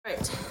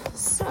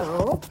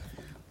So,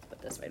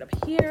 put this right up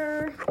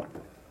here.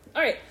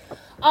 All right,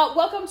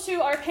 welcome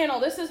to our panel.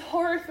 This is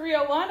Horror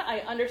 301.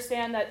 I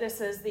understand that this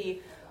is the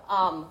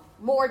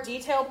more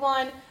detailed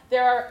one.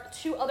 There are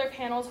two other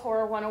panels,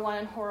 Horror 101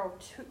 and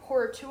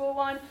Horror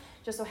 201.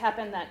 Just so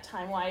happened that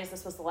time-wise,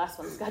 this was the last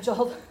one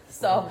scheduled.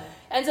 So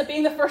ends up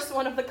being the first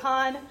one of the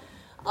con.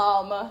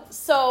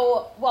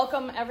 So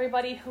welcome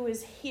everybody who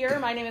is here.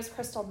 My name is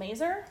Crystal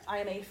Mazer. I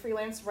am a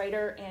freelance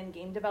writer and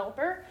game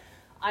developer.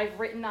 I've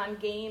written on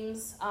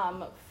games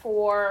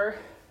for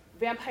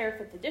Vampire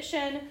 5th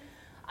Edition.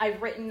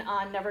 I've written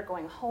on Never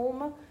Going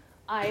Home.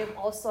 I'm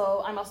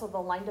also the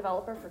line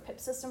developer for Pip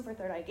System for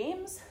Third Eye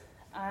Games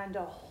and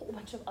a whole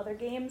bunch of other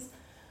games.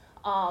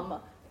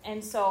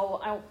 And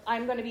so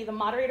I'm going to be the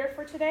moderator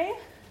for today.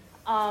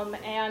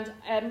 And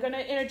I'm going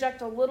to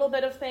interject a little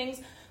bit of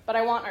things, but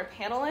I want our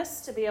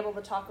panelists to be able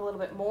to talk a little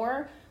bit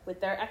more with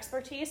their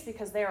expertise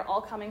because they are all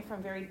coming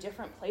from very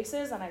different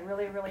places, and I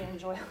really, really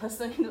enjoy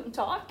listening to them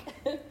talk.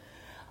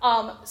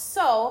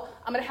 So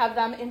I'm going to have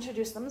them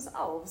introduce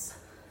themselves.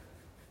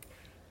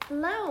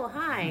 Hello,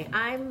 hi.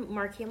 I'm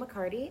Markeia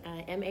McCarty,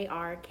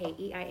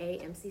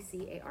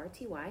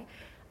 MarkeiaMcCarty.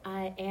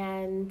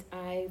 And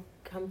I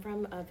come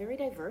from a very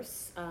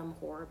diverse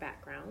horror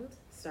background.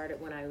 Started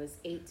when I was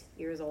 8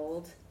 years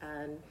old.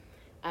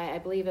 I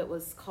believe it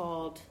was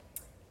called,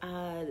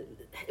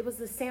 it was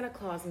the Santa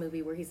Claus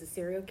movie where he's a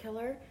serial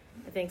killer.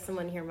 I think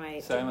someone here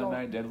might... Silent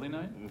Night, Deadly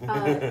Night?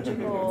 Silent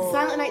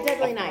Night,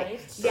 Deadly Night.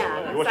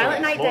 Yeah,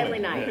 Silent Night, Deadly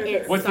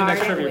Night. What's the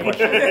next trivia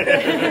question?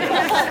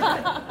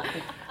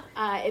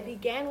 It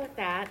began with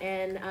that,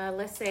 and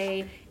let's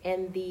just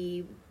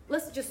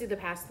do the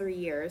past 3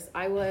 years.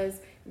 I was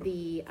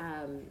the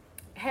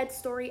head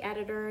story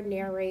editor,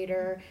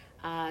 narrator,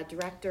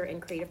 director,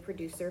 and creative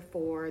producer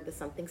for the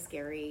Something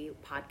Scary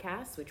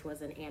podcast, which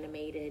was an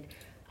animated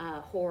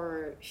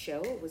horror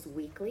show. It was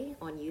weekly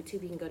on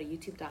YouTube. You can go to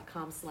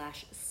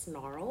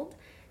youtube.com/snarled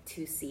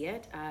to see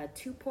it.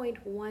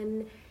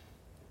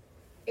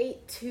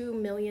 2.182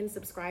 million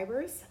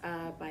subscribers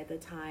by the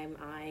time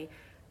I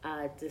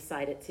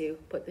decided to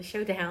put the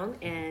show down,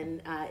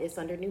 and it's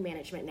under new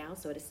management now,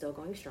 so it is still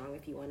going strong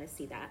if you want to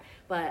see that.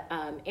 But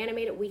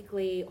animated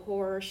weekly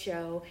horror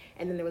show,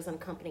 and then there was an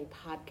accompanying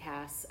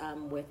podcast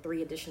with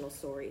 3 additional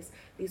stories.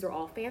 These are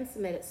all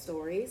fan-submitted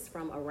stories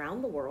from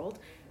around the world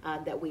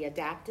that we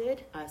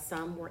adapted.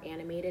 Some were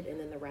animated, and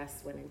then the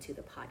rest went into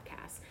the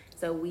podcast.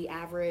 So we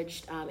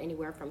averaged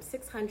anywhere from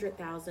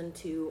 600,000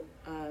 to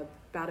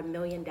about 1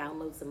 million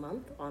downloads a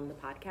month on the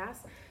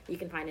podcast. You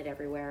can find it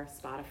everywhere,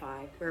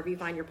 Spotify, wherever you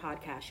find your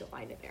podcast, you'll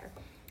find it there.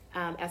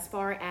 As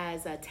far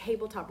as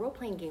tabletop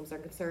role-playing games are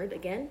concerned,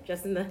 again,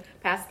 just in the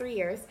past 3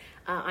 years,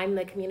 I'm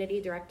the community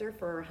director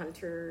for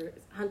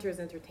Hunters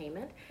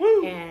Entertainment.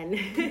 Woo! And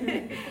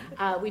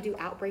we do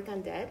Outbreak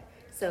Undead.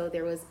 So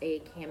there was a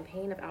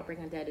campaign of Outbreak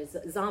Undead is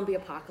zombie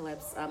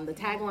apocalypse. The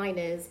tagline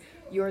is,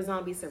 your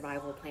zombie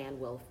survival plan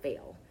will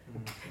fail.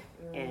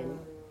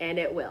 And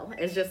it will.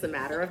 It's just a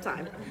matter of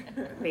time,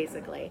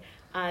 basically.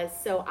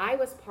 So I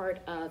was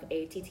part of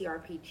a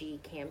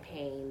TTRPG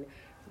campaign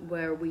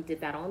where we did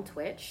that on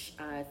Twitch.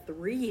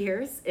 3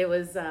 years. It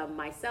was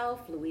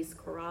myself, Luis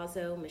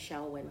Corazzo,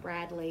 Michelle Wynn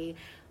Bradley,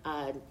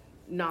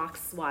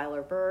 Knox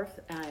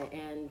Weiler-Berth,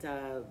 and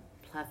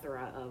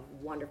plethora of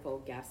wonderful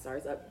guest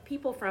stars.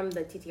 People from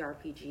the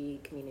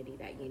TTRPG community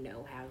that you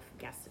know have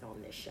guested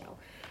on this show.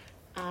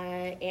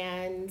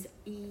 And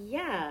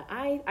yeah,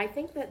 I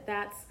think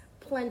that's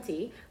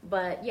plenty,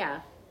 but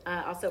yeah,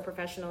 also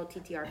professional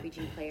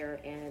TTRPG player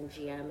and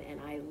GM,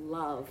 and I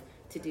love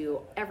to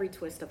do every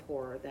twist of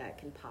horror that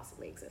can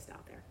possibly exist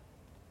out there.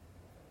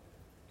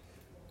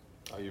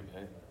 Are you?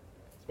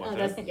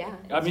 Yeah.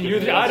 I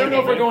mean, I don't know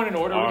if we're going in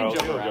order. We can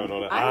jump around.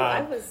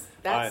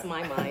 That's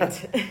my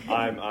mind.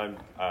 I'm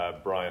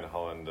Brian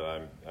Holland.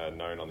 I'm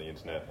known on the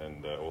internet,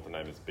 and author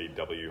name is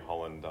BW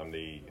Holland. I'm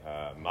the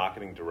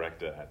marketing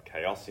director at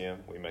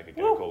Chaosium. We make a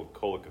game called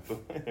Call of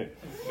Cthulhu.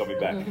 Got me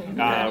back.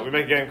 We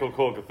make a game called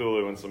Call of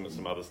Cthulhu and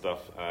some other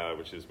stuff,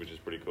 which is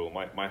pretty cool.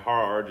 My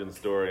horror origin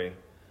story.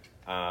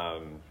 My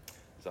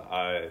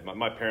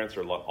parents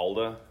are a lot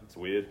older. It's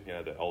weird,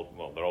 they're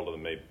older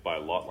than me by a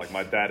lot. Like,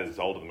 my dad is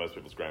older than most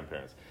people's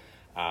grandparents.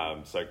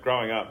 So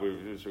growing up,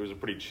 it was a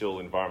pretty chill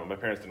environment. My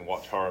parents didn't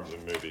watch horror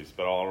movies,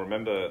 but I'll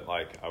remember,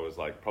 I was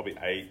probably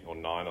 8 or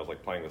 9. I was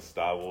playing with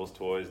Star Wars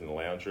toys in the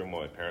lounge room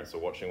while my parents were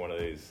watching one of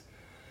these.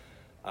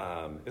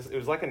 It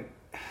was like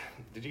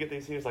did you get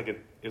these here? It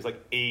was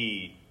like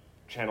E.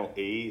 Channel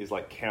E is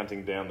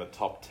counting down the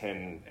top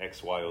 10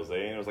 X, Y, or Z,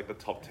 and it was the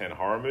top 10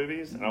 horror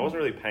movies, and I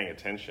wasn't really paying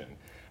attention.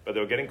 But they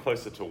were getting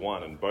closer to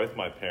one, and both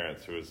my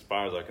parents, who as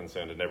far as I'm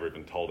concerned had never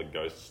even told a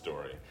ghost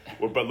story,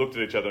 but looked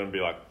at each other and be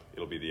like,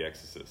 it'll be The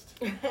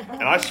Exorcist.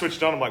 And I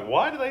switched on, I'm like,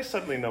 why do they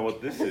suddenly know what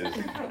this is?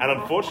 And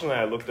unfortunately,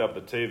 I looked up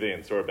the TV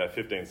and saw about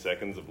 15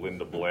 seconds of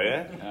Linda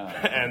Blair.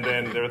 And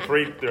then there are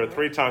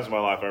three times in my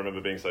life I remember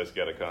being so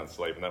scared I can't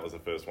sleep, and that was the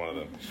first one of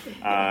them.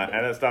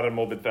 And it started a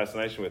morbid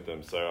fascination with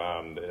them. So,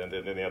 and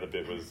then the other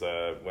bit was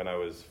when I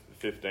was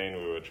 15,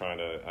 we were trying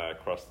to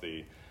cross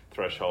the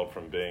threshold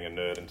from being a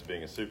nerd into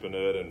being a super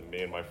nerd, and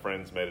me and my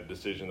friends made a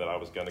decision that I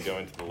was going to go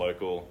into the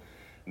local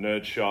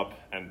nerd shop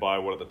and buy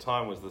what at the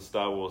time was the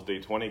Star Wars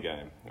D20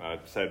 game. I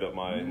saved up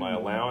my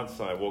allowance,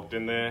 and I walked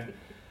in there,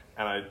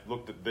 and I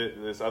looked at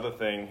this other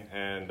thing,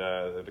 and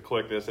the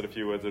clerk there said a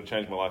few words that have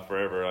changed my life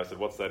forever. And I said,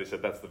 "What's that?" He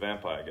said, "That's the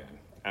vampire game."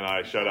 And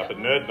I showed up at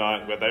Nerd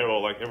Night, where they were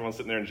all like, everyone's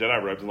sitting there in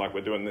Jedi robes and like, we're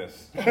doing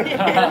this. So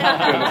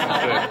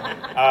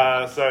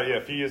yeah,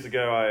 a few years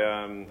ago,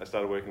 I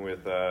started working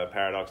with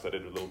Paradox. I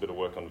did a little bit of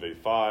work on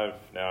V5.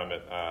 Now I'm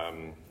at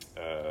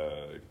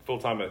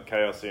full-time at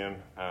Chaosium.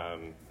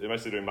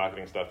 Mostly doing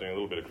marketing stuff, doing a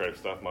little bit of creative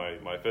stuff.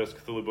 My first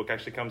Cthulhu book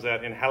actually comes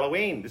out in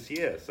Halloween this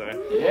year, so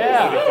it'll be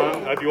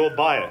fun. I hope you all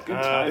buy it.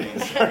 Good timing.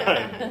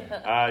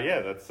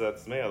 Yeah,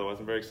 that's me. Otherwise,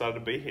 I'm very excited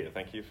to be here.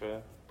 Thank you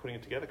for putting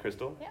it together,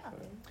 Crystal. Yeah.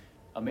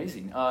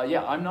 Amazing.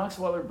 Yeah, I'm Knox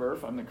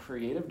Weller-Burf. I'm the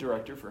creative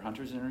director for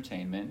Hunters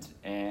Entertainment,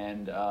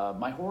 and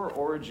my horror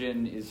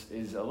origin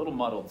is a little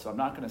muddled, so I'm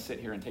not going to sit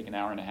here and take an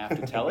hour and a half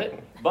to tell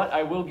it, but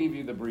I will give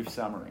you the brief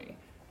summary.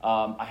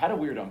 I had a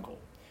weird uncle,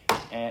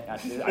 and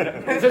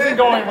this isn't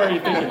going where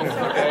you think it is,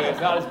 okay? It's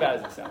not as bad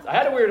as it sounds. I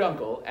had a weird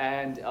uncle,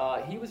 and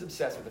he was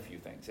obsessed with a few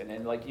things, and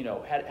then,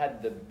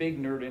 had the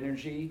big nerd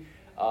energy.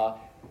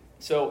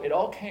 So it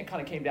all kind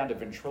of came down to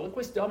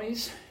ventriloquist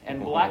dummies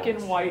and black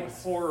and white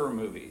horror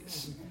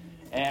movies.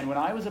 And when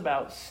I was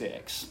about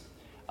 6,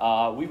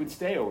 we would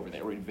stay over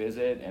there. We'd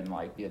visit, and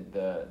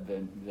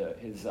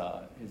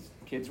his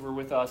kids were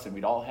with us, and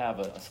we'd all have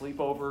a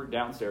sleepover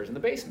downstairs in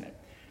the basement,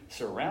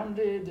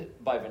 surrounded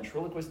by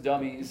ventriloquist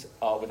dummies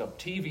with a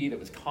TV that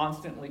was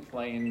constantly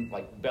playing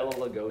like Bela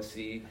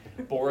Lugosi,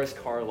 Boris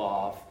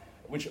Karloff,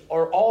 which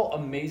are all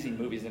amazing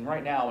movies. And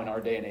right now, in our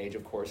day and age,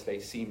 of course, they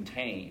seem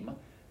tame.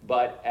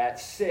 But at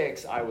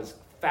 6, I was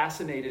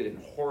fascinated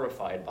and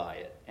horrified by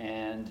it,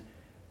 and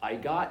I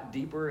got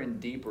deeper and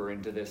deeper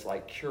into this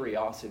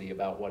curiosity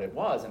about what it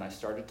was, and I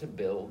started to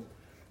build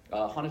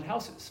haunted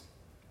houses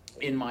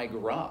in my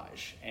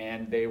garage,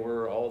 and they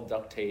were all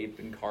duct tape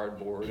and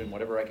cardboard and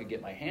whatever I could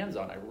get my hands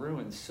on. I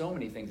ruined so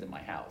many things in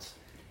my house,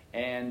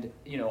 and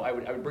I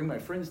would bring my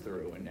friends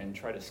through and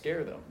try to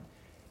scare them,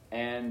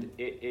 and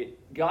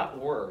it got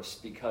worse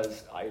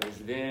because I was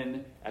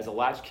then, as a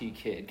latchkey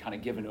kid, kind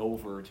of given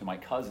over to my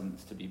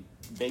cousins to be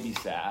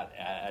babysat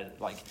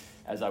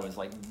as I was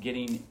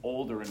getting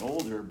older and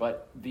older.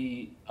 But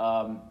the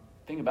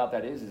thing about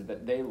that is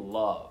that they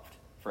loved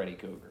Freddy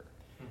Krueger,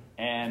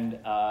 and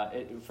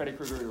Freddy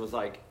Krueger was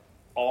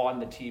on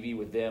the TV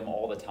with them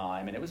all the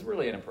time, and it was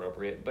really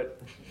inappropriate. But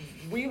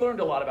we learned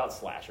a lot about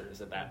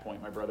slashers at that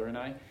point, my brother and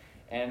I.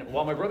 And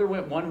while my brother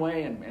went one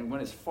way and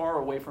went as far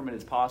away from it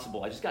as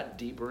possible, I just got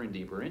deeper and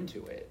deeper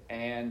into it.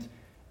 And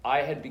I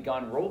had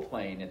begun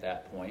role-playing at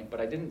that point,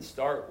 but I didn't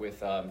start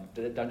with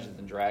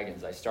Dungeons &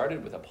 Dragons. I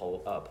started with a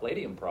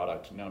Palladium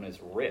product known as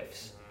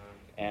Riffs.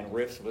 And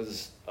Riffs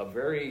was a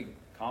very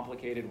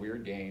complicated,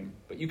 weird game,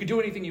 but you could do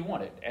anything you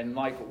wanted. And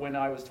when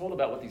I was told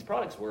about what these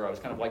products were, I was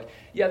kind of like,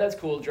 yeah, that's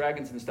cool,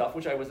 dragons and stuff,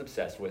 which I was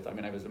obsessed with. I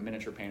mean, I was a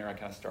miniature painter. I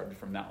kind of started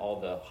from all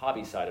the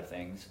hobby side of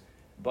things.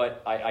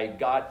 But I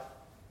got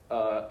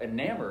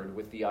enamored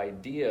with the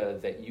idea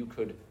that you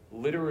could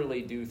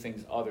literally do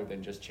things other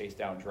than just chase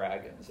down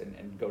dragons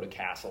and go to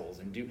castles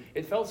and do.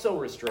 It felt so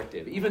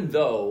restrictive, even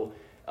though,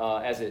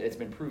 as it's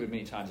been proven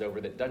many times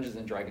over, that Dungeons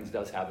and Dragons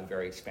does have a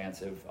very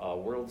expansive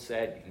world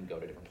set. You can go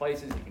to different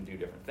places, you can do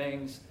different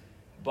things,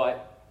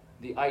 but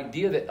the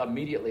idea that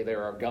immediately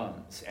there are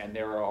guns and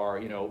there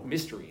are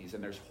mysteries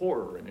and there's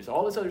horror and there's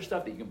all this other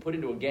stuff that you can put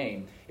into a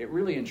game, it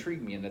really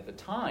intrigued me. And at the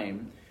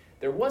time,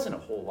 there wasn't a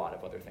whole lot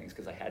of other things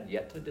because I had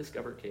yet to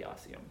discover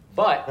Chaosium.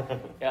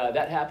 But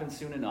that happened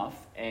soon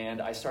enough,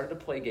 and I started to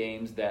play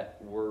games that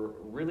were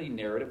really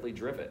narratively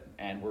driven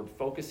and were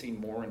focusing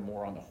more and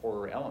more on the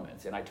horror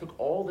elements. And I took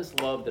all this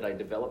love that I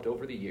developed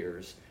over the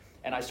years,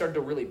 and I started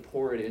to really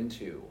pour it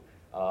into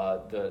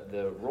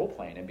the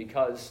role-playing. And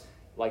because,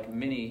 like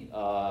many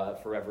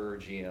forever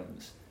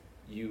GMs,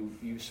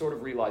 you sort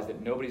of realize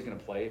that nobody's going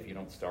to play if you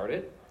don't start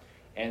it.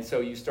 And so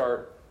you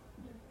start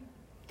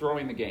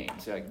throwing the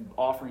games,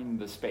 offering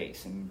the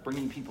space and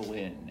bringing people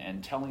in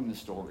and telling the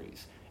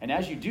stories. And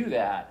as you do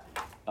that,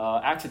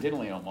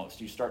 accidentally almost,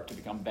 you start to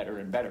become better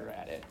and better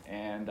at it.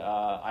 And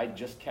I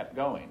just kept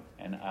going,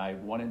 and I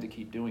wanted to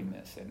keep doing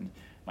this. And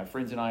my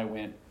friends and I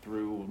went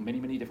through many,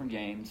 many different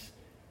games.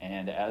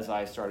 And as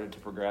I started to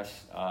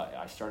progress,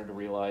 I started to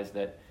realize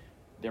that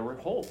there were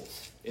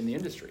holes in the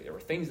industry. There were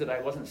things that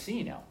I wasn't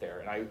seeing out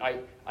there. And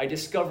I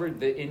discovered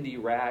the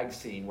indie rag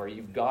scene where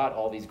you've got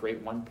all these great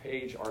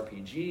one-page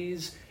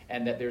RPGs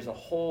and that there's a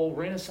whole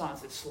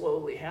renaissance that's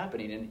slowly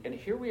happening. And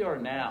here we are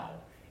now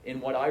in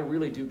what I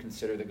really do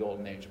consider the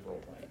golden age of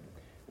role-playing,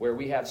 where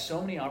we have so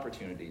many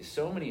opportunities,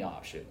 so many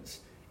options,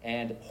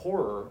 and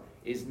horror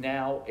is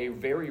now a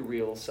very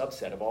real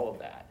subset of all of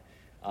that.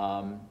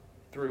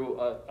 Through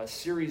a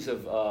series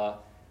of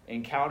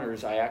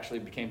encounters, I actually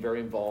became very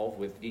involved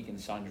with Geek and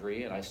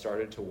Sundry, and I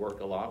started to work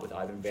a lot with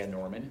Ivan Van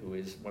Norman, who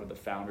is one of the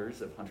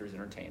founders of Hunters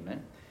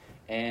Entertainment.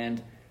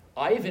 And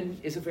Ivan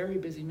is a very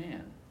busy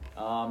man.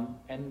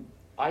 And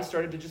I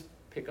started to just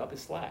pick up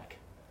his slack.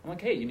 I'm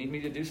like, hey, you need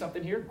me to do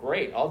something here?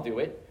 Great, I'll do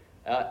it.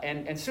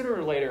 And sooner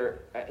or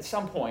later, at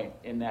some point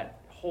in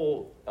that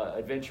whole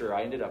adventure,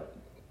 I ended up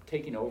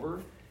taking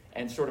over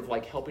and sort of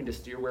like helping to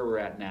steer where we're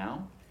at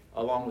now,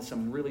 along with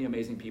some really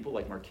amazing people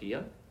like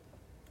Markia.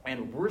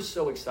 And we're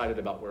so excited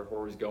about where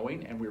horror is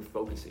going, and we're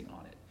focusing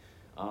on it.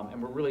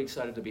 And we're really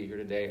excited to be here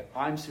today.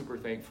 I'm super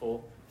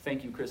thankful.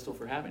 Thank you, Crystal,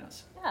 for having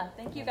us. Yeah,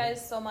 thank you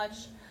guys so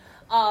much.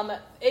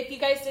 If you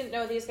guys didn't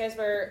know, these guys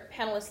were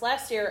panelists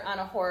last year on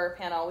a horror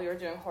panel. We were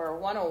doing Horror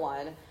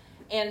 101.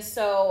 And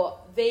so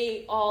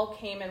they all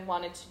came and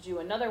wanted to do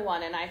another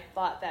one, and I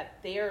thought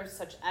that they are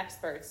such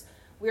experts.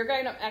 We're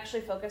going to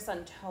actually focus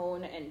on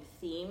tone and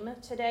theme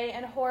today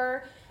in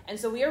horror, and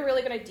so we are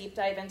really going to deep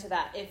dive into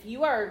that. If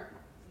you are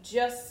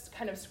just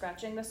kind of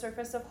scratching the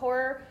surface of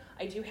horror,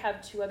 I do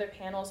have 2 other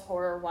panels,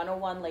 Horror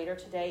 101 later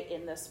today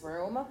in this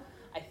room.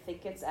 I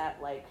think it's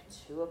at like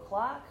 2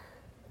 o'clock.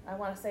 I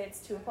want to say it's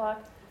 2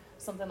 o'clock.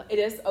 Something like, it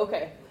is?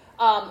 Okay.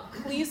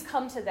 Please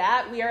come to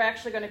that. We are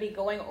actually going to be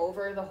going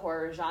over the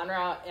horror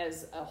genre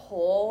as a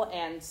whole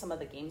and some of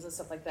the games and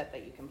stuff like that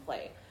that you can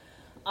play.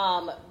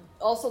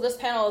 Also, this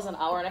panel is an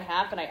hour and a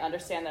half, and I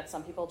understand that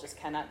some people just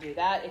cannot do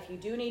that. If you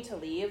do need to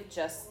leave,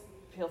 just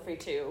feel free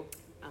to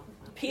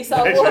peace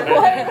out more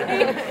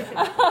quietly.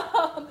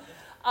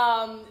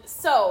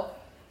 So,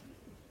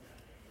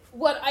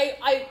 what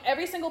I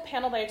every single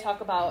panel that I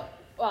talk about,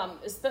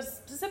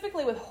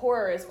 specifically with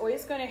horror, is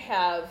always going to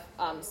have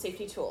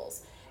safety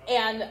tools.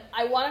 And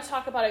I want to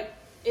talk about it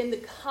in the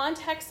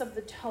context of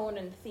the tone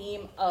and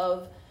theme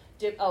of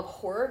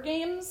horror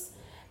games.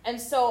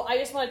 And so I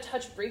just want to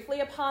touch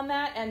briefly upon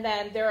that. And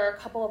then there are a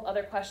couple of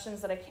other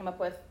questions that I came up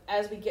with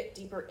as we get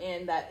deeper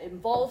in that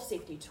involve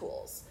safety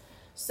tools.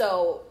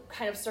 So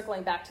kind of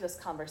circling back to this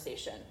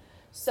conversation.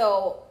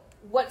 So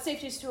what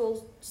safety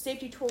tools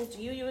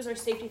do you use, or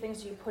safety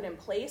things do you put in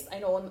place? I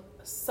know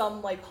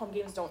some like home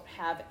games don't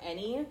have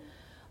any.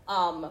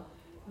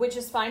 Which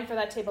is fine for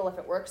that table if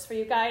it works for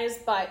you guys,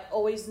 but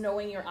always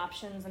knowing your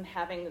options and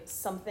having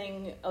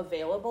something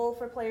available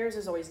for players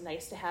is always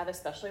nice to have,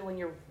 especially when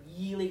you're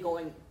really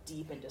going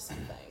deep into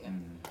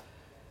something.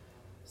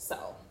 So,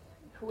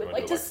 who would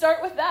like to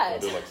start with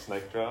that? Do like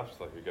snake drafts,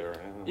 like we go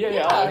around?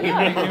 Yeah. You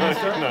want to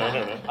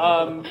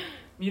start?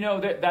 No.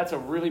 That's a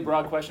really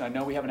broad question. I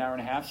know we have an hour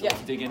and a half, so let's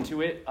dig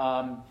into it.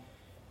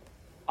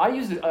 I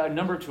use a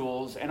number of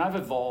tools, and I've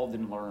evolved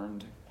and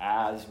learned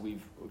as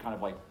we've kind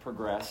of like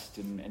progressed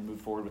and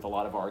moved forward with a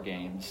lot of our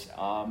games.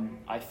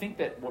 I think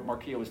that what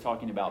Markia was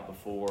talking about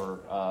before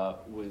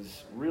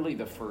was really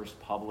the first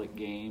public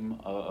game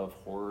of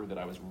horror that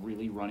I was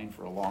really running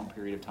for a long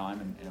period of time,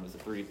 and it was a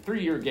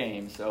three-year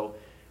game. So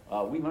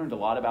we learned a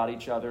lot about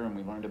each other, and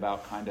we learned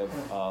about kind of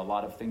a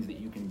lot of things that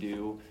you can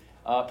do.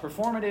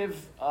 Performative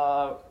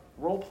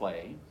role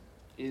play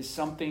is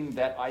something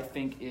that I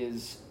think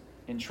is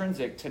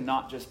intrinsic to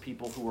not just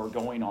people who are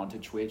going on to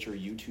Twitch or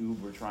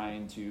YouTube or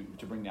trying to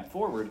bring that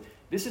forward.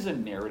 This is a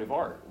narrative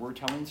art. We're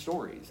telling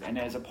stories. And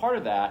as a part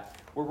of that,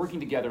 we're working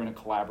together in a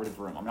collaborative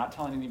room. I'm not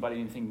telling anybody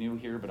anything new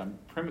here, but I'm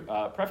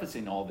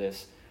prefacing all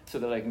this so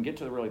that I can get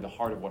to really the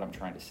heart of what I'm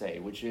trying to say,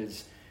 which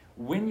is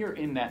when you're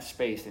in that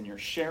space and you're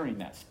sharing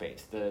that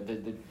space,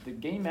 the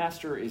game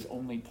master is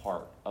only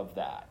part of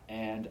that.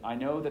 And I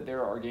know that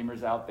there are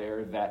gamers out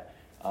there that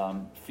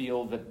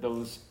feel that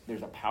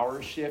there's a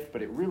power shift,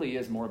 but it really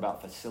is more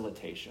about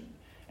facilitation.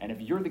 And if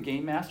you're the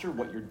game master,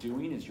 what you're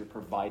doing is you're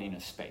providing a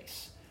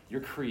space.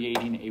 You're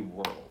creating a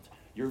world.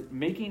 You're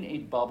making a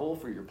bubble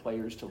for your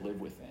players to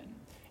live within.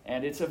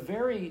 And it's a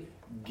very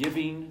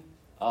giving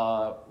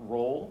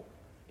role.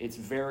 It's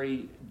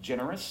very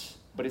generous,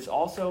 but it's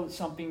also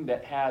something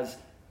that has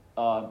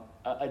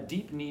a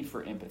deep need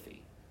for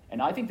empathy.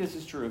 And I think this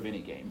is true of any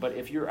game. But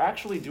if you're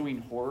actually doing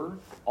horror,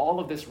 all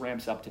of this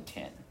ramps up to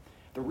 10.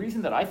 The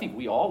reason that I think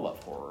we all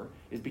love horror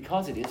is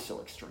because it is so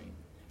extreme.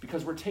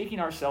 Because we're taking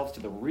ourselves to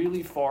the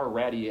really far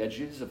ratty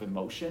edges of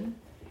emotion,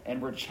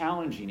 and we're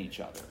challenging each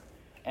other.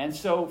 And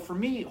so for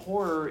me,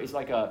 horror is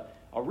like a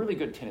really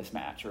good tennis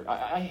match. Or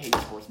I hate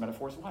sports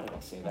metaphors. Why did I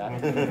say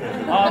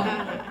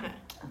that?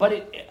 But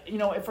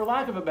it, for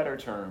lack of a better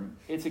term,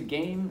 it's a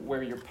game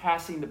where you're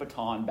passing the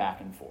baton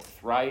back and forth,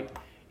 right?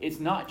 It's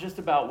not just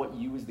about what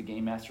you as the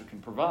game master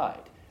can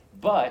provide.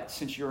 But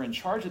since you're in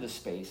charge of the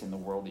space and the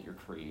world that you're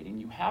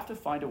creating, you have to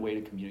find a way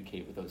to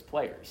communicate with those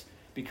players.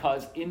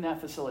 Because in that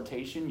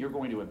facilitation, you're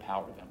going to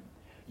empower them.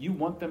 You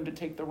want them to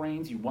take the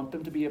reins, you want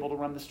them to be able to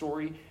run the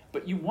story,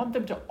 but you want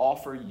them to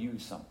offer you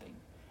something.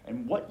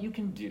 And what you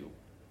can do,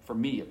 for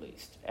me at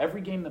least,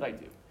 every game that I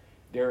do,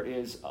 there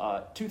is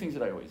 2 things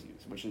that I always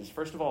use, which is,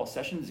 first of all,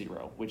 session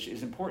 0, which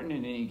is important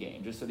in any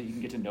game, just so that you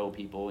can get to know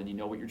people and you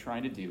know what you're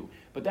trying to do.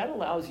 But that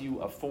allows you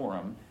a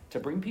forum to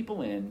bring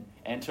people in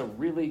and to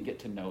really get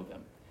to know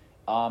them.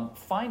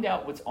 Find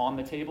out what's on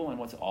the table and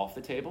what's off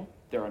the table.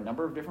 There are a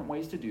number of different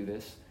ways to do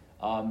this.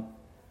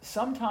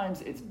 Sometimes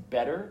it's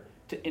better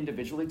to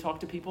individually talk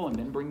to people and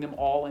then bring them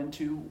all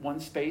into one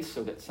space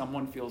so that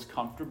someone feels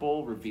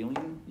comfortable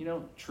revealing,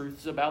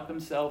 truths about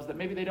themselves that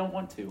maybe they don't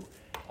want to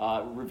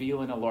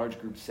reveal in a large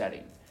group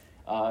setting.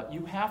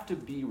 You have to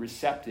be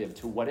receptive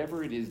to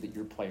whatever it is that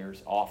your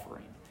player's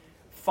offering.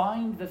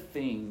 Find the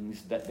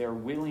things that they're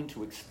willing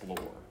to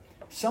explore.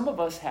 Some of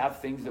us have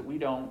things that we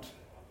don't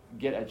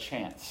get a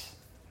chance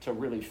to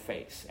really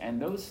face,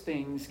 and those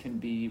things can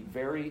be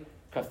very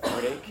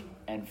cathartic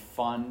and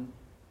fun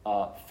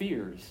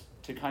fears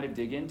to kind of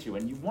dig into,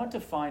 and you want to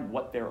find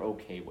what they're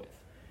okay with.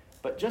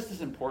 But just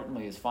as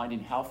importantly as finding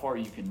how far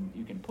you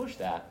can push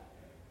that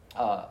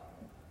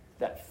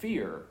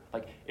fear.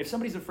 Like if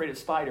somebody's afraid of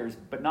spiders,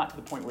 but not to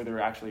the point where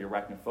they're actually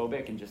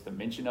arachnophobic, and just the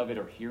mention of it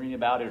or hearing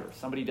about it, or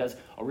somebody does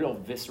a real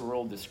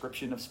visceral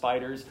description of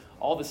spiders,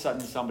 all of a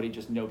sudden somebody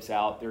just nopes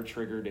out, they're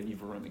triggered, and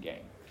you've ruined the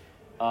game.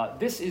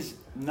 This is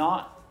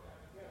not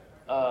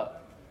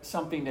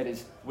something that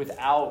is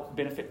without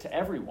benefit to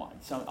everyone.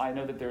 So I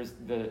know that there's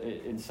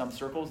in some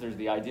circles there's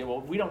the idea,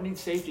 well, we don't need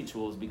safety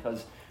tools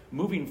because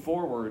moving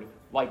forward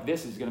like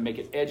this is going to make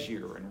it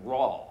edgier and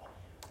raw.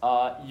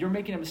 You're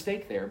making a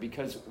mistake there,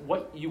 because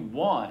what you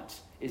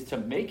want is to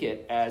make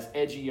it as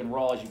edgy and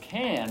raw as you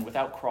can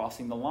without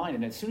crossing the line.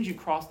 And as soon as you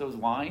cross those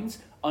lines,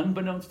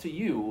 unbeknownst to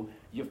you,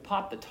 you've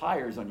popped the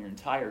tires on your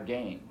entire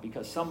game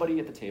because somebody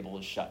at the table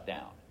is shut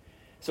down.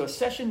 So a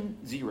session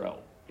 0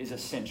 is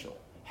essential.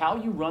 How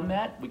you run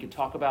that, we could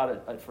talk about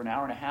it for an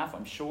hour and a half,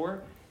 I'm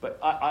sure, but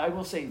I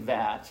will say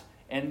that.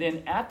 And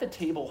then at the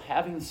table,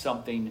 having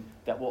something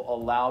that will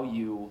allow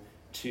you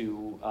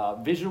to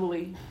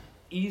visually,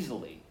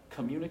 easily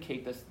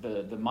communicate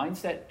the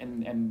mindset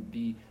and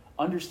the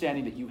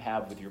understanding that you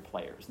have with your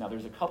players. Now,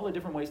 there's a couple of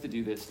different ways to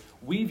do this.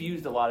 We've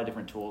used a lot of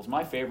different tools.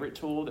 My favorite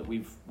tool that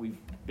we've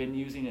been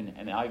using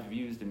and I've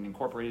used and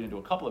incorporated into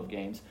a couple of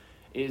games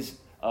is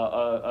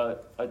a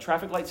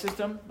traffic light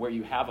system where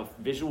you have a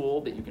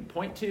visual that you can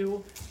point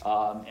to,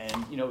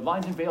 and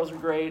lines and veils are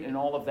great and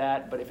all of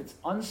that, but if it's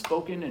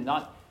unspoken and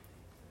not,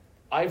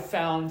 I've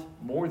found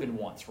more than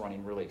once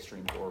running really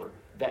extreme horror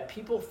that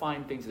people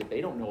find things that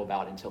they don't know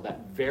about until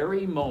that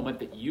very moment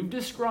that you've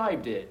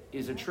described it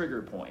is a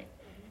trigger point.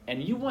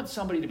 And you want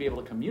somebody to be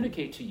able to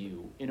communicate to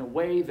you in a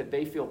way that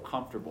they feel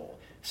comfortable.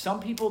 Some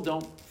people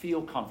don't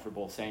feel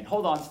comfortable saying,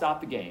 hold on, stop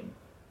the game.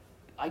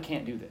 I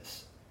can't do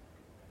this.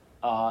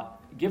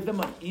 Give them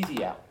an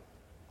easy out.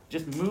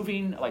 Just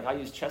moving, like I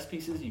use chess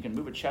pieces. You can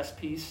move a chess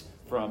piece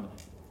from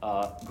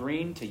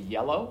green to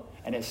yellow.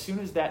 And as soon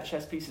as that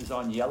chess piece is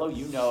on yellow,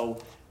 you know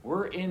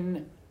we're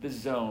in the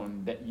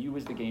zone that you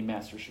as the game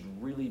master should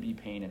really be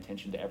paying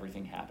attention to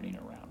everything happening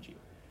around you.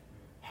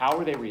 How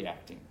are they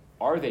reacting?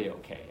 Are they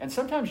okay? And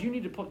sometimes you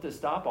need to put the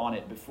stop on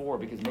it before,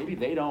 because maybe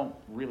they don't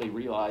really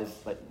realize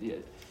that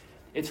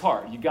it's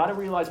hard. You got to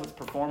realize what's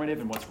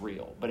performative and what's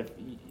real. But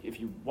if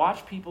you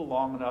watch people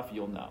long enough,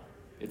 you'll know.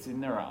 It's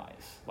in their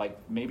eyes. Like,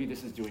 maybe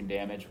this is doing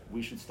damage.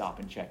 We should stop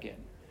and check in.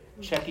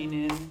 Checking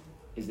in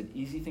is an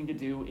easy thing to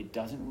do. It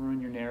doesn't ruin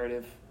your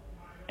narrative.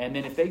 And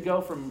then if they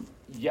go from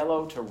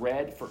yellow to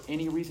red for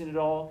any reason at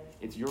all,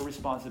 it's your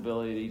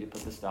responsibility to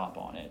put the stop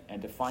on it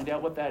and to find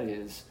out what that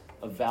is,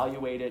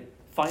 evaluate it,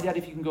 find out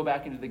if you can go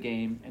back into the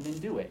game, and then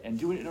do it. And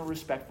do it in a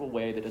respectful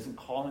way that doesn't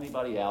call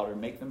anybody out or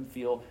make them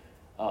feel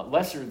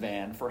lesser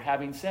than for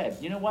having said,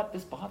 you know what,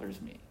 this bothers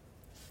me.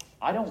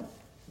 I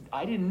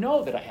didn't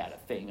know that I had a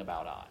thing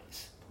about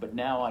eyes, but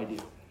now I do.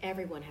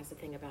 Everyone has a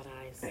thing about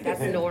eyes. That's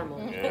normal.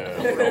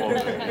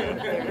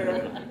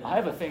 I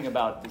have a thing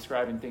about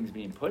describing things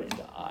being put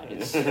into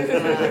eyes.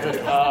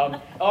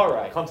 All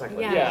right. Contact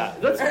lens. Yeah.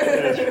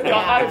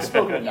 I've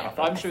spoken enough.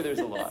 I'm sure there's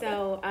a lot.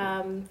 So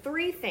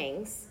 3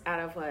 things out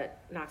of what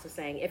Knox was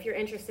saying. If you're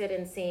interested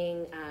in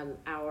seeing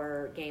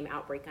our game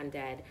Outbreak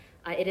Undead,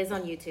 it is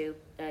on YouTube,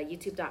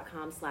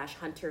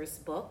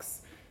 youtube.com/huntersbooks.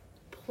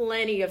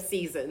 Plenty of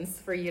seasons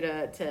for you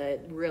to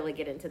really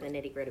get into the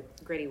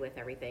nitty-gritty with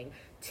everything.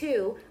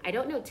 2, I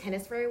don't know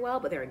tennis very well,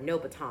 but there are no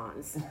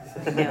batons.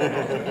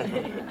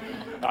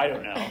 I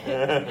don't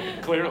know.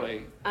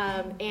 Clearly.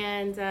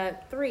 And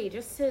 3,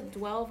 just to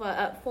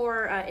delve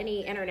for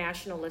any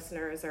international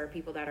listeners or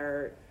people that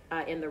are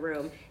in the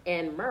room,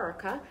 in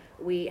America,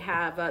 we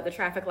have the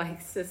traffic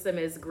light system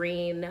is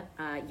green,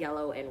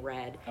 yellow, and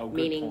red.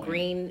 Meaning point.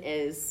 Green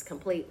is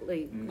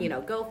completely,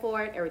 go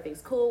for it. Everything's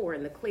cool. We're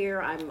in the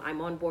clear.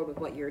 I'm on board with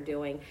what you're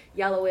doing.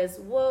 Yellow is,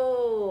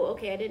 whoa,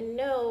 okay, I didn't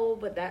know,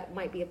 but that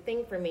might be a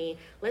thing for me.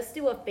 Let's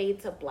do a fade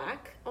to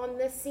black on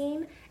this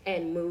scene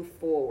and move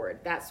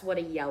forward. That's what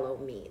a yellow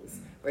means.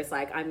 Where it's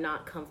like, I'm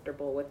not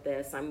comfortable with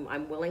this.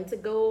 I'm willing to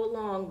go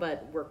along,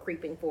 but we're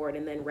creeping forward.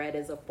 And then red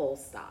is a full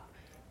stop.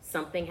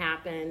 Something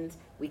happened,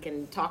 we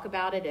can talk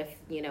about it if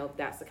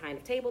that's the kind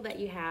of table that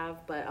you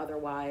have, but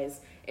otherwise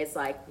it's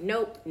like,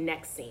 nope,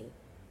 next scene.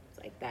 It's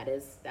like that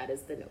is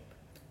the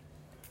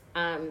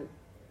nope.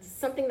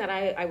 Something that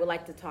I would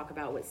like to talk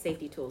about with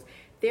safety tools.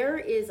 There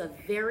is a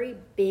very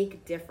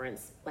big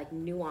difference, like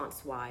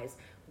nuance wise,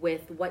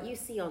 with what you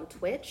see on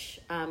Twitch,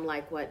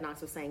 like what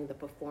Knox was saying, the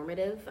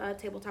performative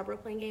tabletop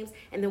role-playing games,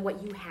 and then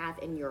what you have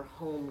in your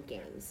home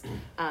games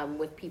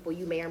with people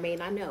you may or may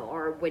not know,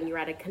 or when you're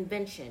at a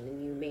convention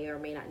and you may or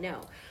may not know.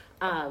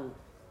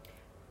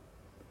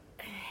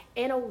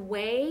 In a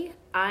way,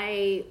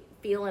 I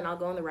feel, and I'll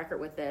go on the record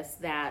with this,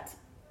 that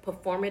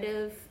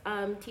performative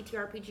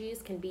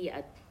TTRPGs can be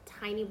a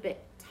tiny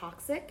bit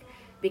toxic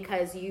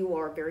because you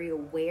are very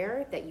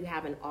aware that you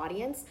have an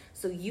audience,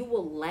 so you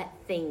will let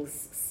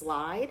things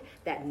slide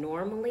that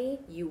normally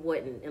you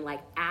wouldn't, and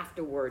like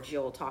afterwards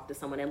you'll talk to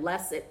someone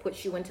unless it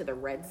puts you into the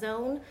red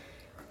zone.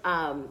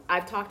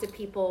 I've talked to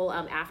people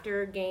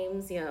after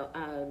games,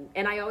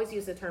 and I always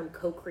use the term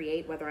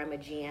co-create, whether I'm a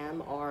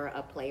GM or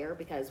a player,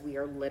 because we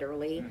are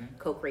literally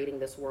co-creating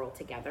this world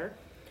together.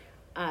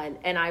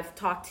 And I've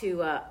talked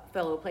to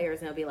fellow players,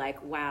 and they'll be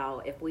like,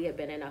 wow, if we had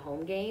been in a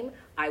home game,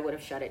 I would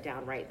have shut it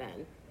down right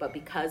then. But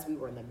because we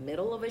were in the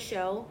middle of a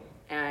show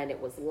and it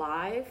was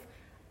live,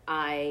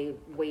 I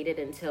waited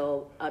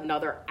until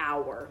another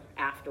hour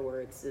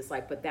afterwards. It's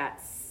like, but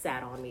that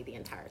sat on me the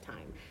entire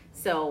time.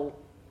 So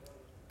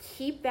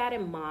keep that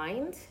in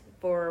mind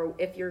for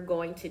if you're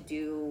going to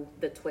do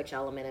the Twitch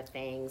element of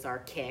things or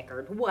Kick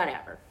or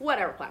whatever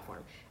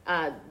platform,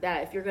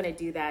 that if you're going to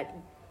do that,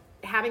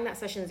 having that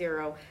session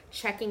 0,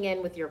 checking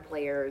in with your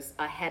players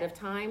ahead of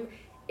time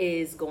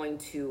is going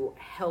to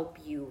help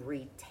you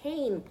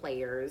retain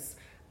players,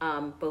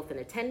 both in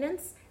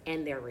attendance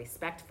and their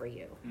respect for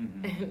you.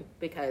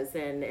 Because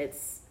then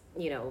it's,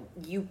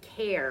 you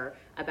care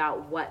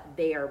about what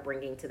they are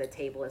bringing to the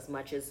table as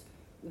much as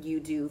you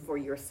do for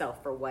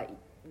yourself, for what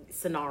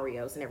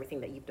scenarios and everything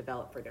that you've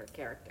developed for their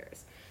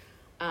characters.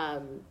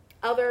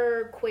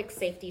 Other quick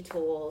safety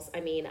tools,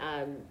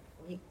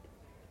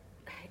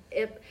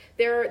 if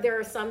there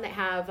are some that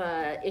have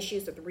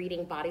issues with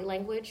reading body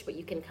language, but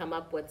you can come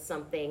up with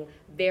something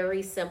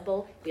very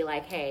simple. Be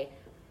like, hey,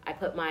 I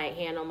put my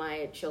hand on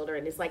my shoulder,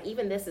 and it's like,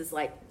 even this is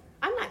like,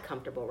 I'm not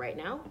comfortable right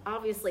now.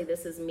 Obviously,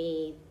 this is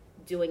me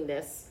doing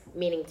this,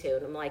 meaning to,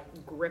 and I'm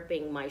like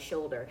gripping my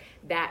shoulder.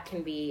 That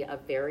can be a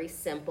very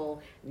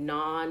simple,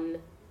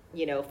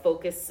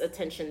 focus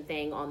attention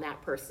thing on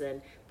that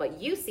person, but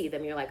you see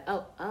them, you're like,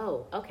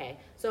 oh, okay.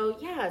 So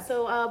yeah,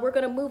 we're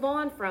gonna move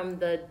on from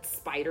the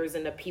spiders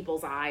into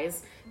people's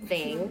eyes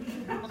thing,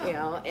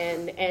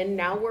 and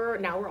now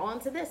we're on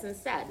to this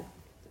instead.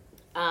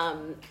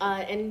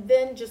 And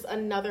then just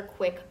another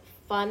quick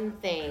fun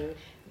thing,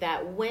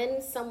 that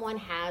when someone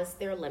has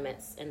their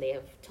limits and they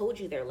have told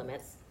you their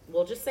limits,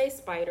 we'll just say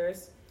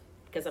spiders,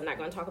 because I'm not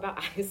going to talk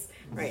about eyes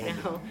right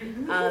now.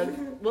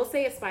 We'll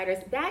say it's spiders.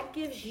 That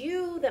gives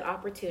you the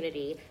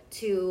opportunity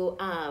to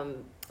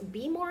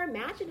be more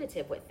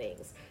imaginative with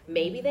things.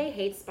 Maybe they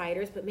hate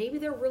spiders, but maybe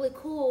they're really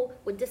cool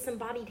with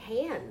disembodied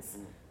hands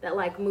that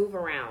like move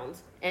around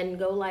and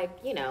go like,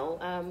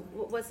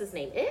 what's his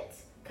name?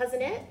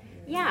 Cousin It?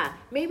 Yeah,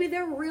 maybe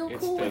they're real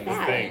cool with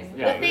that.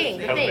 The thing.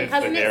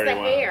 Cousin It's the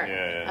hair.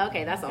 Yeah.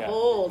 Okay, that's a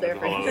whole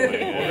different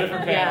thing.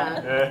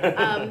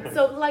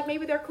 So like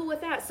maybe they're cool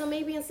with that. So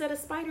maybe instead of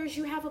spiders,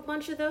 you have a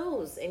bunch of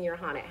those in your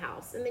haunted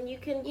house, and then you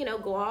can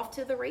go off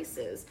to the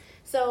races.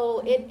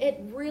 So it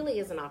really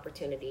is an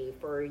opportunity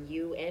for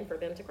you and for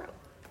them to grow.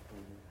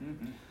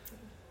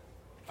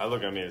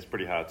 It's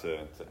pretty hard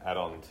to add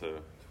on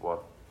to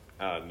what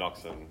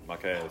Nox and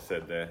Makaya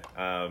said there.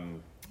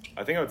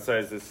 I think I would say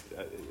is this,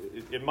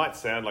 it might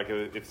sound like,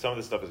 if some of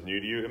this stuff is new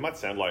to you, it might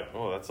sound like,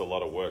 oh, that's a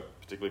lot of work,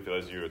 particularly for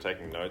those of you who are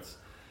taking notes.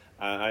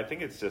 I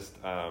think it's just,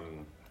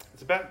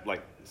 it's about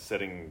like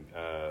setting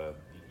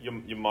your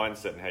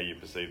mindset and how you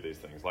perceive these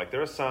things. Like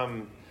there are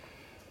some,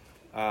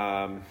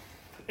 I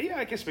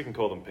guess we can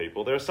call them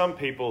people. There are some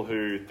people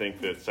who think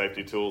that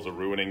safety tools are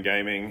ruining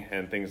gaming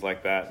and things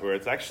like that, where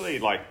it's actually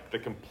like the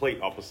complete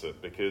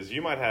opposite, because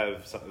you might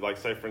have, like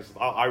say for instance,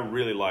 I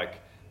really like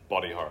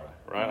body horror,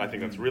 right? I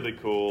think that's really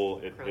cool.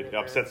 It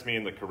upsets me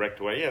in the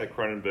correct way. Yeah, the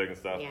Cronenberg and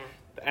stuff. Yeah.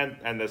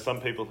 And there's some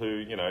people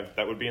who,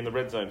 that would be in the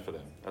red zone for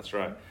them. That's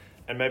right.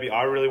 And maybe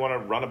I really want to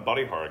run a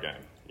body horror game,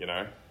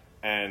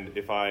 And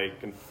if I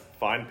can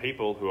find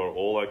people who are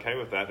all okay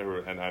with that,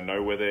 and I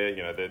know where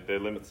their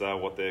limits are,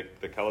 what their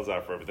colors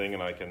are for everything,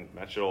 and I can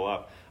match it all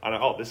up. I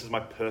know, this is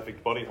my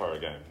perfect body horror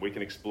game. We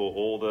can explore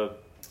all the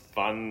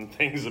fun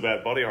things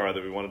about body horror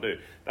that we want to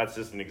do. That's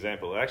just an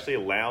example. It actually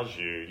allows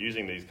you,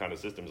 using these kind of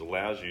systems,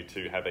 allows you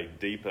to have a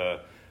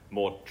deeper,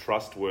 more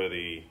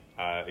trustworthy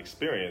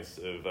experience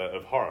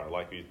of horror.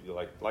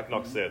 Like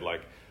Nox said,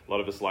 like a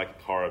lot of us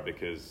like horror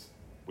because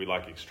we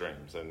like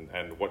extremes,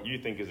 and what you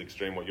think is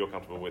extreme, what you're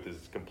comfortable with,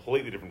 is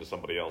completely different to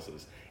somebody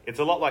else's. It's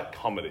a lot like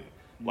comedy.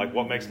 Like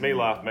what makes me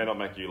laugh may not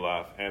make you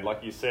laugh. And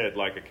like you said,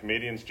 like a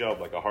comedian's job,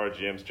 like a horror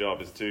GM's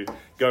job, is to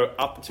go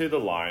up to the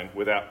line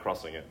without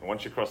crossing it. And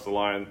once you cross the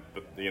line,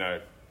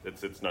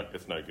 it's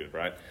no good,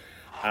 right?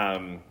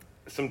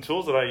 Some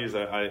tools that I use,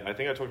 I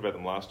think I talked about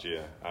them last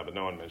year, but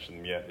no one mentioned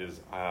them yet,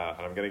 is,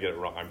 and I'm going to get it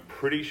wrong, I'm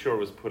pretty sure it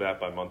was put out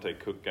by Monte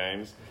Cook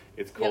Games.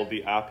 It's called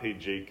the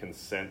RPG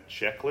Consent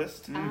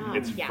Checklist.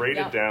 It's free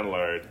to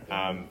download.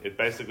 It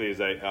basically is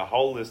a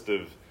whole list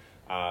of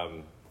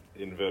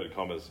inverted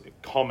commas,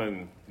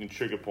 common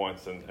trigger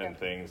points and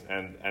things,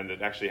 and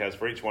it actually has,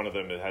 for each one of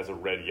them, it has a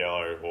red,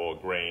 yellow, or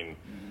green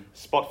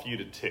spot for you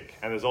to tick.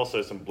 And there's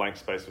also some blank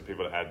space for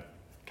people to add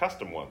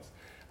custom ones.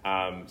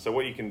 So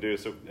what you can do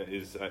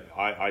is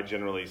I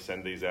generally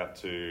send these out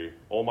to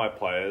all my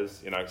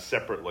players,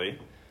 separately,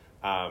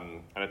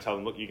 And I tell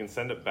them, look, you can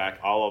send it back.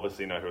 I'll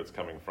obviously know who it's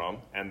coming from.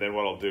 And then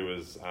what I'll do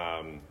is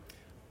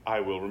I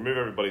will remove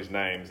everybody's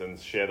names and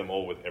share them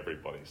all with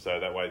everybody. So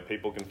that way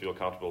people can feel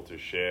comfortable to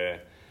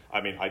share. I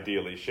mean,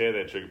 ideally, share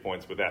their trigger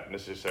points without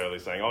necessarily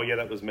saying, oh, yeah,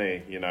 that was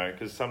me,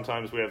 because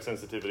sometimes we have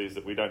sensitivities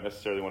that we don't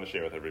necessarily want to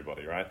share with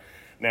everybody, right?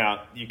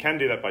 Now, you can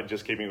do that by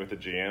just keeping it with the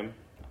GM.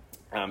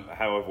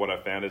 However, what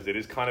I found is it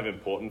is kind of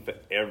important for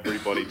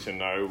everybody to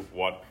know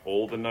what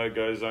all the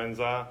no-go zones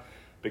are,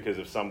 because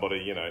if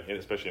somebody,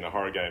 especially in a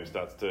horror game,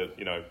 starts to,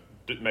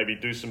 maybe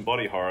do some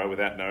body horror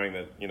without knowing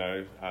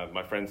that,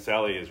 my friend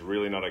Sally is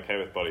really not okay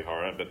with body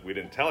horror, but we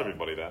didn't tell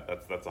everybody that.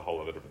 That's a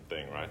whole other different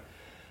thing, right?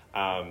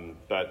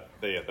 But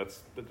yeah,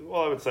 that's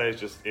all I would say is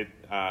just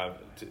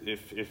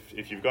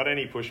if you've got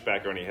any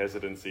pushback or any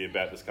hesitancy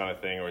about this kind of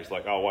thing, or it's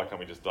like, oh, why can't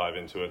we just dive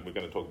into it? We're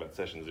going to talk about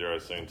session 0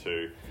 soon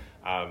too.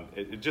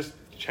 It just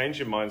change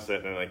your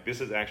mindset and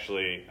this is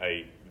actually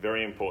a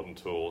very important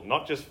tool,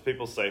 not just for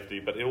people's safety,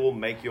 but it will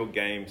make your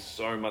game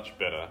so much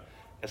better.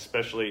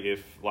 Especially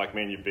if, like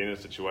me and you've been in a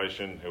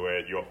situation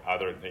where you're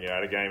either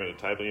at a game at a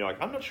table and you're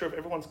like, I'm not sure if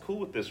everyone's cool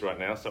with this right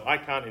now, so I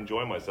can't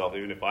enjoy myself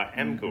even if I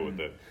am cool with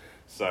it.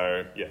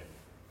 So yeah,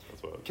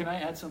 that's what. Can I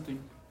add something?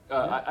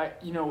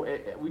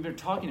 We've been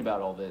talking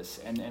about all this,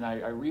 and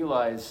I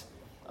realize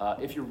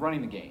if you're running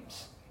the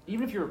games,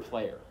 even if you're a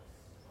player,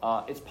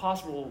 it's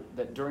possible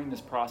that during this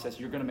process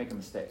you're going to make a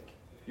mistake.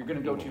 You're going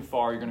to go too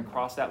far. You're going to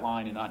cross that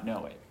line and not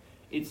know it.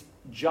 It's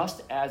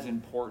just as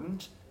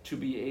important to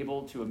be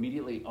able to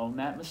immediately own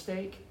that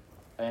mistake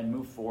and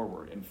move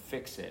forward and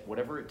fix it.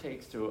 Whatever it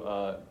takes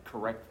to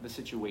correct the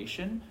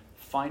situation,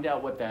 find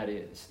out what that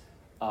is.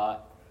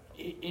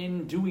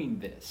 In doing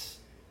this,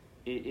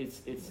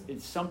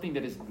 it's something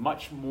that is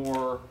much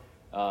more,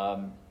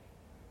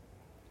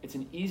 it's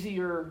an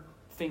easier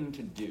thing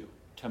to do,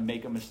 to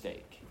make a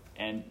mistake.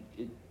 And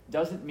it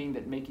doesn't mean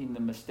that making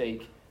the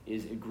mistake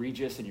is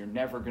egregious and you're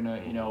never going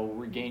to,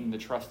 regain the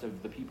trust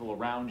of the people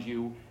around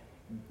you.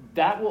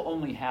 That will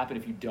only happen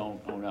if you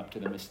don't own up to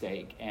the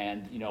mistake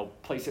and,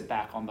 place it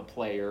back on the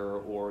player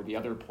or the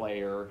other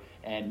player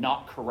and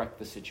not correct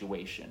the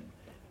situation.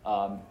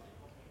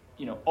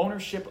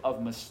 Ownership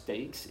of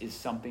mistakes is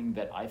something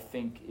that I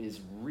think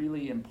is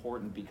really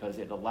important because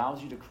it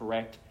allows you to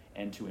correct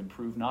and to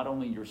improve not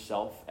only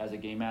yourself as a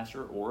game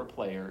master or a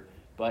player,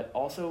 but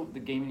also the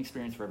gaming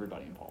experience for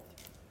everybody involved.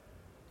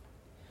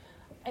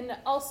 And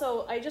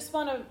also, I just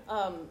want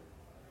to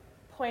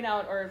point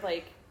out or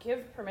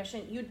give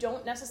permission. You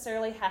don't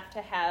necessarily have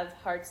to have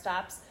hard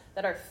stops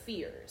that are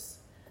fears.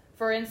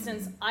 For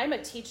instance, I'm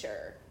a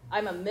teacher.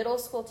 I'm a middle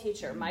school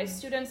teacher. My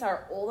students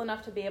are old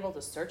enough to be able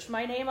to search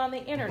my name on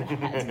the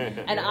internet,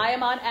 and I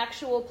am on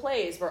actual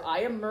plays where I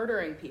am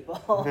murdering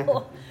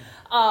people.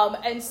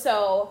 And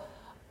so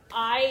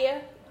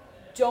I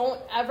don't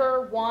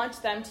ever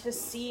want them to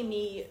see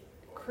me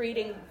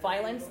creating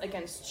violence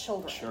against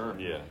children. Sure,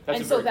 yeah.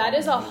 And so that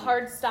is a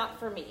hard stop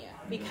for me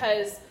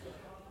because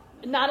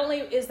not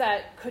only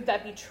could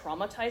that be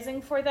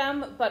traumatizing for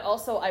them, but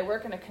also I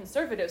work in a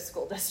conservative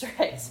school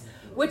district,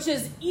 which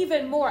is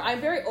even more. I'm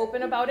very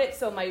open about it,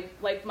 so my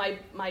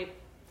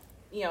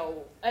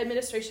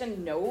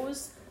administration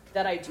knows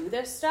that I do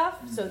this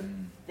stuff, so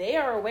they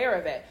are aware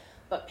of it.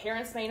 But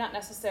parents may not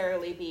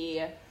necessarily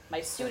be. My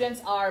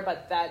students are,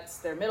 but that's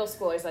their middle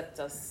schoolers. That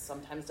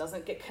sometimes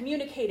doesn't get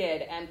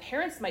communicated, and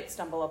parents might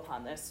stumble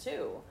upon this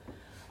too.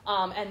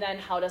 And then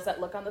how does that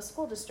look on the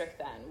school district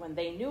then when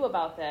they knew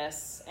about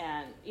this?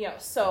 And,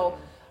 so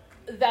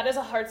that is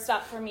a hard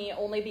stop for me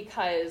only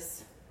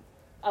because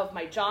of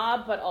my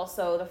job, but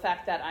also the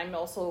fact that I'm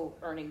also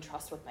earning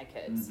trust with my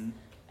kids. Mm-hmm.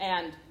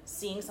 And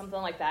seeing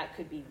something like that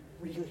could be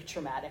really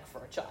traumatic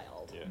for a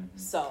child. Yeah.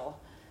 So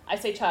I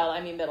say child,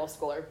 I mean middle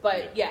schooler,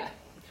 but yeah.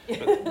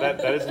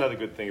 that is another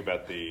good thing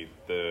about the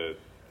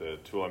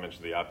tool I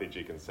mentioned, the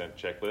RPG consent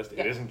checklist.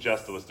 It isn't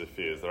just a list of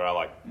fears. There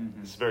are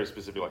it's very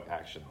specific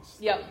actions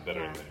that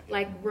are in there.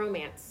 Like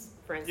romance,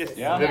 for instance. Yes,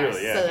 yeah.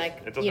 Literally, yeah.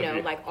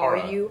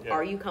 So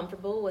are you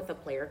comfortable with a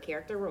player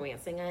character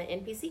romancing an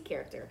NPC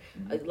character?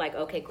 Mm-hmm.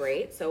 Okay,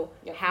 great. So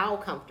how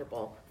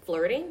comfortable?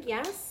 Flirting?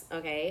 Yes.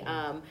 Okay.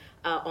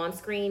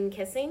 On-screen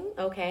kissing?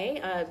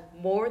 Okay.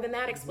 More than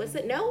that,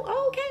 explicit? No.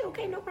 Oh,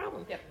 okay, no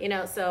problem. Yep.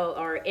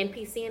 Or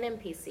NPC and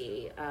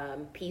NPC,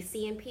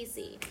 PC and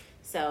PC.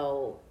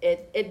 So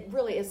it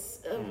really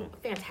is a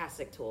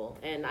fantastic tool,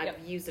 and I've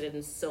used it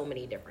in so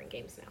many different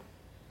games now.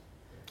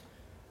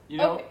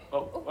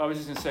 I was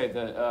just going to say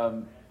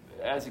that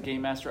as a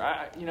game master,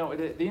 the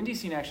indie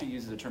scene actually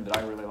uses a term that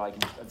I really like,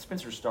 and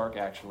Spencer Stark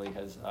actually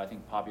has, I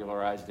think,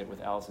 popularized it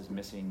with Alice is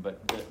Missing,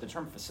 but the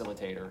term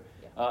facilitator.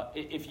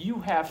 If you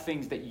have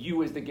things that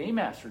you as the game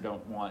master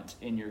don't want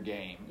in your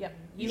game,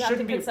 you have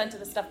to consent to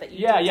the stuff that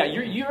you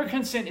your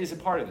consent is a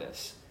part of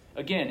this.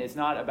 Again, it's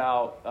not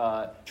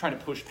about trying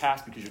to push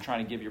past because you're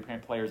trying to give your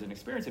players an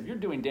experience. If you're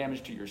doing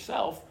damage to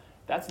yourself,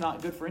 that's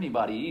not good for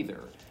anybody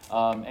either.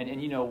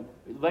 And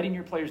letting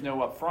your players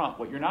know up front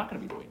what you're not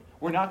going to be doing.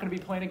 We're not going to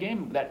be playing a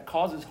game that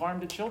causes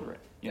harm to children.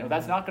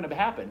 That's not going to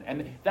happen.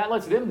 And that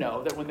lets them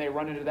know that when they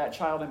run into that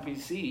child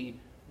NPC,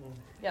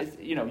 Yep.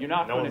 You're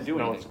not going to do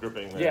no anything. one's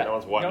gripping. Yeah. No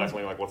one's white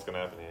knuckling like what's going to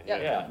happen here.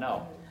 Yeah.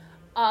 No.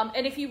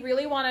 And if you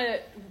really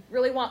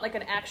want like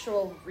an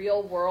actual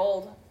real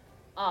world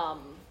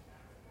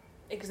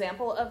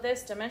example of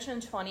this,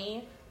 Dimension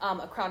 20,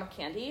 A Crown of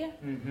Candy,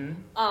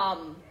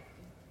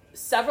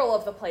 several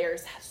of the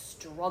players have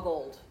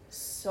struggled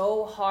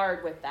so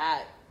hard with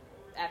that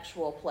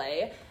actual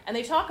play, and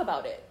they talk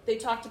about it. They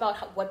talked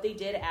about what they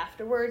did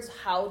afterwards,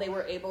 how they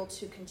were able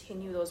to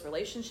continue those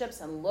relationships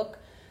and look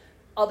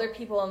other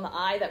people in the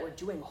eye that were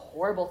doing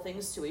horrible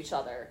things to each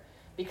other,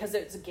 because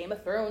it's a Game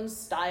of Thrones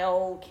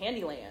style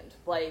Candyland.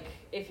 Like,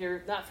 if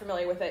you're not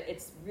familiar with it,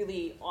 it's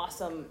really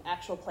awesome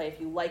actual play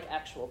if you like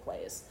actual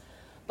plays.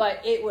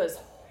 But it was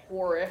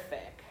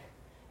horrific.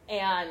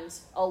 And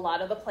a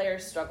lot of the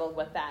players struggled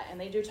with that. And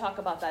they do talk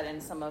about that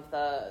in some of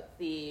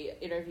the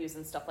interviews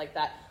and stuff like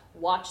that.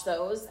 Watch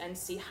those and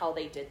see how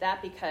they did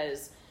that,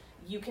 because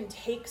you can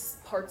take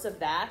parts of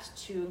that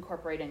to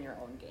incorporate in your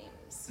own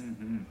games.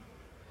 Mm-hmm.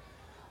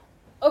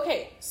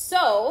 Okay,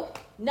 so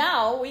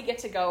now we get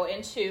to go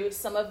into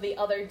some of the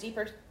other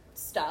deeper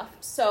stuff.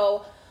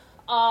 So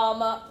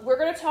we're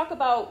going to talk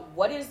about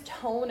what is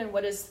tone and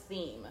what is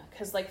theme.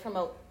 Because like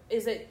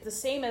is it the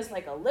same as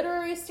like a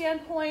literary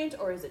standpoint,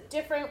 or is it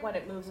different when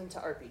it moves into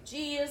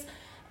RPGs?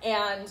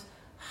 And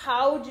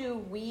how do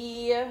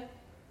we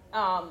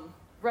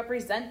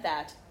represent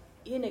that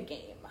in a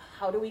game?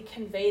 How do we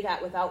convey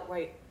that without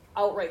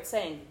outright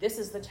saying, this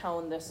is the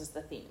tone, this is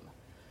the theme?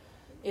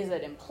 Is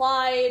it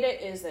implied?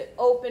 Is it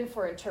open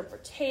for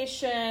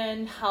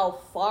interpretation? How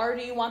far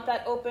do you want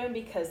that open?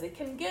 Because it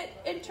can get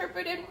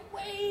interpreted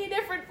way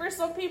different for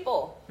some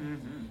people.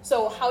 Mm-hmm.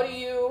 So how do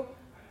you,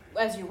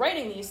 as you're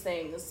writing these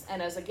things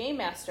and as a game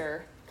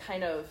master,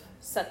 kind of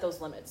set those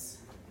limits?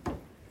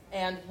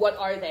 And what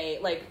are they?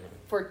 Like,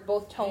 for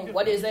both tone,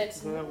 what is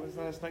it? Was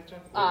that a snake joke?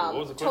 What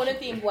was the question? Tone and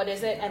theme, what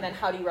is it? And then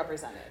how do you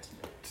represent it?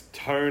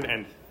 Tone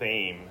and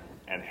theme,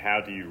 and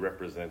how do you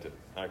represent it?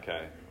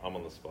 Okay, I'm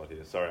on the spot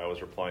here. Sorry, I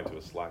was replying to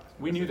a Slack.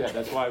 We knew that.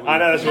 That's why we... I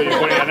know, that's what you're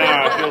pointing at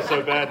now. I feel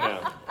so bad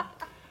now.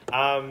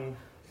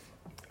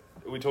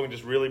 Are we talking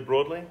just really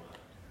broadly?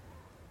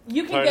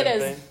 You can Tone get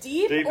and as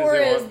theme? deep as or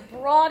you as want.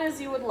 broad as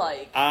you would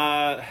like.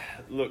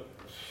 Look,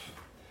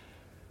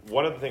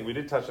 one of the things, we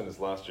did touch on this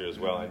last year as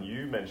well, and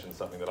you mentioned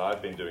something that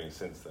I've been doing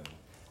since then.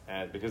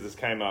 And because this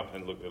came up,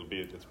 and look,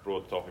 it's a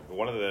broad topic, but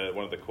one of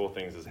the core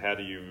things is how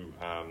do you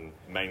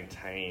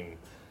maintain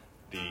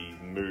the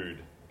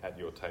mood at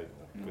your table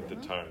with the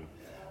tone.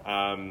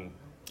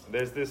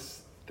 There's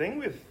this thing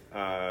with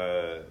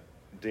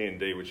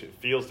D&D, which it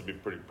feels to be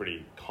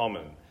pretty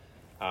common,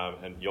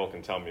 and y'all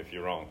can tell me if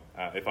you're wrong,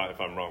 if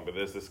I'm wrong. But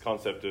there's this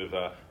concept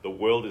of the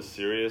world is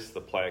serious, the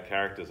player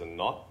characters are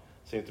not.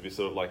 Seems to be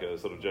sort of like a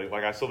sort of joke.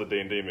 Like I saw the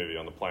D&D movie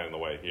on the plane on the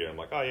way here. I'm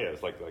like, oh yeah,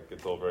 it's like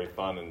it's all very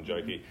fun and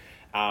jokey.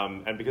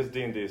 And because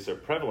D&D is so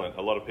prevalent,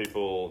 a lot of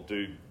people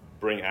do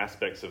bring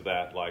aspects of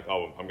that, like,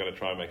 oh, I'm going to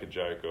try and make a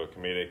joke or a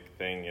comedic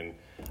thing in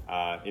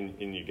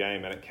your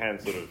game, and it can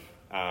sort of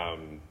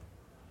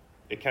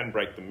it can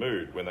break the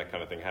mood when that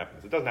kind of thing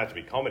happens. It doesn't have to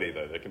be comedy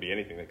though. There can be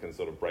anything that can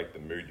sort of break the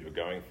mood you're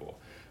going for,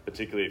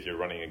 particularly if you're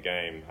running a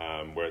game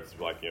where it's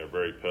like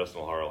very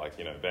personal horror, like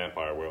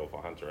Vampire, Werewolf,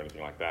 or Hunter, or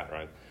anything like that,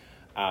 right?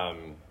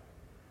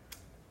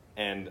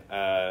 And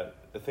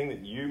the thing that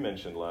you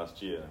mentioned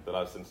last year that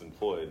I've since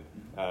employed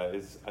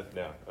is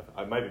now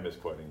I may be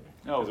misquoting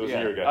you. Oh, it was yeah.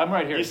 a year ago. I'm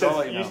right here.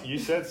 You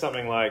said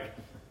something like,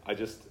 I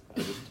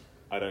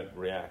don't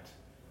react,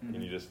 Mm-hmm.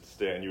 and you just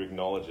stare and you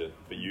acknowledge it,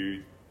 but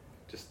you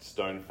just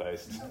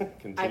stone-faced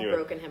continue. I've it.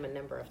 broken him a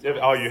number of times.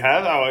 Oh, you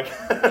have? Oh, okay.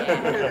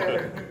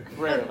 Yeah.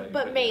 Rarely.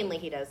 But mainly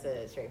he does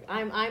the straight.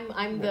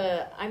 I'm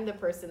the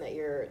person that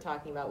you're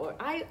talking about. Well,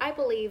 I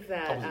believe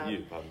that. Was it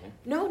you? Pardon me.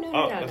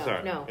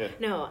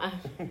 No.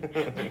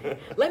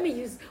 Let me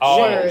use Oh,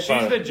 words.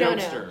 She's the No.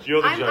 jokester.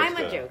 You're the I'm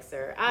a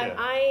jokester.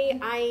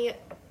 jokester.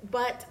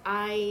 But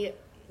I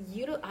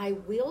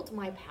wield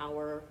my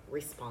power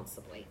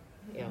responsibly.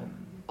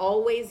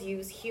 Always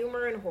use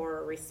humor and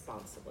horror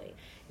responsibly.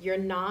 You're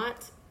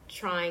not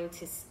trying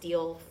to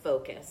steal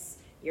focus.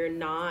 You're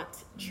not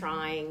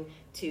trying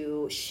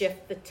to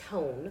shift the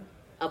tone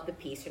of the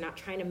piece. You're not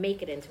trying to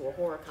make it into a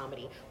horror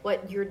comedy.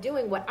 What you're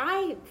doing, what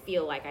I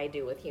feel like I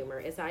do with humor,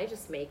 is I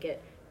just make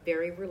it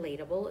very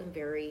relatable and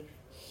very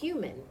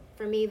human.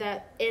 For me,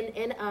 that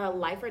in a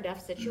life or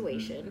death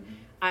situation,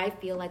 I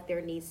feel like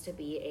there needs to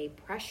be a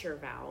pressure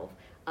valve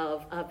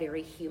of a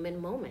very human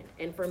moment.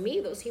 And for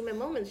me, those human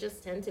moments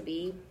just tend to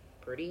be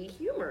pretty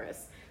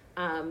humorous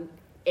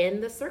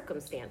in the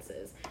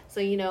circumstances.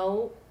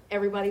 So,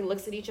 everybody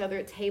looks at each other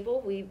at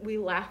table, we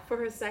laugh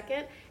for a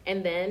second,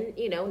 and then,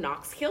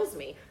 Knox kills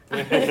me.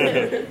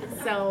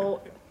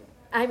 So,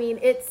 I mean,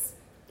 it's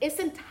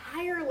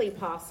entirely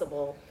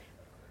possible.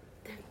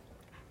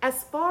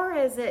 As far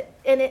as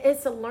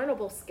it's a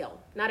learnable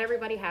skill. Not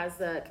everybody has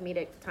the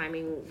comedic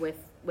timing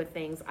with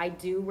things. I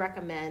do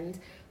recommend,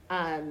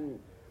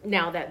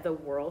 now that the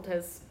world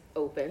has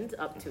opened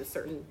up to a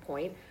certain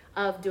point,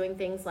 of doing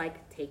things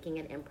like taking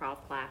an improv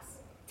class,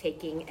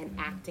 taking an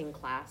acting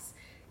class,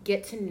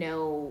 get to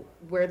know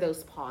where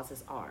those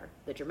pauses are,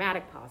 the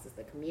dramatic pauses,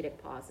 the comedic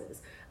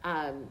pauses.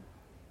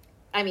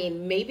 I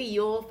mean, maybe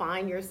you'll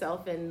find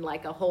yourself in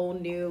like a whole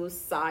new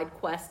side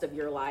quest of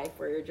your life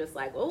where you're just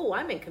like, oh,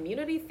 I'm in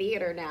community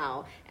theater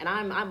now, and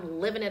I'm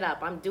living it up.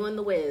 I'm doing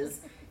the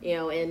whiz, you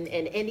know, in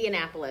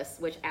Indianapolis,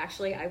 which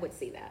actually I would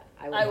see that.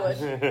 I would.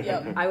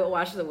 Yep. I would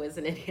watch the whiz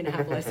in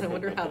Indianapolis. I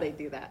wonder how they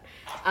do that.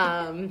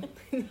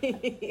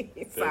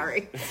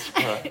 Sorry.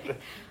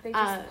 They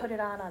just put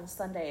it on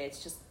Sunday.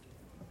 It's just,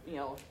 you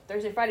know,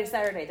 Thursday, Friday,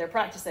 Saturday. They're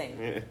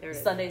practicing.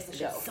 Sunday's the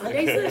show.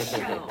 Sunday's the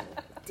show.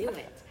 Do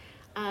it.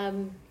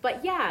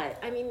 But yeah,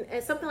 I mean,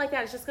 something like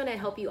that is just going to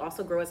help you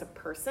also grow as a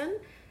person.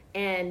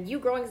 And you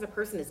growing as a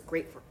person is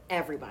great for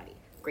everybody.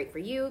 Great for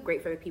you.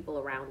 Great for the people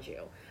around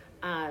you.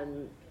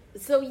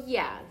 So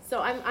yeah,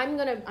 so I'm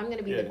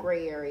gonna be the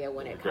gray area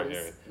when it comes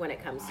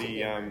to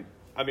humor.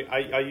 I mean,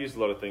 I use a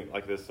lot of things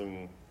like there's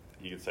some.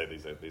 You could say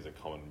these are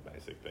common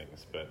basic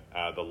things, but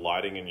the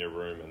lighting in your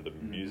room and the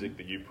music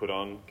that you put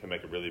on can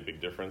make a really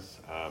big difference.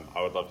 I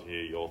would love to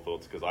hear your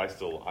thoughts because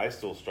I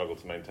still struggle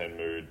to maintain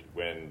mood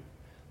when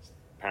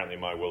apparently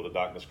my World of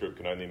Darkness group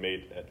can only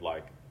meet at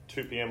like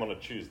 2 p.m. on a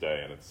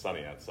Tuesday and it's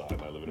sunny outside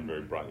and I live in a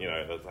very bright, you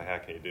know, that's like, how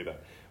can you do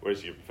that?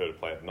 Whereas you prefer to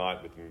play at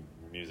night with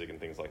music and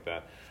things like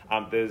that.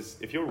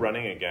 If you're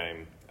running a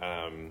game,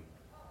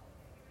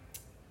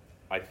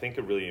 I think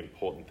a really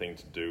important thing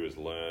to do is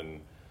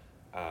learn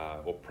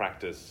or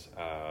practice,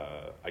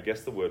 I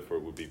guess the word for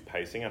it would be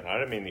pacing. And I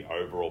don't mean the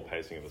overall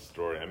pacing of the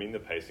story. I mean the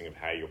pacing of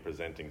how you're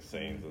presenting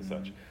scenes and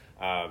such.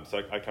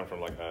 So I come from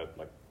like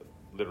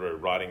literary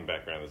writing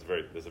background.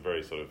 There's a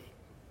very sort of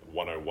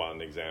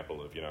 101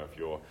 example of, you know, if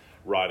you're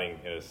writing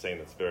in a scene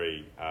that's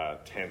very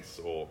tense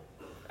or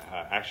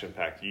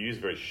action-packed, you use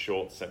very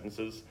short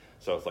sentences.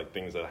 So it's like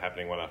things that are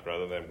happening one after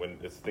another. Then when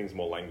it's things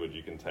more language,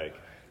 you can take,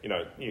 you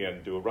know, you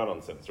can do a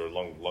run-on sentence or a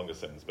longer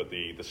sentence. But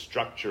the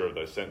structure of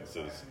those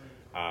sentences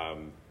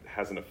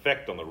has an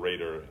effect on the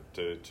reader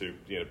to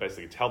you know,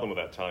 basically tell them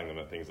without telling them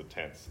that things are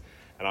tense.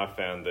 And I've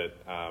found that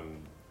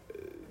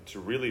to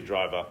really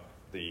drive up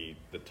the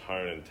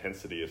tone and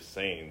intensity of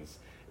scenes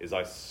is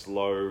I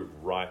slow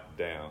right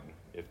down.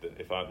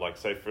 If I like,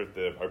 say if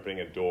they're opening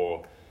a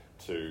door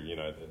to, you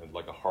know,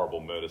 like a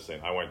horrible murder scene,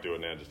 I won't do it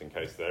now just in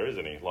case there is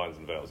any lines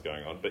and veils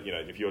going on. But you know,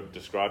 if you're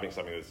describing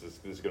something this is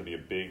going to be a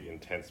big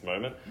intense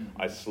moment,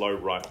 I slow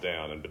right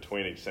down, and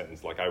between each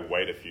sentence, like I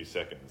wait a few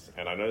seconds,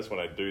 and I notice when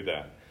I do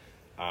that,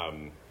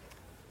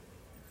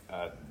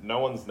 no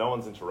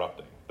one's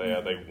interrupting.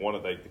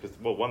 Because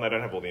one, they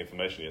don't have all the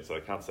information yet, so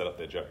they can't set up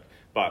their joke.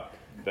 But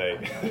they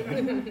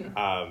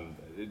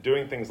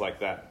doing things like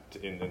that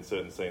in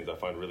certain scenes, I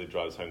find really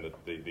drives home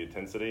the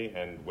intensity.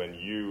 And when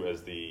you,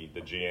 as the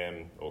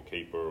GM or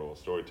keeper or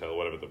storyteller,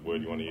 whatever the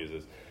word you want to use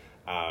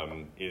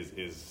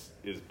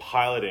is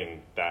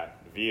piloting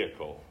that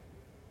vehicle,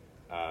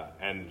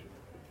 and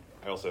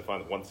I also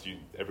find that once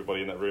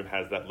everybody in that room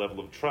has that level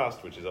of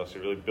trust, which is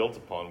actually really built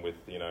upon with,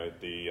 you know,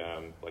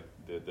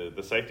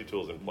 the safety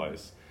tools in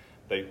place,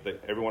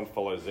 everyone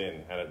follows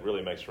in, and it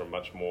really makes for a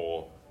much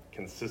more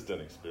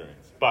consistent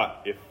experience.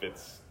 But if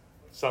it's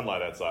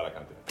sunlight outside, I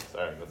can't do it.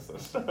 Sorry,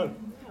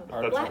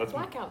 that's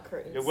blackout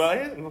curtains. Well,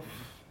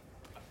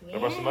 yeah.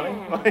 Borrow some money?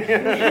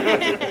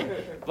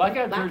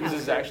 Blackout curtains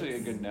is actually a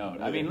good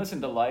note. I mean,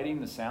 listen, the lighting,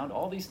 the sound,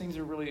 all these things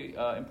are really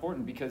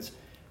important because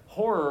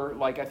horror,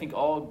 like I think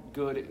all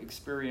good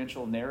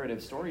experiential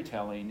narrative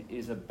storytelling,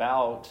 is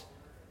about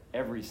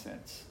every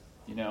sense.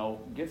 You know,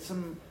 get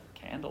some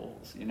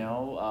candles, you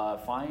know,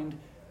 find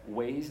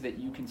ways that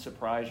you can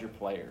surprise your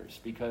players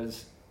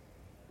because,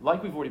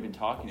 like we've already been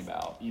talking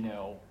about, you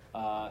know,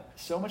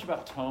 so much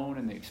about tone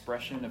and the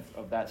expression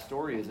of that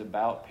story is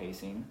about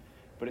pacing,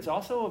 but it's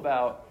also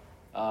about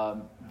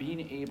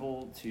being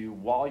able to,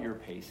 while you're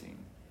pacing,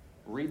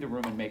 read the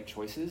room and make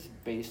choices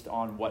based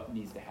on what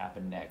needs to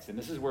happen next. And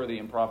this is where the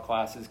improv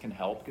classes can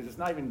help because it's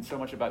not even so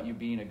much about you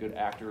being a good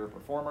actor or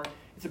performer.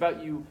 It's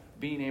about you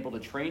being able to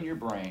train your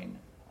brain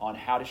on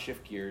how to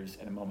shift gears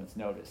at a moment's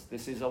notice.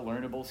 This is a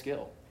learnable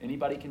skill.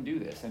 Anybody can do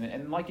this.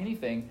 And like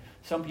anything,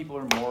 some people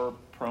are more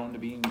prone to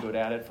being good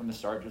at it from the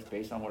start just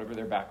based on whatever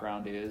their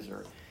background is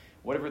or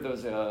whatever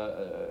those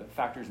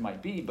factors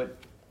might be, but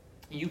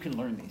you can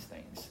learn these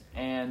things.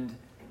 And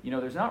you know,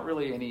 there's not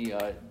really any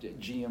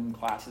GM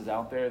classes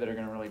out there that are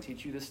going to really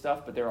teach you this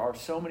stuff, but there are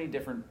so many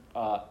different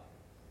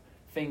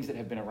things that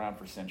have been around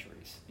for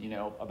centuries, you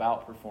know,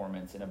 about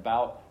performance and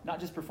about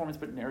not just performance,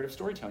 but narrative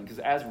storytelling. Because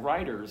as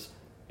writers,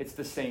 it's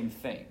the same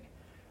thing.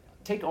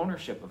 Take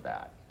ownership of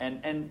that.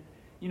 And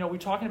you know, we're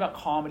talking about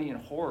comedy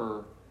and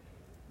horror.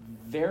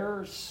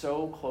 They're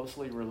so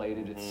closely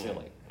related, it's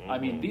silly. I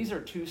mean, these are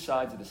two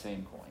sides of the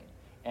same coin.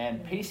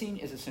 And pacing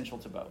is essential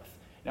to both.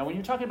 Now, when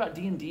you're talking about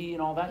D&D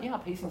and all that, yeah,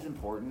 pacing's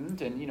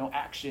important, and you know,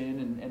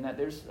 action, and that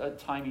there's a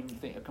timing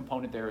a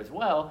component there as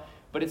well.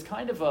 But it's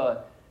kind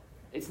of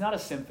it's not a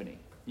symphony,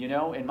 you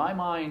know. In my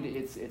mind,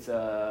 it's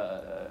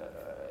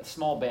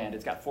small band.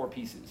 It's got 4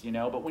 pieces, you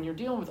know. But when you're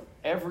dealing with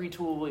every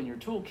tool in your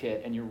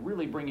toolkit and you're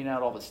really bringing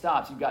out all the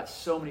stops, you've got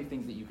so many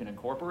things that you can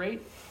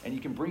incorporate and you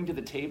can bring to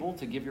the table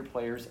to give your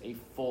players a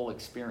full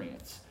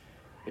experience.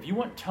 If you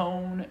want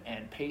tone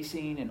and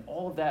pacing and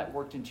all of that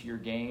worked into your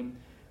game,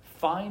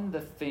 find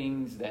the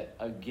things that,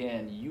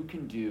 again, you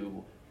can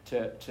do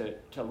to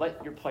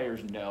let your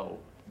players know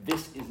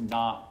this is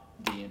not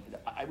D&D.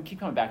 I would keep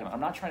coming back on it.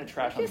 I'm not trying to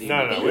trash on D&D.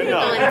 No, we're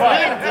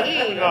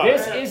not.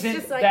 This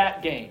isn't like,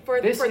 that game.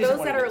 For this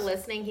those that are is.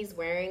 listening, he's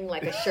wearing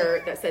like a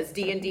shirt that says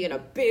D&D in a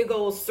big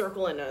old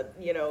circle and a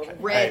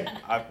red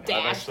I've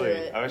dash through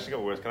it. actually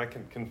got worse. Can I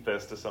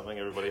confess to something,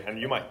 everybody? And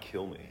you might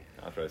kill me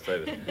after I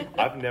say this.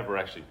 I've never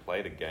actually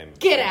played a game.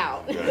 Get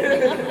out.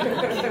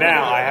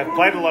 Now, I have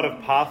played a lot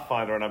of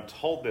Pathfinder, and I'm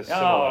told they're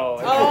similar. Oh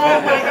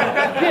my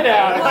God. Get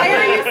out. Why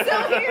are you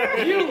still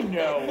here? You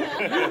know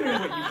what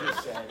you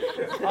just said.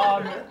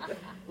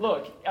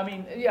 Look, I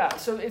mean, yeah,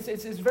 so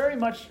it's very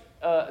much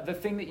the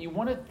thing that you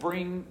want to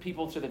bring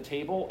people to the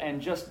table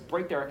and just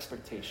break their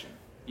expectation.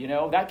 You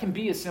know, that can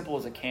be as simple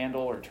as a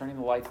candle or turning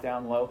the lights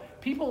down low.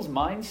 People's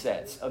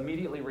mindsets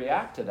immediately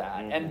react to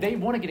that, and they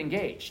want to get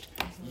engaged.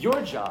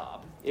 Your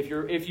job,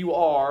 if you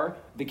are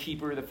the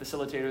keeper, the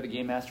facilitator, the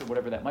game master,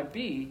 whatever that might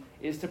be,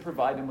 is to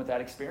provide them with that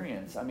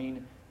experience. I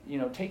mean, you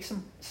know, take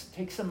some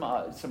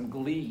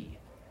glee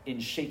in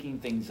shaking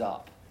things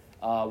up.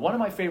 One of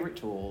my favorite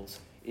tools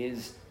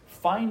is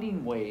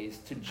finding ways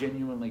to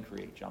genuinely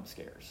create jump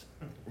scares.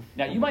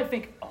 Now, you might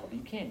think, oh,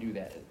 you can't do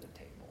that at the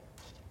table.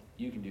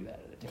 You can do that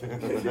at a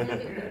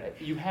table.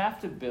 You have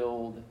to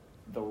build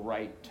the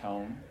right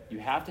tone. You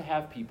have to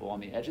have people on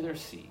the edge of their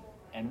seat.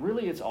 And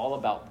really, it's all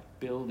about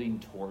building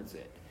towards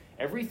it.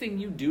 Everything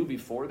you do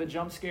before the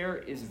jump scare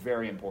is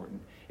very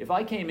important. If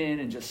I came in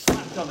and just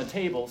slapped on the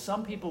table,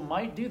 some people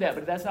might do that,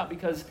 but that's not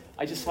because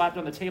I just slapped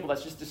on the table.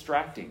 That's just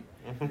distracting.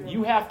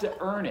 You have to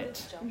earn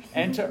it.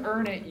 And to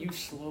earn it, you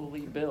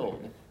slowly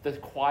build. The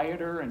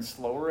quieter and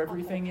slower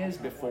everything is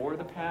before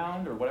the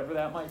pound or whatever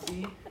that might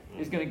be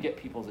is going to get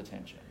people's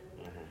attention.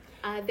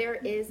 There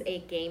is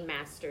a Game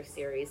Master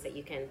series that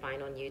you can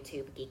find on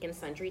YouTube. Geek and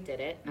Sundry did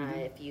it.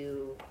 If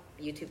you,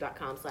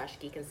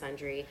 youtube.com/Geek and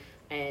Sundry,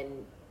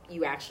 and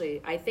you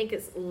actually, I think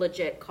it's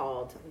legit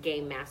called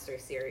Game Master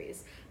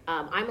series.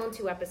 I'm on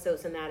 2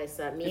 episodes, and that is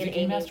me is and it Amy.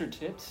 Game Master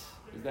Tips?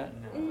 Is that?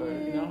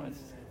 No, it's...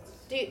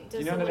 Do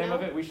you know the name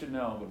of it? We should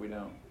know, but we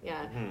don't.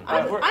 Yeah.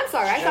 I'm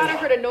sorry. I thought I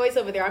heard a noise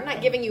over there. I'm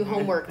not giving you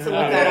homework to look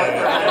that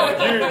up.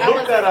 You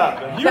look that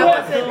up. You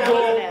have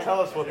Google.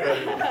 Tell us what that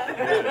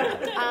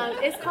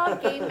is. It's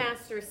called Game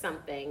Master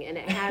something, and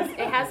it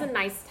has a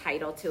nice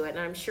title to it, and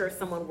I'm sure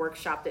someone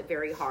workshopped it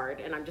very hard,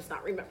 and I'm just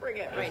not remembering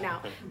it right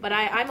now. But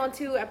I'm on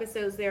 2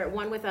 episodes there.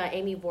 One with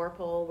Amy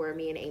Vorpal, where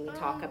me and Amy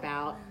talk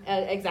about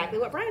exactly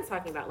what Brian's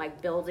talking about,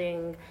 like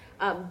building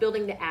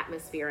the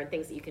atmosphere and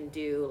things that you can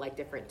do, like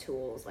different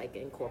tools, like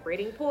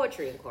incorporating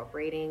poetry,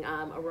 incorporating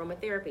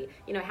aromatherapy.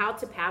 You know, how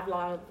to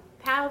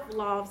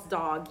Pavlov's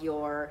dog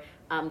your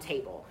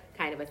table,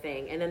 kind of a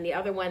thing. And then the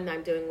other one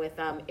I'm doing with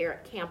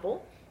Eric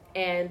Campbell,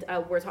 and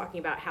we're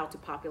talking about how to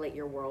populate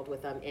your world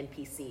with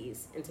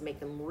NPCs and to make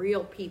them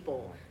real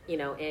people, you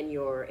know, in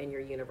your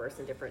universe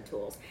and different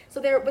tools. So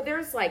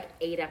there's like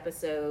 8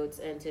 episodes,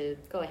 and to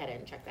go ahead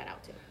and check that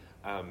out too.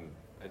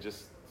 I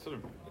just sort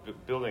of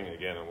building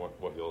again on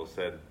what you all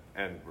said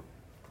and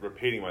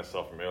repeating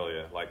myself from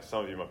earlier. Like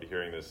some of you might be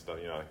hearing this,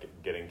 you know,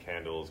 getting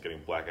candles, getting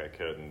blackout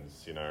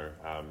curtains, you know,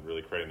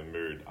 really creating the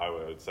mood. I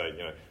would say,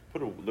 you know,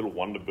 put a little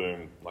Wonder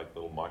Boom, like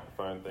little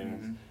microphone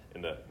things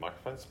in the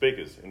microphone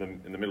speakers in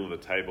the middle of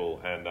the table,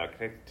 and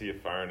connect it to your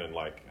phone, and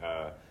like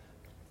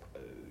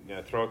you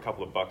know, throw a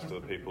couple of bucks to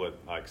the people at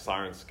like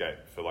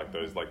Sirenscape for like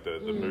those, like the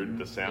mood,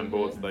 the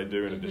soundboards they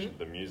do in addition to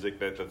the music.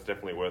 That's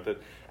definitely worth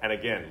it. And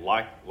again,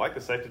 like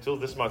the safety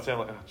tools, this might sound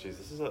like, oh geez,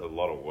 this is a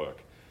lot of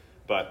work,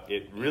 but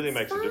it really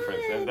makes a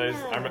difference. And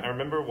I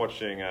remember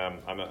watching.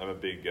 I'm a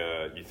big.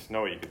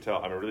 You could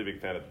tell. I'm a really big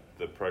fan of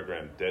the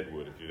program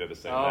Deadwood. If you've ever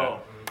seen that.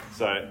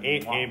 So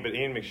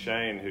Ian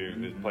McShane,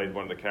 who played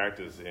one of the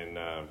characters in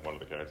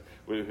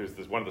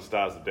who's one of the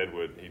stars of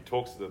Deadwood,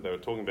 they were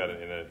talking about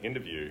it in an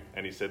interview,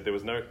 and he said there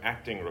was no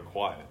acting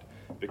required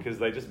because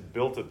they just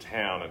built a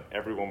town and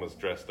everyone was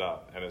dressed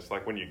up, and it's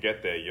like when you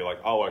get there, you're like,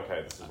 oh,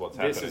 okay, this is what's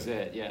happening. This is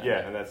it, yeah. Yeah,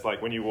 and that's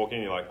like when you walk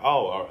in, you're like,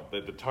 oh, all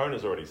right, the tone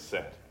is already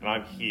set, and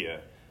I'm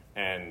here,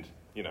 and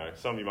you know,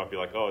 some of you might be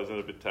like, oh, isn't it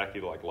a bit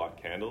tacky to like light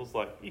candles?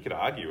 Like, you could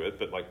argue it,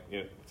 but like, you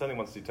know, it's only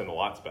once you turn the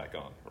lights back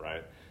on,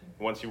 right?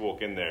 Once you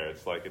walk in there,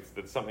 it's like,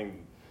 it's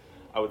something,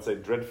 I would say,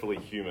 dreadfully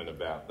human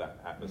about that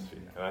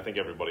atmosphere. And I think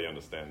everybody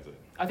understands it.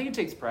 I think it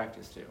takes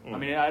practice too. I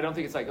mean, I don't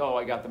think it's like, oh,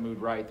 I got the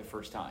mood right the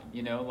first time.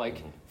 You know,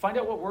 like find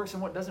out what works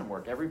and what doesn't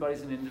work.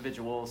 Everybody's an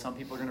individual. Some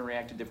people are going to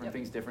react to different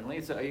things differently.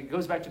 It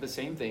goes back to the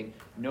same thing.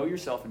 Know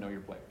yourself and know your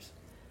players.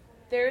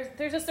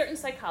 There's a certain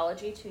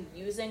psychology to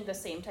using the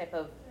same type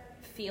of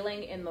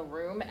feeling in the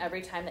room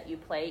every time that you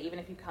play, even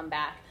if you come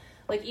back.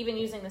 Like even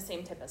using the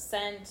same type of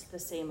scent, the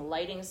same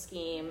lighting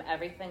scheme,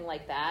 everything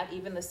like that,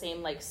 even the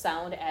same like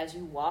sound as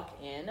you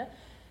walk in.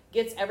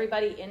 gets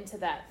everybody into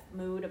that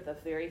mood of the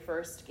very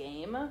first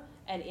game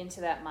and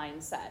into that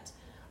mindset.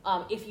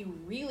 If you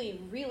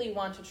really, really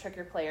want to trick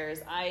your players,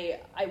 I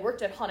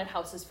worked at haunted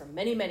houses for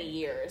many, many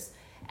years.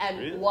 And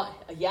really?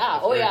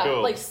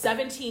 Cool. Like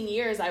 17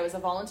 years I was a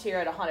volunteer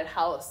at a haunted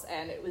house,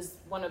 and it was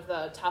one of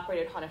the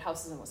top-rated haunted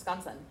houses in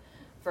Wisconsin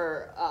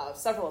for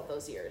several of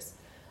those years.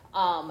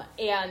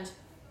 And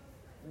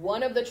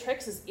one of the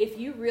tricks is if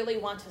you really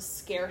want to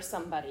scare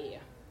somebody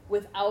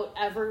without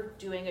ever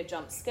doing a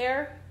jump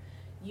scare,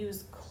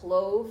 use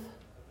clove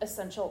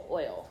essential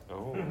oil.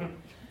 Oh.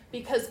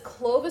 Because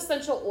clove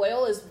essential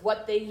oil is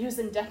what they use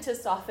in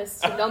dentist's office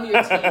to numb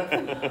your teeth.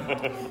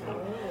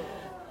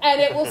 And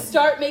it will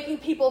start making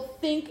people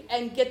think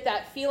and get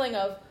that feeling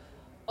of,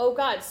 oh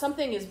God,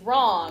 something is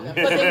wrong,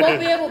 but they won't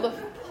be able to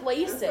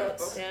place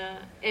it. Yeah.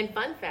 And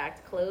fun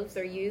fact, cloves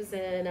are used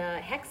in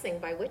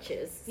hexing by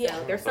witches. So Yeah.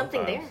 there's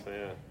something there.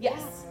 Yeah.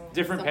 Yes.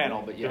 Different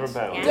panel, but yes.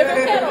 Different panel.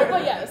 Different panel,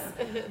 but yes.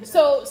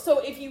 So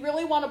if you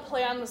really want to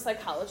play on the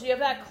psychology of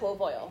that, clove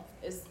oil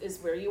is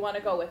where you want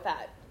to go with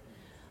that.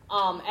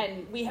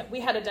 And we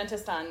had a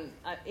dentist on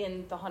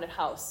in the haunted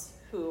house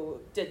who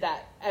did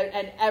that,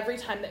 and every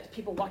time that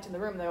people walked in the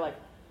room, they're like,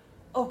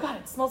 "Oh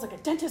God, it smells like a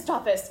dentist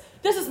office.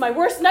 This is my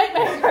worst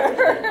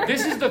nightmare."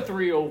 This is the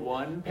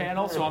 301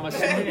 panel, so I'm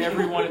assuming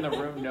everyone in the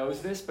room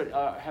knows this. But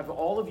have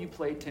all of you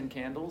played 10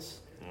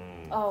 Candles?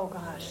 Oh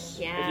gosh.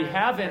 Yeah. If you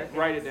haven't,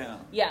 write it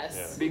down. Yes.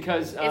 Yeah.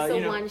 Because It's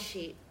a one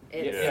sheet.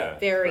 It's Yeah.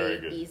 very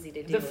good. easy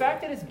to do. the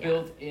fact that it's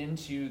built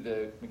into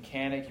the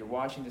mechanic, you're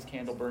watching this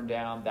candle burn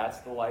down, that's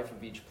the life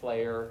of each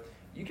player.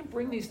 You can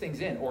bring these things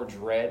in, or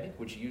Dread,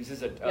 which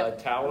uses a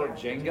tower of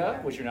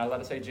Jenga, which you're not allowed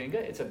to say Jenga.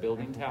 It's a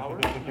building tower,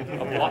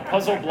 a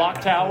puzzle block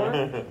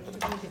tower.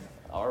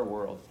 Our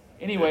world.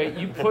 Anyway,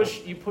 you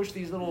push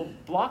these little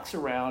blocks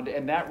around,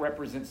 and that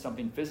represents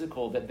something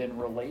physical that then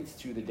relates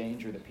to the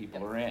danger that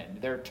people are in.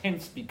 They're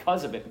tense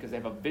because of it, because they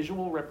have a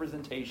visual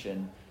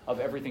representation of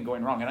everything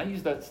going wrong. And I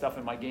use that stuff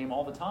in my game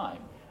all the time.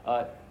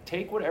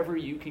 Take whatever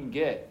you can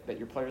get that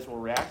your players will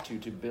react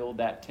to build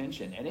that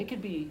tension. And it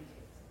could be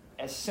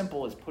as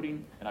simple as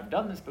putting, and I've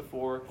done this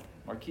before,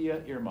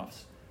 Marquia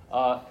earmuffs.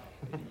 I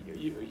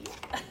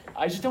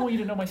just don't want you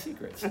to know my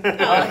secrets.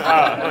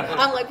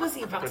 I'm like, what's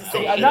he about to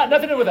say?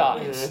 Nothing to do with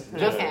eyes.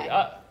 Just, Okay.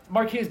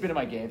 Marquia's been in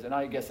my games, and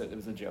I guess it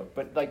was a joke.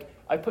 But like,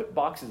 I put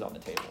boxes on the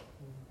table,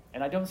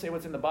 and I don't say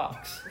what's in the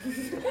box.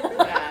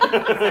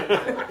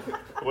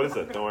 What is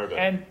it? Don't worry about it.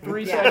 And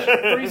three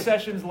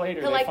sessions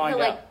later, He'll they find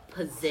he'll out.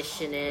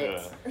 position it.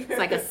 Yeah. It's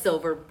like a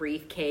silver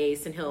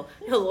briefcase, and he'll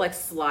like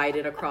slide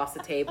it across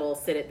the table,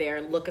 sit it there,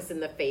 and look us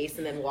in the face,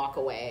 and then walk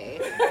away.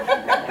 It's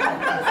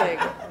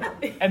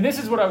like, And this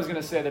is what I was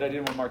going to say that I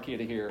didn't want Marquia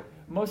to hear.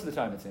 Most of the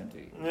time, it's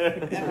empty.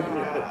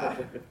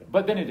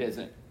 But then it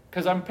isn't,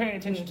 because I'm paying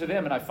attention to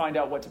them, and I find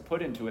out what to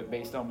put into it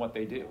based on what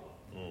they do.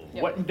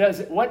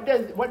 Yep.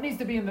 What needs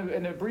to be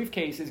in the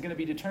briefcase is going to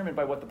be determined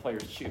by what the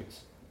players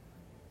choose.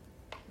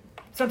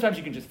 Sometimes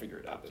you can just figure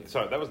it out. Too.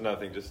 Sorry, that was another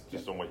thing,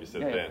 just on what you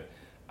said, Ben.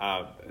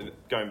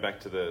 Going back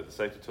to the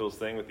safety tools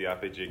thing with the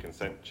RPG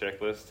consent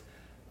checklist,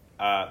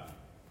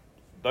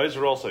 those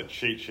are also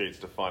cheat sheets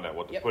to find out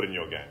what to put in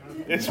your game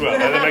as well.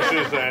 And it makes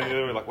you and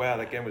you're like, wow,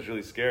 that game was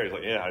really scary. It's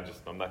like,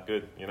 I'm not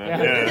good, you know?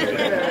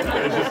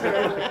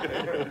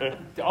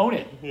 To own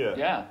it.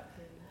 Yeah.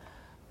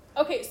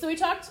 Okay, so we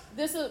talked,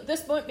 this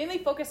mainly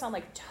focused on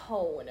like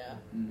tone,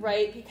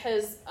 right?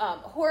 Because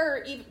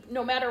horror,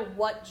 no matter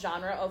what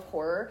genre of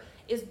horror,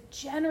 is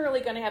generally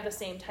going to have the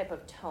same type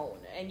of tone.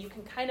 And you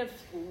can kind of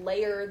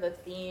layer the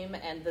theme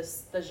and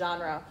the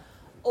genre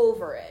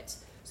over it.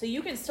 So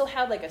you can still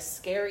have like a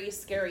scary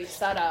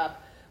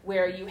setup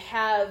where you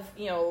have,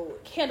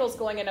 candles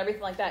going and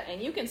everything like that.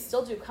 And you can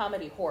still do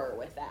comedy horror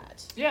with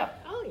that. Yeah.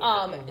 oh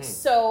yeah.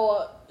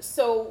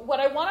 So what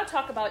I want to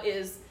talk about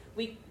is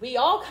we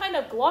all kind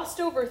of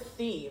glossed over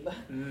theme.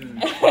 Pardon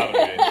me.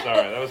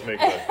 Sorry, that was me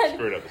because I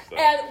screwed up the stuff.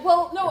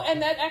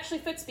 And that actually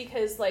fits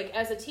because, like,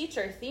 as a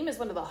teacher, theme is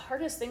one of the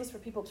hardest things for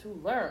people to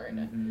learn.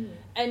 Mm-hmm.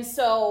 And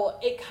so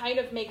it kind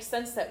of makes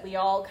sense that we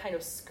all kind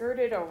of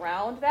skirted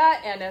around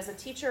that. And as a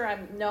teacher,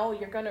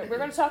 we're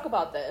gonna talk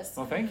about this.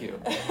 Well, thank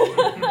you.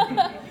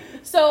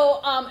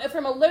 So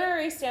from a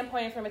literary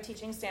standpoint and from a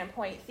teaching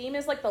standpoint, theme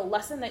is like the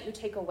lesson that you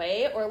take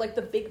away or like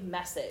the big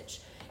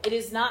message. It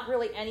is not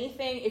really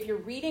anything. If you're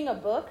reading a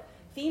book,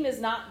 theme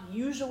is not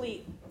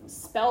usually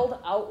spelled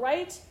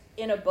outright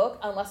in a book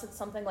unless it's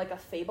something like a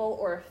fable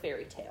or a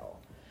fairy tale.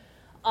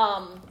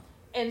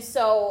 And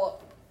so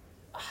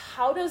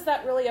how does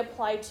that really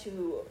apply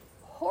to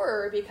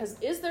horror? Because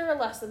is there a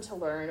lesson to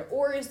learn,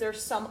 or is there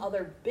some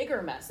other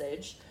bigger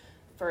message?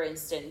 For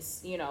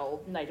instance,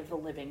 Night of the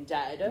Living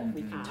Dead.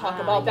 We can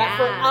talk about that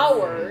for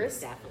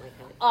hours. Definitely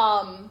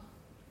could.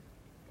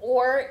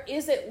 Or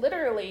is it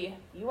literally,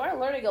 you are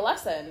learning a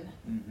lesson,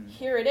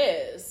 here it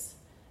is,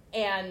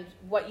 and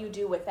what you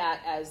do with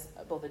that as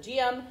both a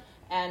GM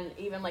and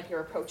even like your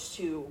approach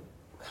to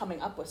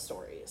coming up with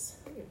stories?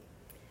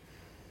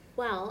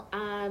 Well,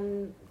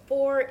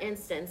 for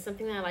instance,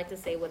 something that I like to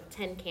say with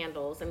 10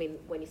 candles, I mean,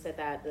 when you said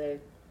that,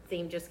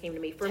 theme just came to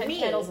me. For 10 me,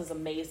 Candles is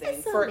amazing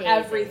it's for amazing.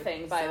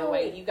 everything, by the So-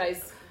 way. You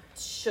guys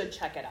should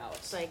check it out.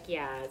 It's like,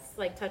 yeah, it's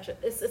like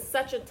it's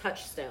such a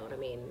touchstone. I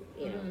mean,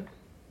 you know,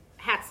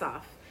 hats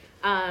off.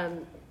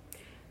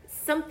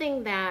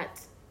 Something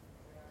that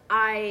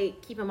I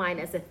keep in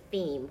mind as a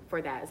theme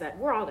for that is that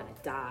we're all gonna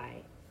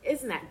die.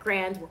 Isn't that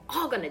grand? We're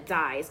all gonna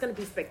die. It's gonna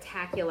be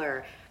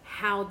spectacular.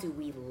 How do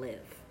we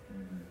live?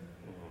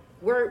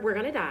 We're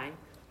gonna die.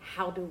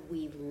 How do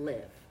we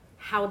live?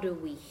 How do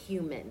we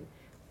human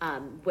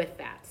with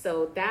that?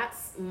 So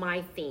that's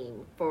my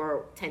theme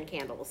for 10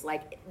 Candles.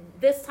 Like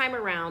this time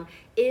around,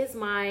 is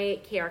my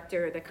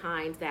character the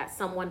kind that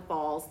someone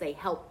falls, they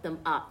help them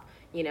up,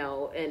 you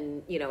know,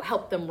 and, you know,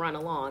 help them run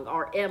along?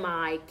 Or am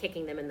I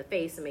kicking them in the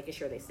face and making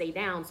sure they stay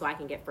down so I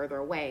can get further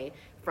away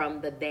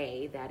from the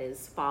they that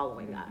is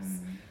following us?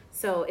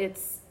 So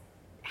it's,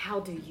 how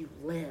do you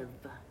live?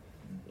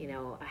 You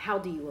know, how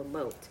do you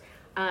emote?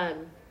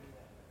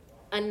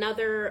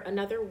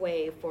 Another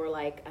way for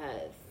like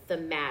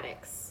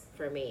thematics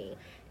for me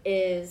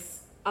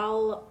is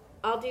I'll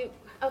do,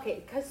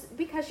 okay,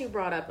 because you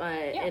brought up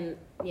and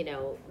you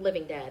know,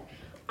 Living Dead.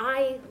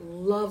 I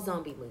love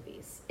zombie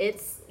movies.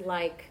 It's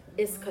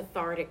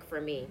cathartic for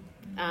me.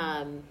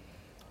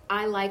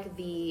 I like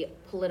the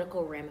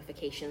political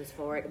ramifications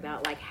for it,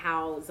 about like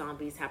how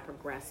zombies have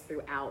progressed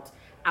throughout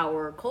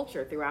our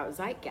culture, throughout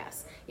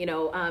zeitgeist. You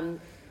know,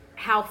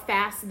 how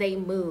fast they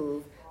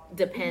move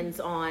depends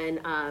on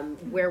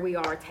where we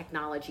are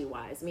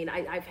technology-wise. I mean,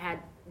 I've had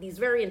these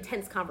very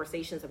intense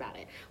conversations about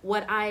it.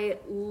 What I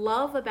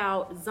love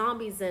about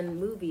zombies in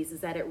movies is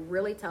that it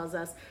really tells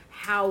us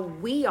how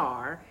we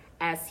are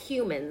as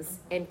humans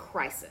in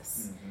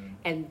crisis.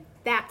 And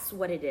that's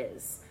what it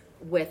is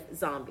with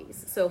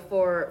zombies. So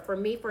for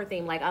me, for a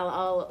theme, like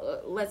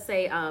I'll let's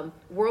say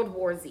World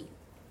War Z.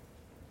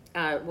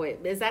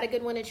 Wait, is that a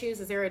good one to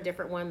choose? Is there a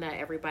different one that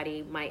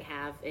everybody might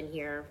have in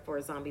here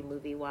for zombie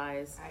movie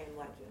wise? I Am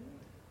Legend.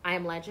 I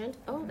Am Legend.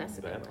 Oh, that's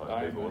a good one.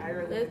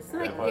 It's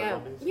like, Vampire yeah,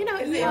 zombies? you know,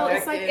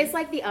 It's it's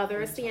like the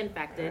other, it's the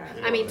infected.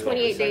 I mean,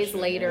 28 days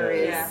later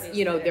is,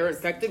 you know, they're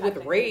infected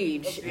with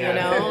rage, you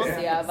know?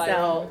 Yeah, viral.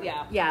 So,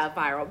 yeah,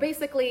 viral.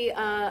 Basically,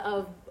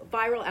 a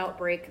viral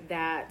outbreak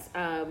that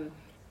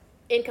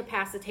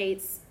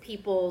incapacitates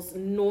people's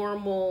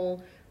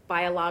normal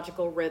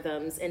biological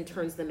rhythms and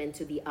turns them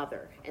into the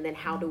other. And then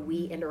how do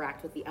we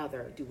interact with the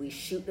other? Do we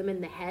shoot them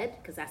in the head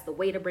because that's the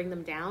way to bring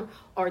them down?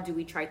 Or do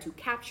we try to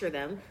capture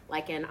them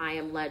like in I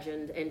Am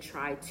Legend and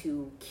try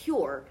to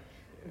cure,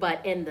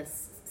 but in the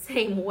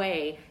same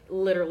way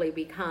literally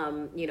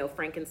become, you know,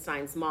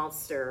 Frankenstein's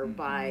monster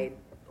by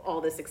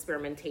all this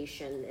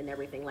experimentation and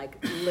everything,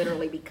 like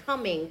literally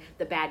becoming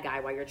the bad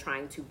guy while you're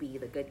trying to be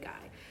the good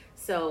guy.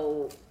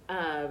 So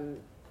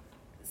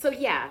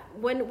yeah,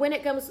 when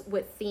it comes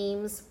with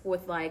themes,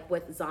 with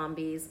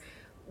zombies,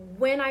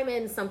 when I'm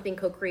in something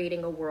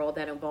co-creating a world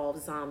that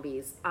involves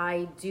zombies,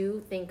 I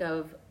do think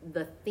of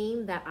the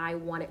theme that I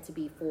want it to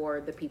be for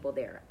the people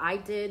there. I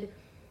did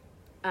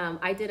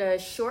a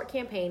short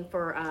campaign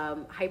for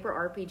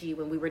Hyper RPG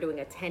when we were doing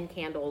a 10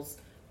 Candles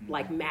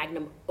like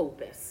magnum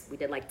opus. We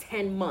did like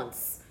 10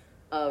 months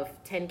of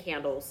 10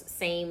 Candles,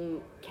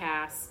 same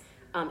cast,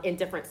 in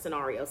different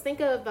scenarios.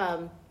 Think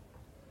of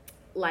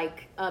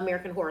like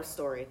American Horror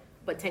Story,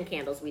 but 10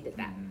 Candles, we did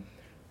that.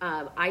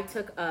 I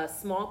took a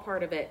small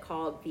part of it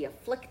called The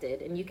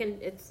Afflicted, and you can,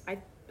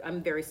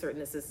 I'm very certain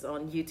this is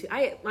on YouTube.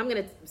 I'm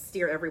going to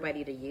steer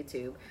everybody to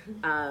YouTube.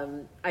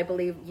 I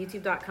believe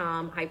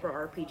youtube.com,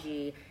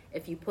 hyperrpg,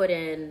 if you put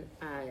in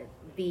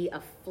The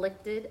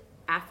Afflicted,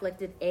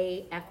 AFFLICTED,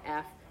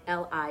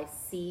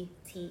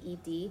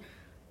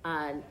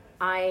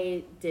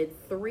 I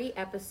did 3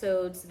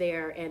 episodes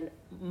there, and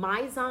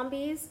my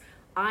zombies,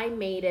 I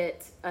made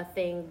it a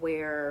thing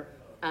where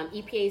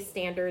EPA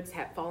standards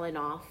had fallen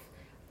off,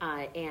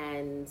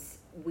 and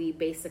we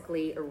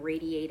basically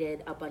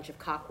irradiated a bunch of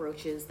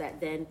cockroaches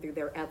that then, through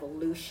their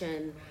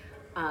evolution,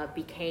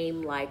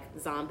 became like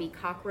zombie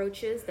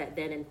cockroaches that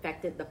then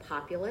infected the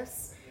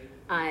populace.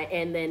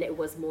 And then it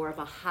was more of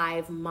a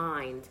hive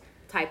mind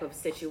type of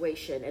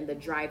situation. And the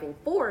driving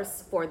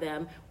force for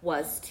them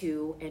was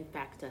to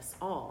infect us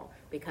all,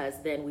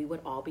 because then we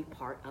would all be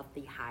part of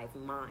the hive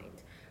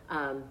mind.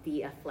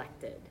 The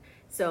afflicted.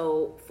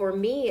 So for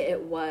me,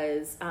 it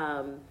was,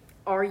 how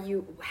are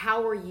you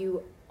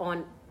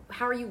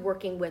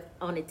working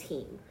on a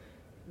team?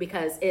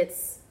 Because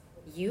it's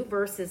you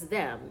versus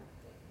them,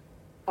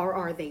 or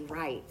are they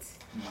right?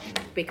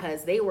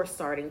 Because they were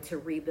starting to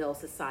rebuild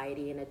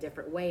society in a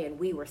different way, and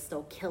we were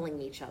still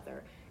killing each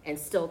other and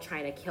still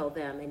trying to kill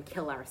them and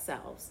kill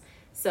ourselves.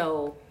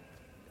 So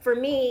for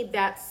me,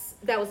 that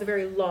was a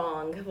very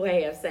long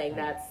way of saying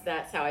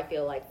that's how I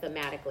feel like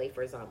thematically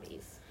for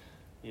zombies.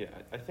 Yeah,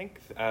 I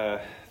think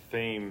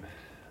theme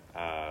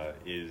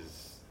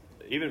is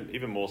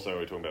even more so when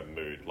we're talking about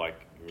mood. Like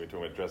we're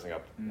talking about dressing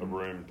up a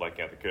room,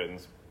 blacking out the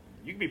curtains.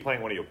 You can be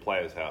playing one of your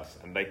players' house,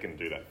 and they can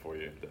do that for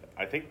you.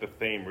 I think the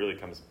theme really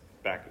comes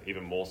back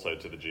even more so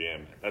to the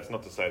GM. That's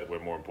not to say that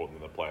we're more important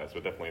than the players. We're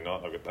definitely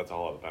not. That's a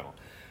whole other panel.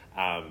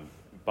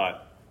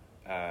 But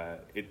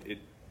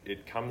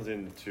it comes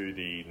into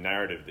the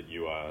narrative that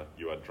you are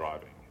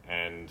driving.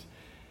 And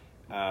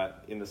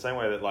in the same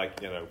way that,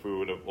 like, you know, if we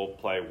were to all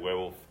play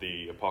Werewolf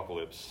the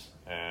Apocalypse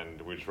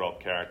and we just roll up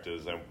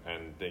characters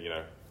and you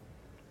know,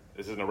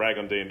 this isn't a rag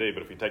on D&D,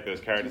 but if we take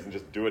those characters and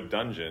just do a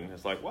dungeon,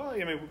 it's like, well,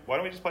 I mean, why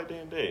don't we just play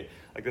D&D?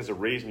 Like, there's a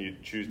reason you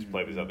choose to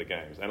play these other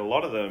games. And a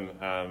lot of them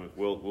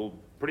will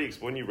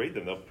when you read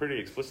them, they'll pretty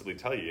explicitly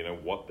tell you, you know,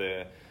 what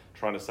they're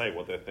trying to say,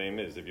 what their theme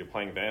is. If you're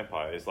playing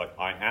vampire, it's like,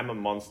 I am a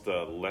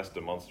monster, lest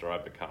a monster I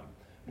become.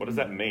 What does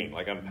that mean?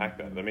 Like, unpack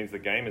that. That means the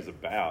game is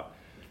about,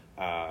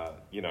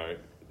 you know,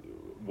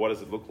 what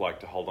does it look like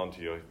to hold on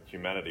to your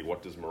humanity?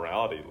 What does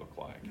morality look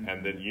like?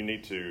 And then you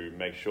need to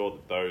make sure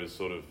that those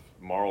sort of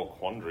moral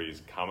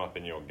quandaries come up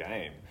in your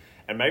game.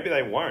 And maybe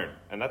they won't,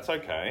 and that's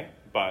okay,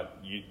 but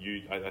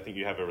I think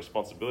you have a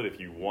responsibility if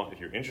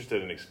you're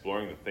interested in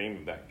exploring the theme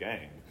of that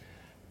game.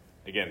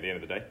 Again, at the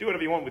end of the day, do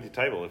whatever you want with your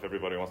table if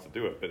everybody wants to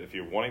do it, but if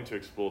you're wanting to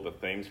explore the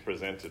themes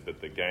presented that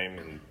the game,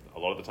 and a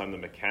lot of the time the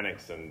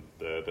mechanics and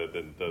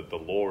the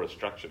lore is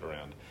structured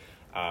around,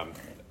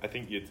 I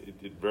think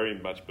it very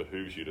much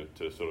behooves you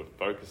to sort of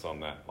focus on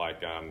that.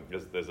 Like,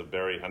 there's a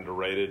very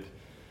underrated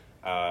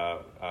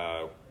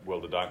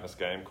World of Darkness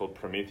game called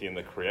Promethean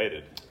the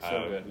Created.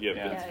 So good.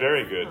 It's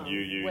very good.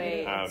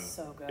 It's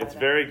so good. It's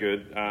very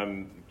good.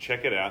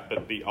 Check it out.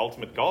 But the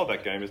ultimate goal of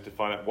that game is to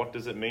find out, what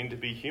does it mean to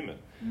be human?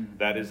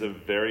 That is a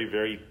very,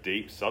 very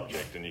deep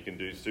subject, and you can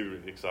do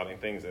super exciting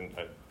things. And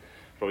I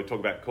probably talk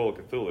about Call of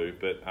Cthulhu,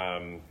 but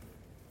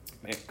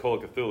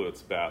Call of Cthulhu,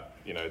 it's about,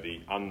 you know,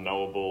 the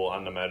unknowable,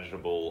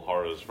 unimaginable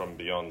horrors from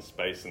beyond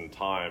space and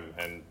time,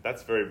 and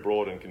that's very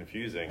broad and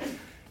confusing.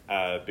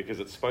 Because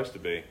it's supposed to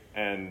be.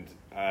 And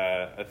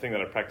a thing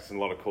that I practice in a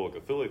lot of Call of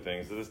Cthulhu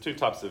things, there's two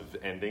types of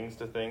endings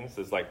to things.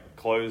 There's like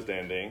closed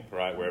ending,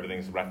 right, where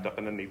everything's wrapped up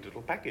in a neat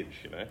little package,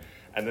 you know.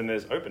 And then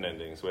there's open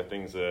endings where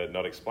things are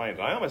not explained.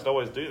 And I almost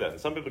always do that. And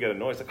some people get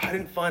annoyed. It's like, I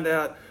didn't find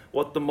out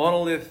what the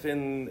monolith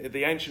in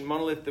the ancient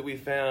monolith that we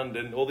found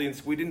and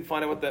we didn't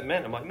find out what that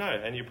meant. I'm like, no,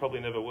 and you probably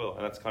never will.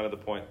 And that's kind of the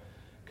point,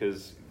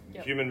 because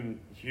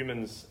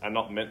humans are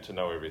not meant to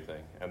know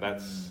everything, and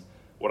that's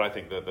what I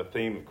think the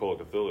theme of Call of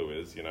Cthulhu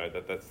is, you know,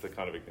 that's the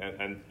kind of,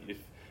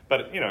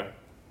 but, you know,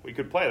 we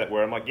could play that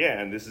where I'm like,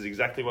 yeah, and this is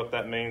exactly what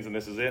that means, and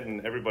this is it,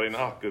 and everybody,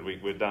 good,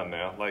 we're done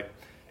now. Like,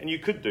 and you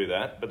could do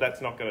that, but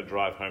that's not going to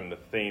drive home the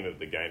theme of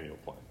the game you're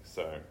playing.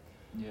 So,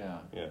 yeah.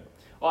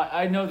 Well,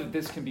 I know that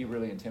this can be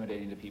really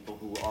intimidating to people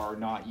who are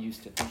not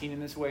used to thinking in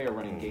this way or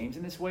running games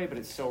in this way, but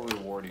it's so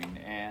rewarding.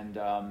 And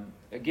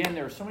again,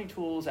 there are so many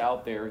tools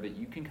out there that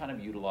you can kind of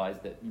utilize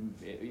that,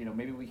 you know,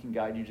 maybe we can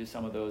guide you to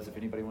some of those. If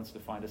anybody wants to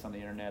find us on the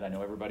internet, I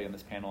know everybody on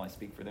this panel, I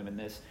speak for them in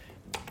this,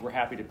 we're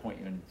happy to point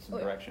you in some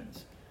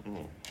directions.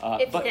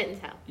 If you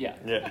didn't tell.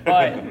 Yeah.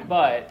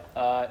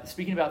 But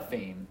speaking about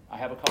theme, I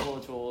have a couple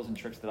of tools and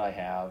tricks that I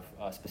have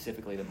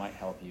specifically that might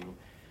help you.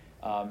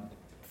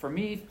 For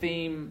me,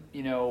 theme,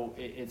 you know,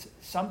 it's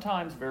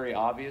sometimes very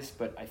obvious,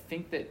 but I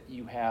think that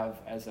you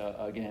have, as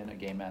a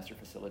game master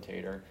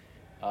facilitator,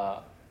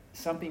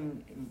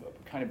 something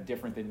kind of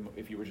different than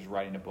if you were just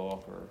writing a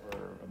book or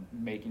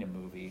making a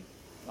movie.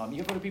 You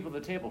have other people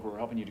at the table who are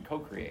helping you to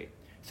co-create.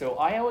 So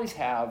I always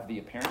have the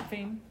apparent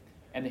theme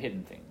and the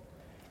hidden theme.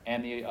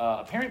 And the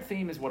apparent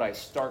theme is what I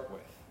start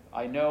with.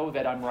 I know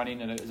that I'm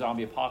running a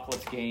zombie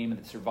apocalypse game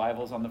and that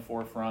survival's on the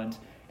forefront.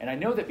 And I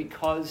know that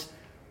because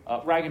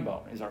Rag and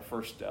Bone is our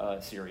first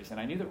series, and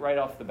I knew that right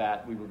off the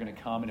bat we were going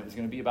to come and it was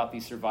going to be about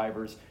these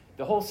survivors.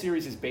 The whole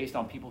series is based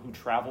on people who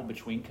travel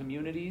between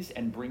communities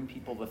and bring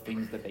people the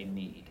things that they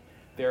need.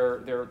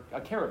 They're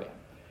a caravan,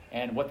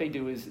 and what they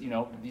do is, you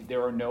know,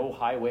 there are no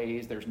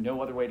highways, there's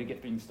no other way to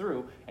get things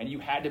through, and you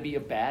had to be a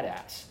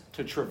badass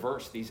to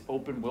traverse these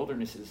open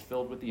wildernesses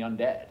filled with the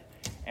undead.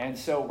 And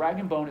so Rag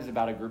and Bone is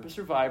about a group of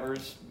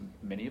survivors,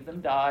 many of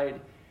them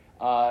died,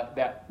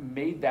 that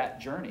made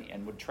that journey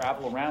and would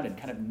travel around and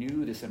kind of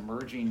knew this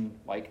emerging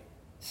like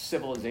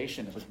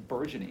civilization that was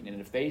burgeoning. And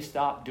if they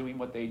stopped doing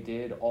what they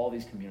did, all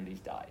these communities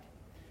died.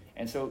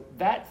 And so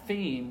that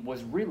theme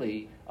was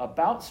really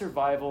about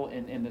survival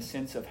in the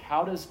sense of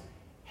how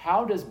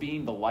does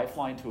being the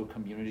lifeline to a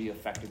community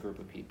affect a group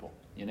of people,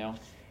 you know?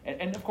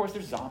 And of course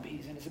there's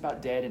zombies, and it's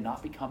about dead and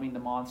not becoming the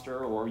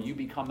monster, or you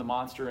become the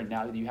monster and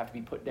now you have to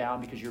be put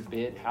down because you're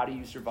bit. How do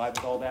you survive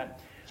with all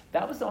that?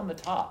 That was on the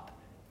top.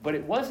 But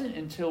it wasn't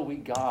until we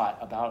got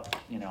about,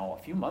 you know,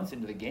 a few months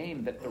into the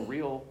game that the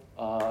real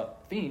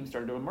theme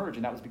started to emerge,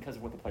 and that was because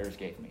of what the players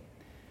gave me.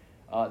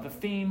 The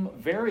theme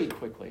very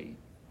quickly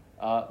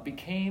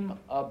became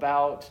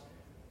about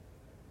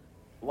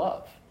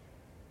love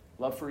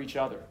for each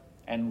other,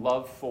 and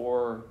love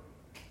for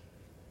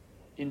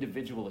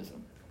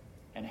individualism,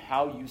 and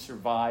how you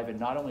survive, and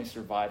not only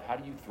survive, how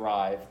do you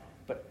thrive,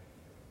 but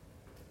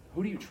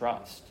who do you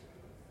trust?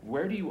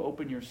 Where do you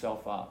open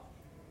yourself up?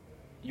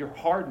 You're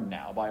hardened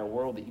now by a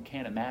world that you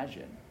can't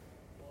imagine.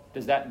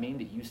 Does that mean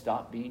that you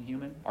stop being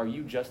human? Are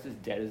you just as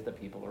dead as the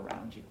people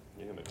around you?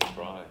 You're going to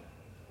try.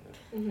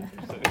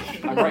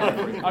 I'm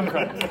right. I'm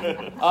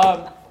correct.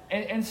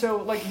 And so,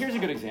 like, here's a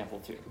good example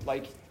too.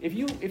 Like, if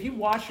you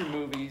watch your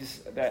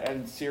movies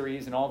and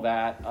series and all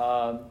that,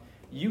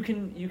 you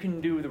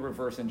can do the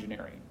reverse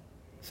engineering.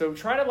 So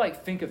try to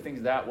like think of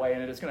things that way,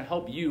 and it's going to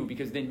help you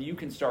because then you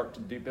can start to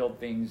build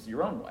things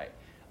your own way.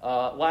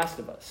 Last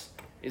of Us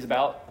is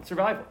about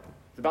survival.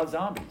 It's about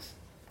zombies.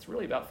 It's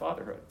really about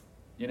fatherhood,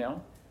 you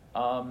know?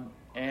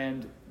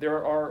 And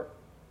there are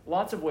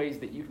lots of ways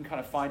that you can kind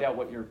of find out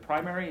what your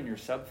primary and your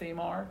sub-theme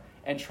are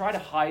and try to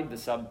hide the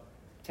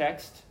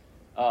subtext.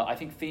 I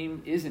think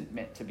theme isn't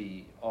meant to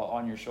be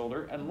on your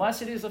shoulder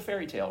unless it is a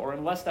fairy tale or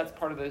unless that's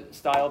part of the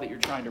style that you're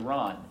trying to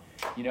run.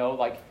 You know,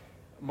 like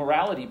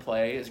morality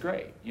play is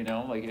great, you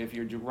know, like if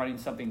you're running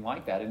something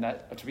like that. And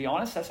that, to be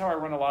honest, that's how I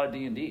run a lot of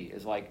D&D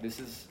is like, this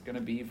is going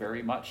to be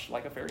very much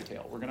like a fairy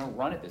tale. We're going to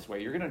run it this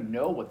way. You're going to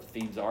know what the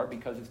themes are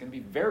because it's going to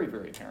be very,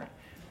 very apparent.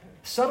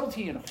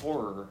 Subtlety in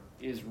horror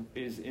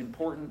is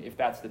important if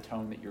that's the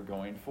tone that you're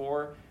going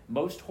for.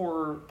 Most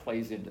horror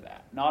plays into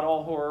that. Not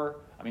all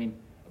horror. I mean,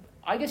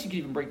 I guess you could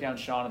even break down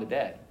Shaun of the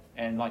Dead.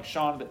 And like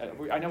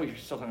I know we're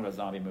still talking about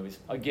zombie movies.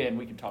 Again,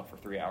 we can talk for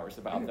 3 hours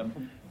about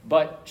them.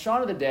 But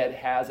Shaun of the Dead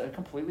has a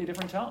completely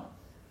different tone.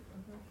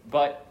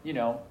 But, you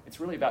know,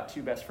 it's really about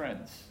two best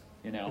friends,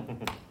 you know.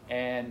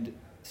 And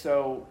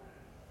so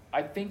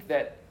I think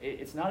that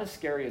it's not as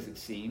scary as it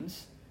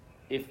seems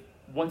if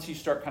once you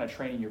start kind of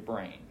training your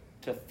brain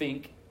to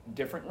think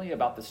differently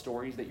about the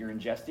stories that you're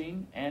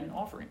ingesting and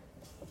offering.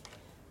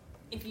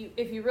 If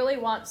you really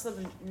want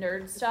some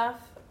nerd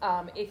stuff,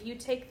 if you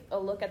take a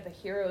look at the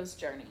hero's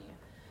journey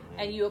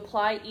and you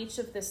apply each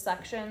of the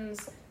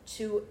sections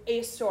to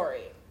a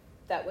story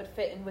that would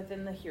fit in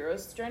within the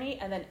hero's journey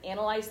and then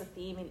analyze the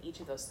theme in each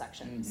of those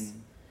sections,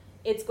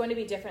 it's going to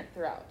be different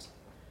throughout.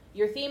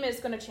 Your theme is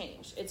going to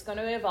change. It's going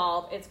to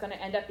evolve. It's going to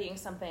end up being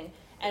something.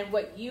 And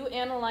what you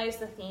analyze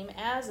the theme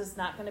as is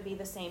not going to be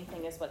the same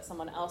thing as what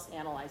someone else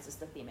analyzes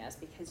the theme as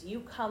because you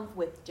come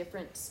with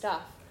different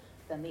stuff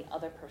than the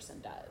other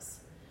person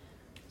does.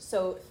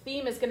 So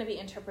theme is going to be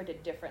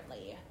interpreted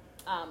differently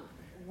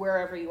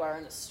wherever you are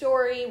in the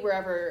story,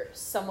 wherever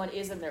someone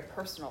is in their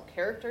personal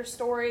character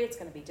story. It's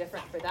going to be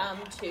different for them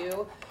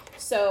too.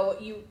 So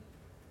you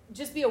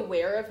just be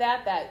aware of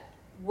that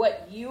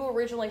what you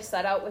originally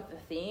set out with the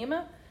theme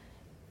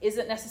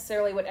isn't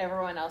necessarily what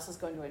everyone else is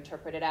going to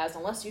interpret it as,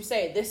 unless you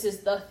say, this is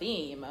the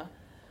theme.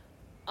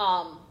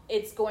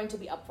 It's going to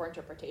be up for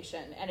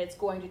interpretation, and it's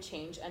going to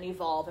change and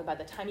evolve, and by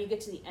the time you get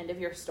to the end of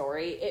your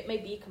story, it may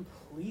be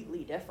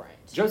completely different.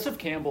 Joseph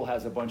Campbell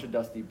has a bunch of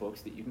dusty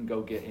books that you can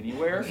go get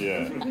anywhere.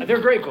 Yeah.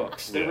 They're great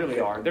books. They really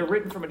are. They're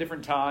written from a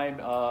different time,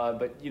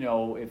 but, you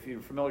know, if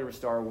you're familiar with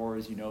Star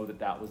Wars, you know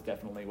that was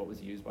definitely what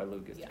was used by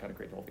Lucas to kind of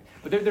create the whole thing.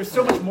 But there's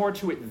so much more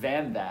to it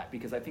than that,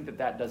 because I think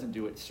that doesn't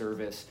do it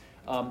service.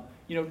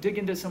 You know, dig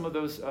into some of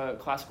those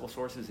classical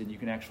sources, and you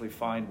can actually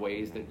find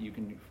ways that you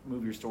can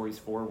move your stories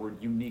forward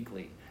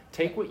uniquely.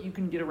 Take what you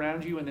can get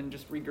around you and then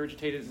just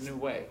regurgitate it in a new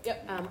way.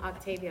 Yep.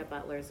 Octavia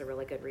Butler is a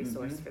really good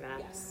resource for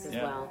that as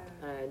Yeah. well.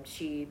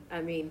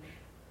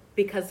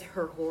 Because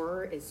her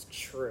horror is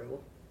true.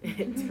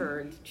 It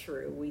turned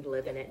true. We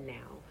live in it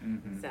now.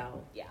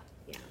 So, yeah.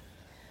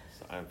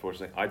 So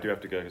unfortunately, I do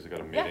have to go because I've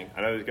got a meeting.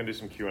 I know there's going to do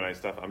some Q&A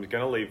stuff. I'm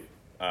going to leave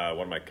one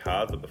of my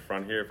cards at the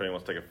front here. If anyone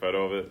wants to take a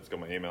photo of it, it's got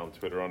my email and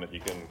Twitter on it. You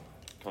can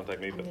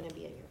contact me. I'm going to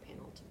be at your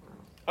panel tomorrow.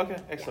 Okay,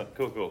 excellent.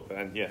 Yeah. Cool.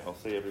 And yeah, I'll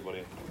see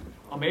everybody.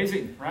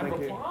 Amazing. Round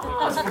of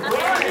applause.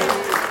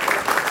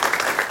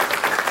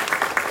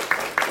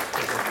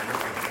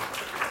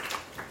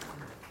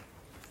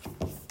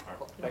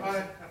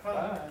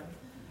 Bye.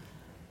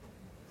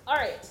 All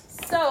right,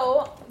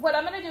 so what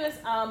I'm going to do is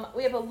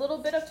we have a little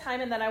bit of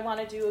time, and then I want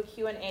to do a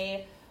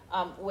Q&A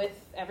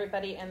with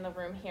everybody in the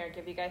room here,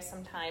 give you guys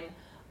some time.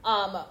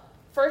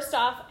 First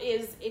off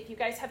is if you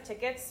guys have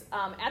tickets,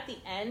 at the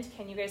end,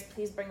 can you guys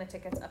please bring the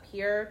tickets up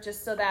here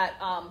just so that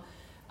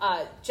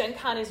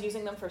GenCon is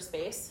using them for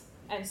space.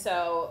 And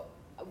so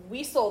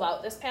we sold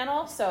out this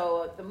panel,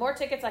 so the more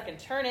tickets I can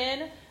turn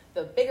in,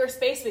 the bigger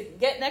space we can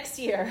get next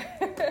year.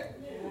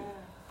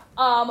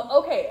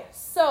 Okay,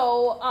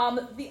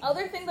 so the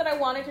other thing that I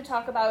wanted to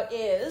talk about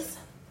is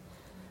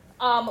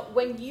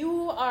when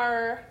you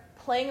are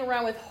playing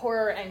around with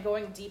horror and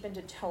going deep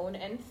into tone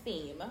and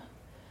theme,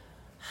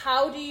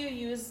 how do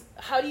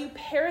you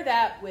pair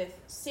that with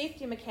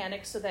safety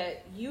mechanics so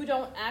that you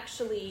don't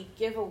actually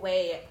give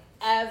away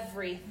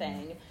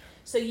everything?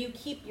 So you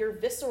keep your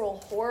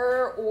visceral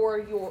horror or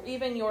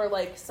your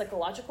like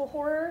psychological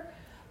horror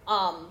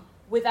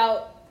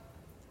without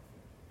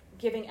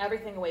giving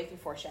everything away through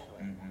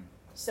foreshadowing.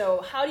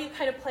 So how do you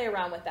kind of play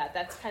around with that?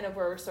 That's kind of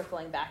where we're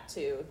circling back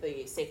to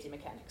the safety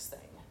mechanics thing.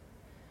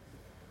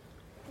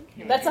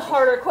 Okay. That's a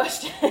harder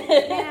question.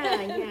 Yeah.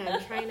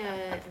 I'm trying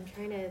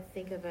to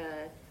think of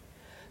a.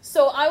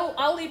 So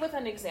I'll lead with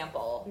an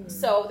example.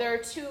 So there are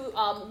two.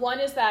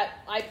 One is that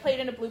I played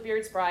in a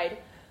Bluebeard's Bride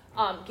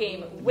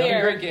game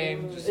where another great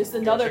game. It's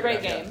another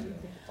great game.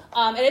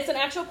 And it's an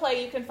actual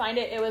play. You can find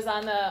it. It was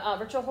on the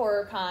Virtual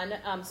Horror Con,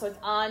 so it's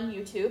on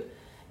YouTube.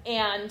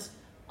 And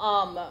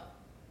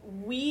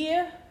we,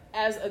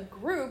 as a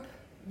group,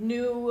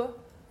 knew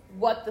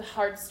what the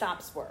hard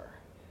stops were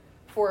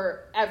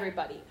for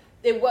everybody.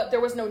 There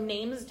was no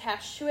names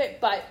attached to it,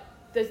 but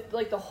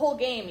the whole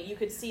game, you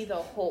could see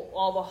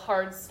all the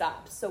hard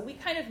stops. So we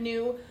kind of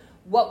knew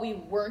what we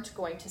weren't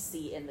going to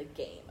see in the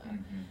game.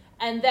 Mm-hmm.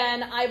 And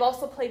then I've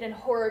also played in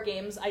horror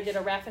games. I did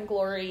a Wrath and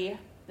Glory,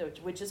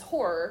 which is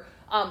horror,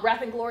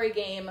 Wrath and Glory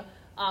game,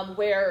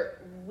 where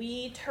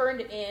we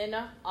turned in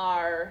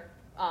our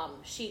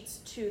sheets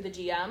to the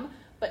GM,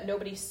 but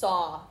nobody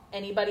saw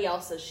anybody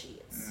else's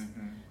sheets.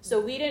 Mm-hmm. So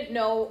we didn't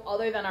know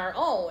other than our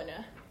own.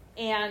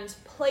 And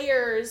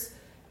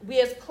we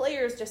as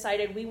players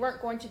decided we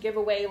weren't going to give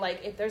away,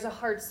 like, if there's a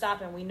hard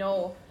stop and we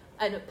know,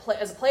 and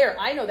as a player,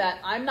 I know that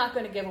I'm not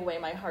going to give away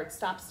my hard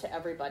stops to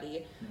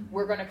everybody. Mm-hmm.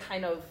 We're going to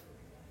kind of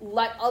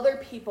let other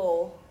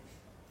people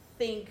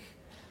think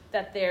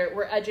that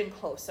we're edging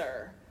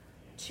closer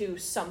to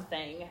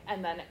something,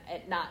 and then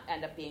it not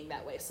end up being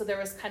that way. So there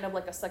was kind of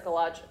like a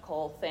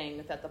psychological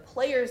thing that the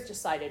players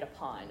decided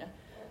upon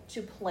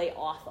to play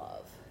off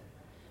of.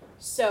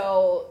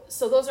 So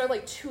those are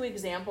like two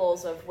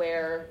examples of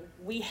where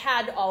we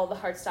had all the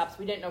hard stops.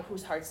 We didn't know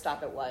whose hard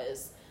stop it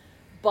was,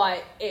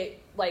 but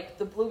like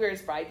the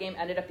Blueberry's Bride game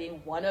ended up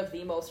being one of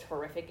the most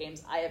horrific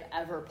games I have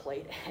ever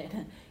played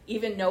in,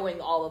 even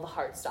knowing all of the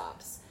hard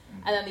stops.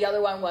 And then the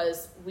other one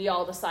was we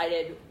all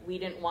decided we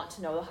didn't want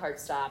to know the hard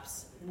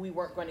stops. We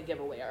weren't going to give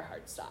away our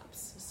hard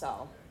stops.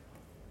 So.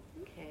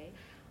 Okay.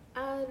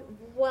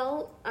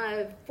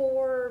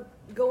 For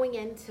going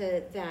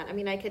into that, I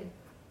mean, I could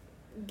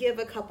give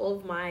a couple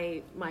of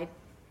my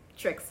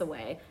tricks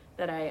away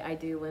that I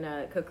do when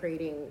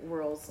co-creating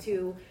worlds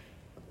to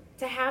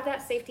have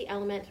that safety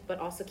element, but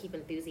also keep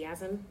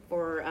enthusiasm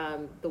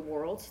for the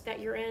world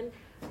that you're in.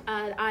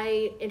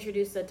 I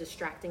introduce a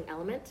distracting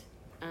element.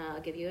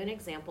 I'll give you an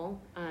example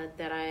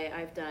that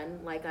I've done.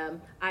 Like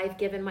I've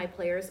given my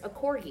players a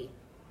corgi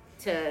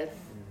to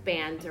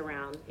band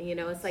around. You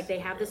know, it's like they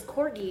have this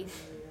corgi.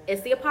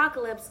 It's the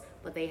apocalypse,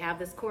 but they have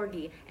this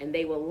corgi, and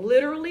they will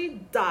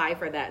literally die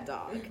for that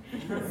dog.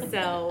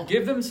 So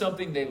give them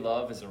something they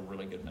love is a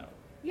really good note.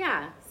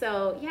 Yeah.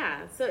 So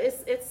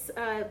it's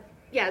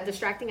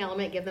distracting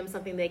element. Give them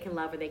something they can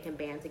love or they can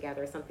band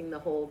together, something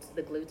that holds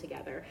the glue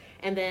together,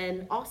 and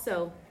then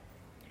also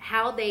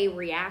how they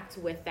react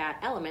with that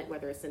element,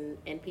 whether it's an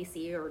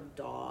NPC or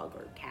dog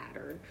or cat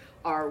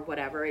or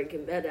whatever. It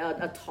can be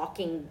a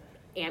talking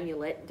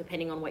amulet,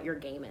 depending on what your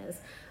game is.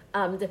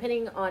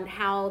 Depending on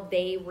how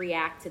they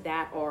react to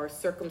that or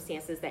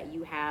circumstances that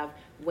you have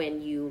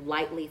when you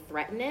lightly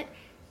threaten it,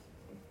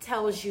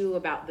 tells you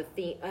about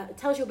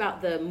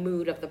the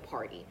mood of the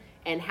party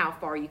and how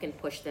far you can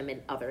push them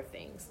in other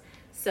things.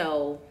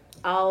 So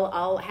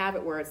I'll have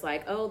it where it's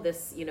like, oh,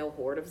 this,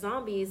 horde of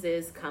zombies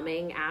is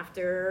coming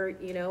after,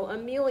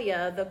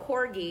 Amelia, the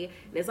corgi.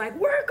 And it's like,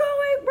 we're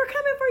coming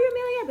for you,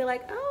 Amelia. I'd be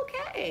like,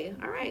 okay,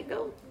 all right,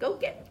 go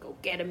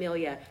get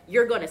Amelia.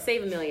 You're going to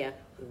save Amelia.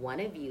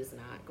 One of you's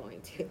not going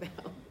to,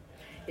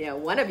 though.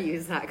 One of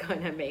you's not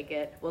going to make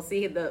it.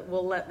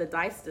 We'll let the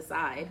dice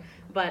decide.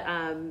 But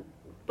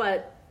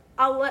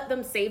I'll let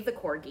them save the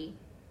corgi.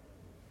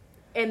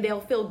 And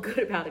they'll feel good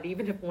about it,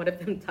 even if one of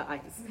them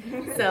dies.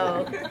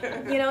 So,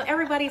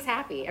 everybody's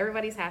happy.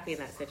 Everybody's happy in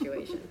that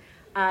situation.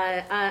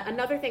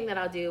 Another thing that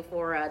I'll do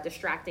for a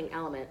distracting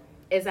element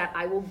is that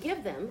I will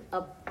give them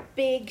a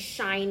big,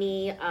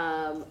 shiny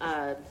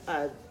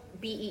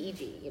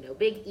BEEG,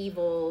 big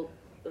evil.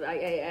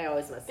 I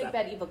always mess up. Big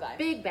bad evil guy.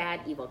 Big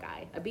bad evil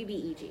guy, a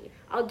BBEG.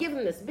 I'll give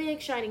them this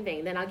big shining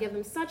thing. Then I'll give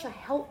them such a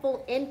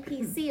helpful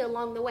NPC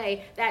along the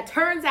way that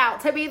turns out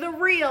to be the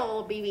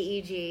real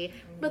BBEG.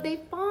 But they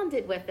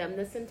bonded with them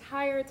this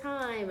entire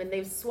time, and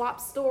they've swapped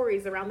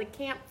stories around the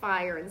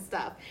campfire and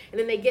stuff. And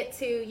then they get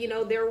to,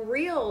 their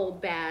real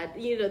bad,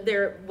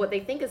 their what they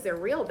think is their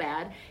real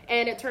bad,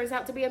 and it turns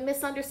out to be a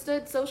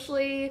misunderstood,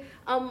 socially,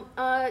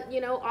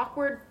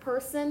 awkward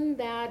person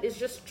that is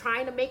just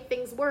trying to make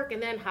things work. And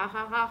then,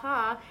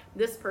 ha,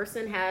 this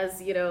person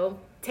has,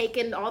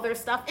 taken all their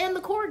stuff and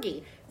the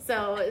corgi.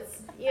 So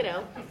it's,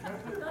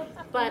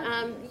 but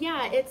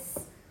it's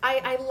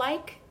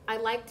I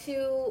like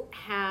to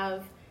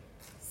have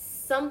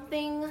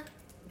something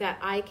that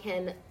I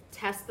can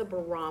test the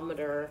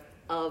barometer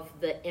of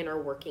the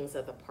inner workings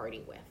of the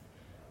party with,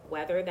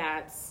 whether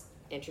that's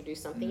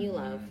introduce something you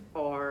love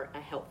or a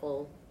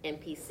helpful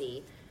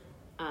NPC.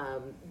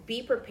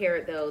 Be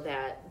prepared, though,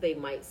 that they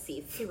might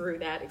see through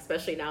that,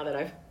 especially now that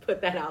I've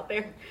put that out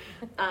there,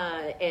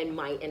 and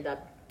might end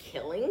up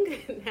killing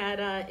that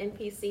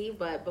NPC.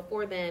 But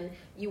before then,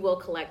 you will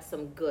collect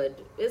some good,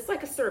 it's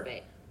like a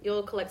survey.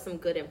 You'll collect some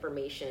good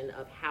information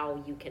of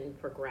how you can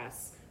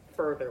progress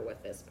further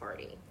with this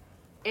party.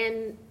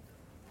 And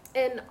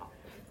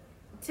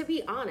to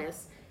be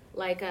honest,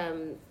 like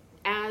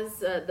as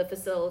the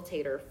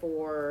facilitator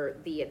for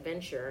the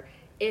adventure,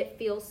 it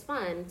feels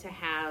fun to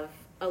have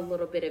a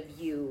little bit of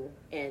you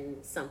in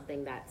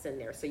something that's in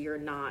there, so you're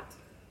not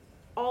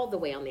all the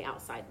way on the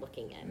outside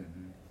looking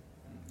in.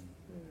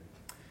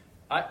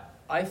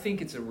 I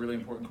think it's a really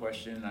important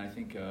question, and I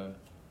think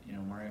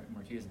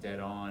Martia's dead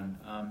on.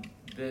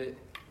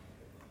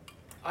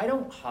 I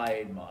don't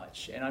hide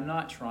much, and I'm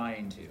not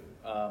trying to.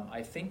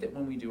 I think that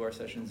when we do our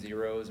session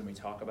zeros and we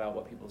talk about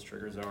what people's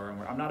triggers are,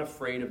 and I'm not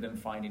afraid of them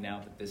finding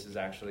out that this is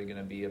actually going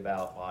to be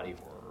about body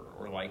horror,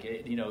 or like,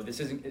 this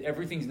isn't,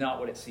 everything's not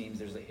what it seems,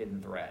 there's a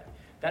hidden threat.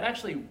 That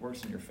actually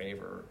works in your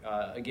favor.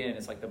 Again,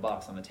 it's like the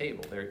box on the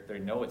table. They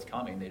know it's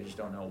coming, they just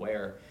don't know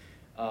where.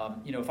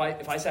 If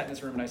I sat in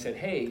this room and I said,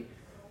 hey,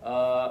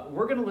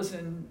 we're going to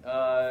listen,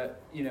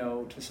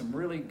 to some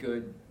really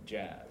good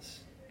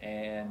jazz,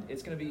 and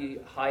it's going to be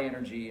high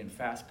energy and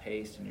fast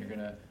paced, and you're going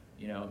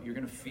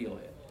to feel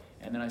it.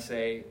 And then I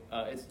say,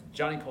 it's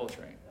Johnny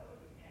Coltrane.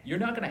 You're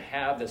not going to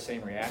have the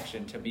same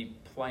reaction to me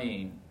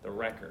playing the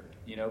record,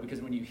 because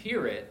when you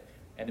hear it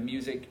and the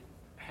music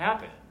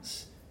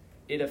happens,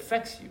 it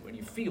affects you and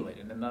you feel it,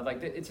 and then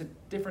it's a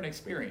different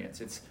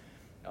experience. It's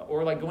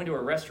or like going to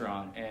a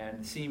restaurant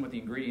and seeing what the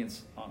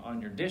ingredients on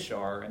your dish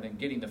are, and then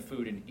getting the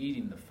food and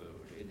eating the food.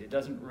 It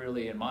doesn't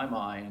really, in my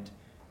mind,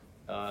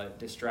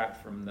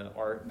 distract from the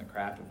art and the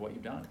craft of what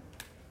you've done.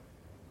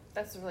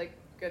 That's a really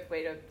good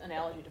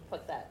analogy to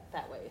put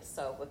that way.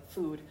 So with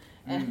food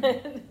and,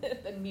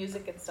 and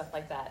music and stuff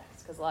like that,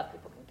 because a lot of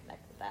people can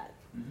connect with that.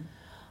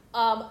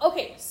 Mm-hmm.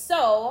 Okay,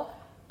 so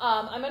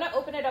I'm going to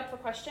open it up for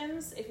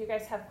questions. If you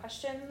guys have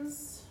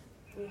questions,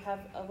 we have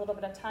a little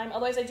bit of time.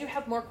 Otherwise, I do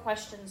have more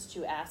questions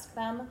to ask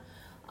them.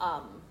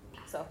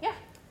 So yeah.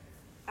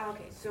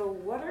 Okay, so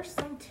what are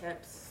some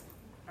tips,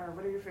 or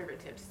what are your favorite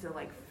tips to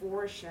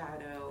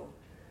foreshadow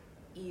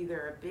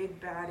either a big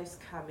bad is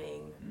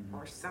coming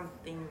or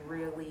something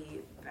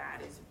really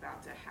bad is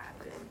about to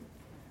happen?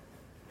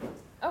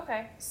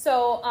 Okay,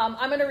 so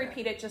I'm going to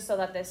repeat it just so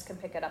that this can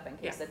pick it up in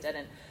case it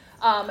didn't.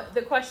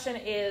 The question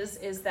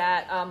is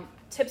that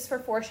tips for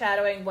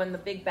foreshadowing when the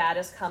big bad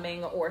is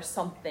coming or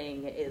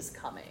something is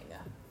coming.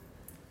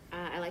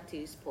 I like to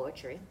use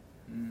poetry.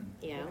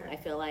 I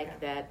feel like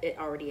that it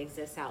already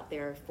exists out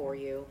there for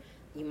you.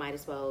 You might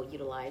as well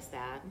utilize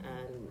that.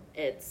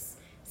 It's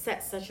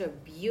sets such a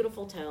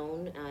beautiful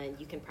tone.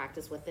 You can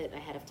practice with it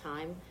ahead of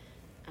time.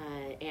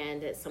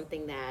 And it's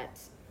something that,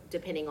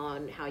 depending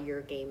on how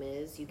your game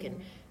is, you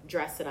can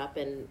dress it up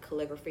in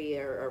calligraphy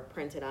or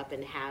print it up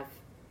and have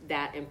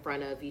that in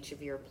front of each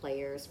of your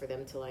players for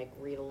them to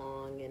read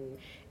along.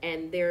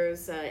 And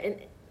there's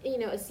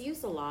it's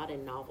used a lot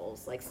in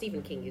novels. Like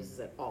Stephen King uses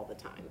it all the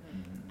time.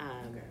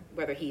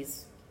 Whether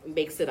he's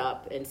makes it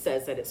up and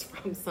says that it's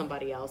from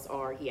somebody else,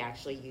 or he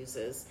actually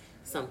uses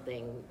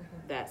something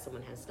that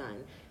someone has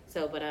done.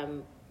 So, but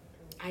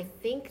I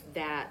think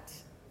that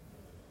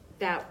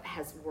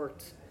has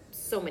worked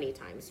so many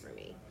times for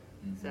me.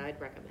 So I'd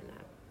recommend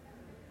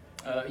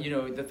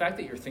that. The fact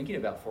that you're thinking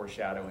about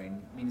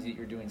foreshadowing means that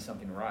you're doing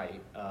something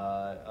right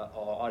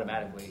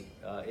automatically.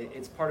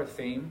 It's part of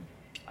theme.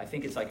 I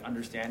think it's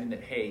understanding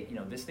that, hey,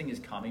 this thing is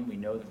coming. We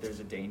know that there's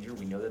a danger.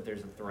 We know that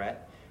there's a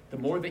threat. The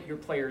more that your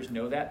players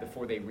know that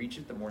before they reach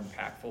it, the more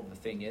impactful the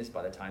thing is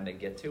by the time they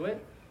get to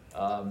it.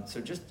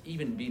 So just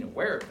even being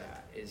aware of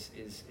that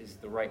is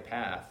the right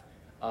path.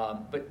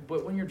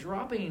 But when you're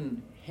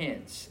dropping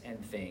hints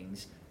and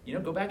things,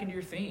 go back into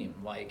your theme.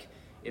 Like,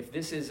 if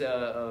this is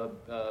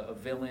a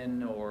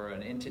villain or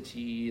an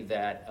entity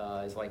that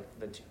is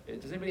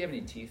does anybody have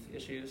any teeth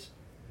issues?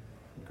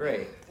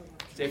 Great.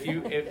 So if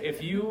you're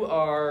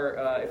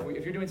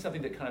doing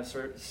something that kind of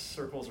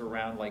circles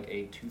around like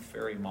a tooth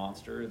fairy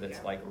monster that's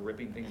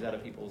ripping things out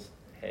of people's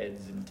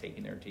heads and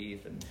taking their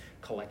teeth and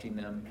collecting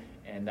them,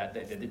 and that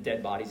the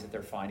dead bodies that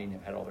they're finding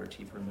have had all their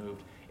teeth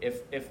removed.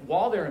 If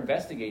while they're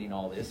investigating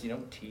all this,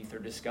 teeth are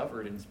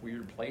discovered in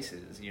weird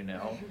places,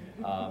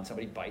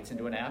 somebody bites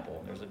into an apple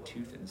and there's a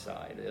tooth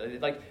inside.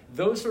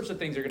 Those sorts of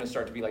things are going to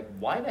start to be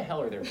why the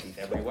hell are there teeth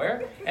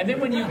everywhere? And then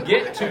when you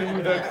get to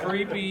the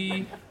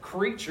creepy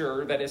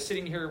creature that is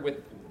sitting here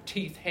with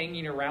teeth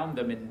hanging around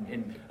them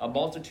in a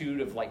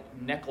multitude of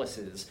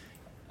necklaces,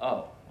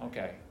 oh,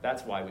 okay,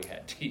 that's why we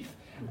had teeth.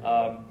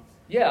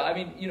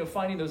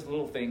 Finding those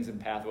little things and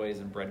pathways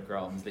and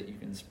breadcrumbs that you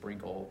can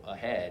sprinkle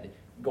ahead,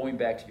 going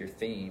back to your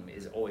theme,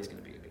 is always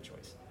going to be a good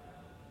choice.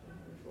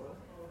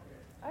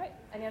 All right,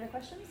 any other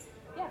questions?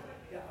 Yeah.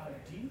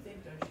 Do you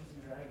think Dungeons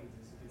and Dragons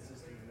is a good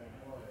system to run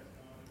horror?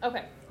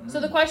 Okay, so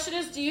the question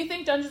is, do you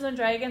think Dungeons and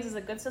Dragons is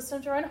a good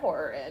system to run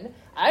horror in?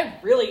 I'm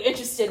really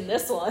interested in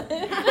this one.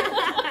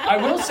 I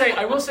will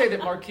say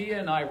that Marquia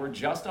and I were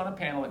just on a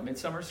panel at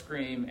Midsummer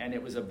Scream, and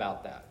it was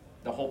about that,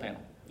 the whole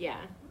panel. Yeah.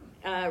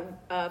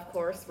 Of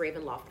course,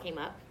 Ravenloft came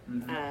up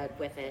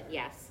with it,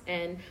 yes.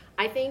 And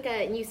I think,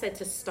 and you said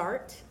to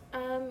start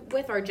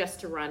with, or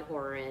just to run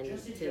horror in?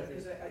 Just to do,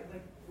 because I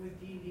with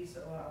D&D,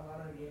 so a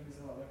lot of the games is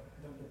about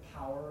the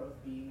power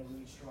of being a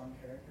really strong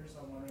character, so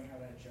I'm wondering how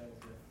that gels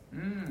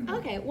with.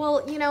 Okay,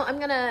 well, I'm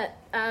going to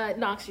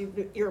Knox,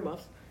 you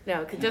earmuffs.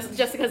 No, just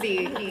because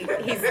he's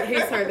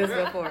heard this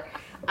before.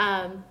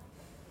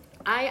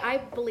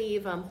 I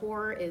believe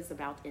horror is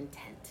about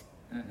intent.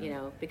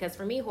 Because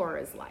for me, horror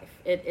is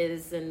life. It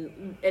is,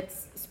 and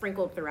it's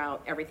sprinkled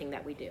throughout everything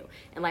that we do.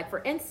 And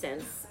for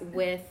instance,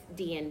 with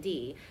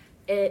D&D,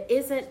 it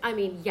isn't. I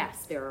mean,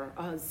 yes, there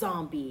are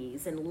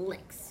zombies and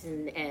lynx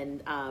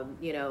and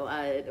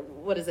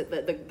what is it?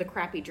 The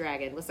crappy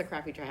dragon. What's the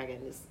crappy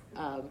dragon?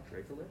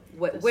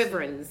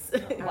 Wyverns. Wyverns.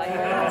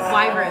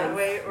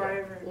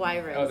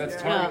 Wyverns. Oh,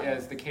 that's target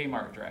as the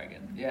Kmart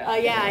dragon. Yeah.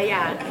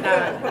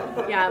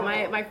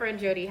 Yeah. My friend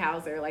Jody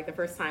Hauser, like the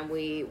first time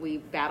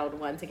we battled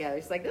one together,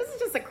 she's like, "This is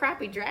just a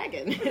crappy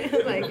dragon."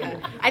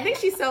 I think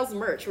she sells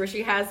merch where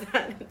she has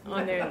that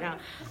on there now.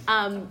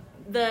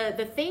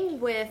 The thing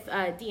with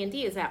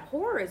D&D is that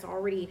horror is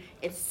already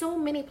in so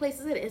many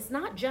places. It's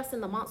not just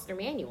in the monster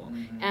manual.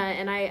 Mm-hmm.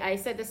 And I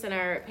said this in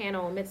our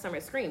panel, Midsummer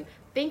Scream.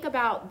 Think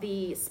about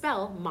the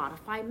spell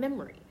Modify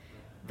Memory.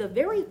 The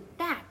very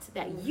fact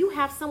that you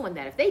have someone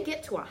that if they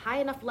get to a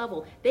high enough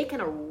level, they can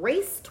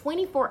erase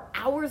 24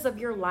 hours of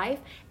your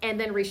life and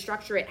then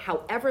restructure it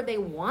however they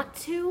want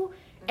to,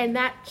 and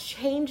that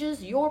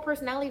changes your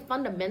personality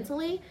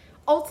fundamentally.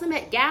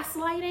 Ultimate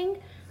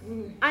gaslighting.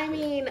 I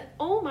mean,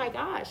 oh my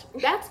gosh,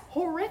 that's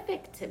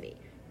horrific to me.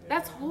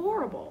 That's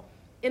horrible,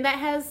 and that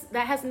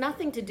has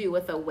nothing to do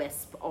with a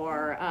wisp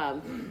or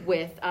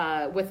with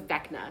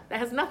Vecna. That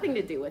has nothing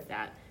to do with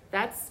that.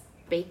 That's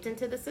baked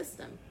into the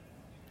system.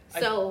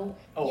 So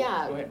go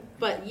ahead.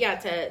 But yeah,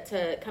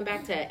 to come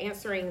back to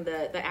answering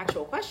the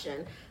actual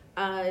question.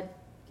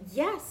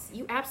 Yes,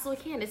 you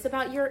absolutely can. It's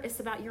about your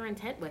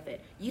intent with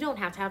it. You don't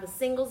have to have a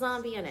single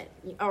zombie in it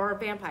or a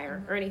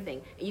vampire or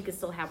anything. You can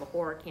still have a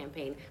horror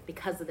campaign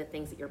because of the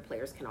things that your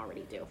players can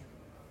already do.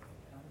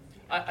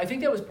 I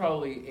think that was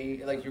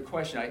probably your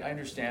question. I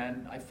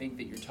understand. I think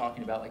that you're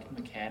talking about like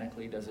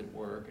mechanically, does it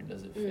work and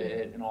does it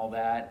fit and all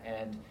that.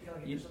 And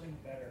there's something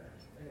better.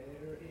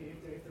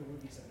 If there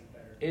would be something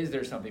better. Is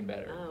there something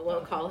better? We'll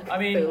call it. I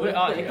mean,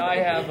 I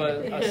have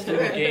a slew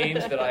of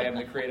games that I am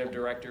the creative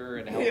director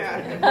and help.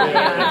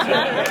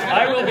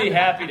 I will be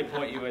happy to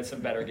point you at some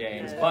better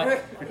games.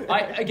 But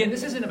again,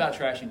 this isn't about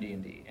trashing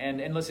D&D.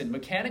 And listen,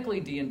 mechanically,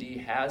 D&D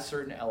has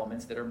certain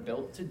elements that are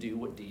built to do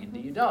what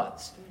D&D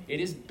does. It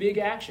is big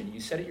action. You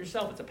said it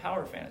yourself. It's a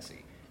power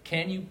fantasy.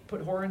 Can you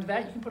put horror into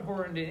that? You can put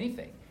horror into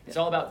anything. It's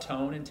all about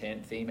tone,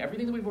 intent, theme.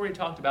 Everything that we've already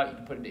talked about, you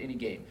can put into any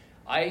game.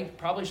 I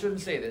probably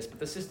shouldn't say this, but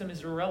the system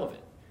is irrelevant.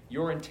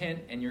 Your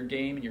intent and your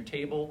game and your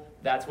table,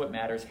 that's what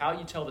matters. How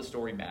you tell the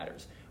story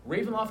matters.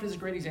 Ravenloft is a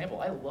great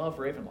example. I love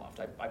Ravenloft.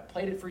 I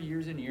played it for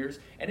years and years,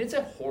 and it's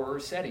a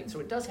horror setting, so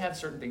it does have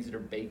certain things that are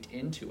baked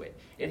into it.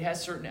 It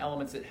has certain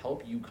elements that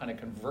help you kind of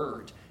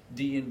convert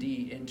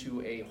D&D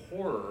into a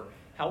horror.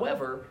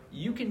 However,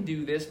 you can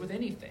do this with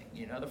anything.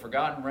 The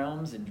Forgotten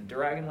Realms and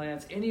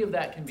Dragonlance, any of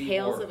that can be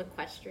Tales horror. of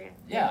Equestria.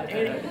 Yeah,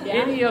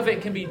 any of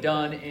it can be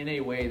done in a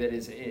way that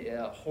is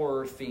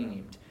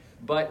horror-themed.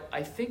 But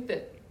I think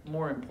that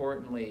more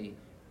importantly,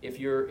 if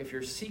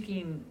you're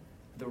seeking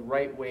the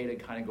right way to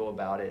kind of go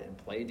about it and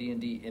play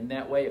D&D in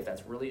that way, if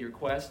that's really your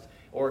quest,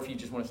 or if you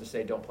just want us to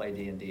say don't play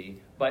D&D,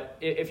 but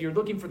if you're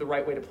looking for the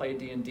right way to play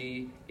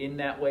D&D in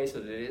that way so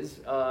that it is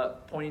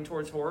pointing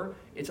towards horror,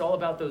 it's all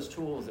about those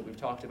tools that we've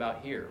talked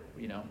about here.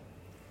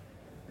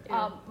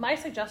 My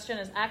suggestion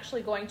is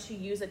actually going to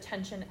use a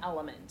tension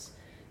element.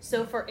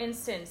 So, for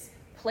instance,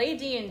 play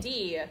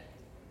D&D.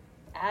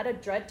 Add a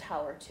dread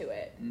tower to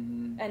it.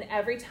 Mm-hmm. And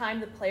every time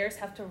the players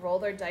have to roll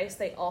their dice,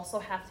 they also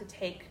have to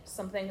take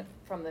something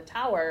from the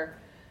tower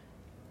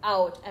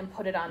out and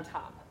put it on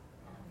top.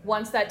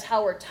 Once that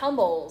tower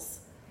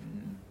tumbles,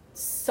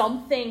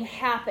 something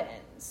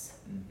happens,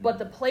 but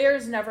the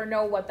players never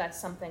know what that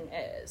something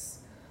is.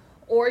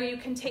 Or you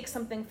can take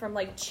something from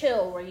like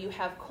Chill, where you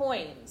have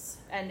coins,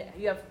 and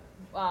you have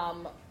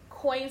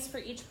coins for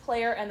each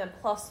player and then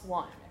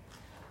 +1.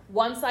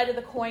 One side of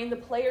the coin the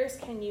players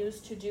can use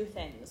to do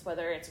things,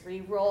 whether it's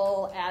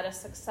re-roll, add a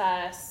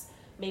success,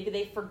 maybe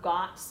they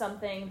forgot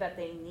something that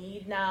they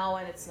need now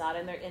and it's not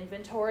in their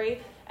inventory,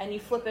 and you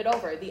flip it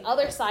over. The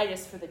other side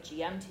is for the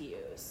GM to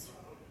use,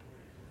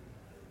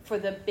 for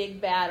the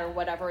big bad or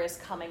whatever is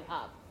coming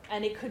up.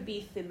 And it could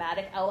be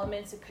thematic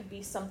elements, it could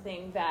be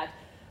something that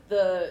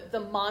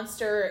the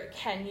monster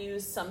can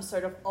use some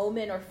sort of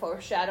omen or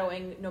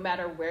foreshadowing no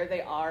matter where they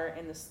are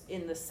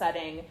in the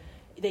setting.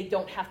 They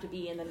don't have to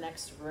be in the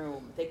next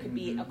room. They could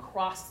be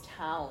across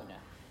town.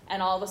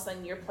 And all of a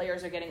sudden, your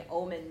players are getting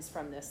omens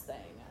from this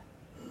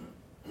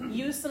thing.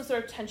 Use some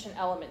sort of tension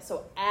element.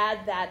 So add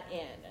that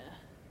in.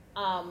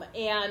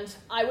 And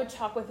I would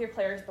talk with your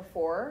players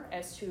before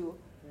as to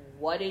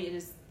what it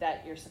is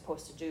that you're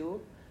supposed to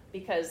do.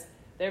 Because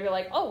they'll be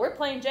like, oh, we're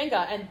playing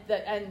Jenga.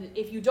 And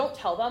if you don't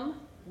tell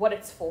them what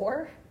it's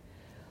for,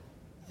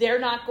 they're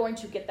not going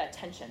to get that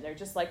tension. They're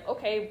just like,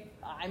 okay,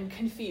 I'm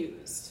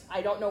confused.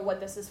 I don't know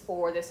what this is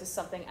for. This is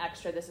something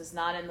extra. This is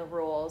not in the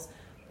rules.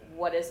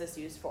 What is this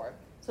used for?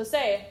 So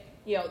say,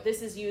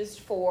 this is used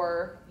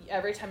for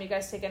every time you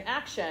guys take an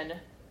action,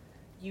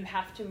 you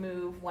have to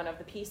move one of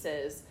the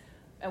pieces.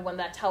 And when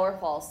that tower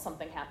falls,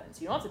 something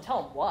happens. You don't have to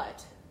tell them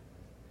what.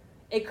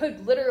 It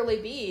could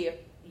literally be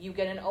you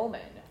get an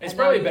omen. It's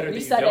probably better that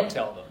you don't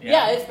tell them.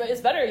 Yeah,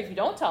 it's better if you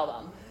don't tell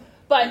them.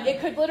 But it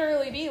could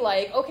literally be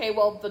like, okay,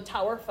 well, the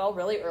tower fell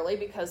really early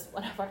because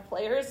one of our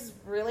players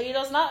really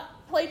does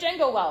not play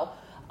Jenga well.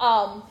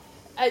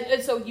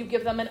 And so you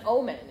give them an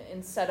omen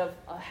instead of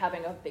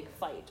having a big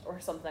fight or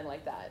something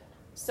like that.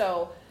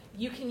 So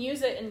you can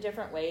use it in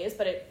different ways,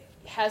 but it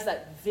has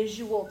that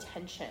visual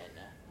tension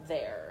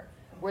there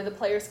where the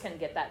players can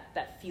get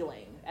that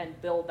feeling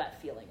and build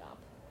that feeling up.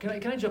 Can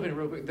I jump in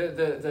real quick?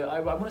 I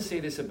want to say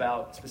this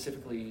about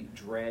specifically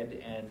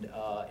Dread and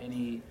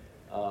any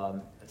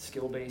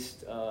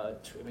skill-based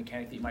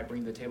mechanic that you might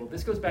bring to the table.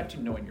 This goes back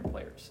to knowing your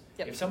players.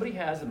 Yep. If somebody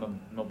has a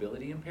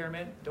mobility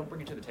impairment, don't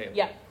bring it to the table.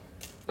 Yeah.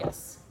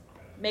 Yes.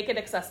 Make it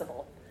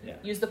accessible. Yeah.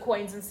 Use the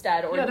coins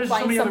instead, or there's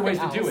find so many other ways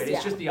something to do else. it.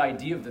 It's just the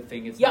idea of the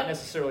thing. It's not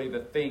necessarily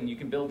the thing. You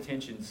can build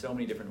tension so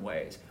many different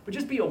ways. But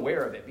just be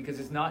aware of it, because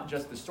it's not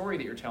just the story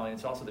that you're telling,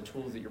 it's also the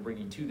tools that you're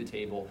bringing to the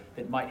table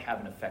that might have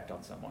an effect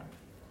on someone.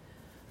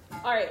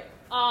 All right.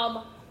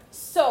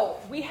 So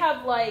we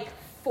have like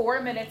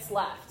 4 minutes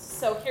left.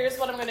 So here's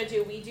what I'm going to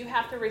do. We do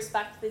have to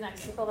respect the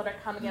next people that are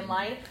coming in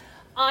line.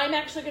 I'm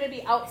actually going to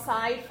be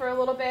outside for a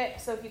little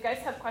bit. So if you guys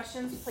have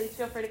questions, please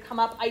feel free to come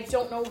up. I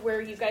don't know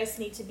where you guys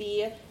need to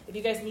be. If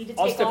you guys need to take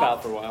off. I'll step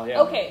out for a while,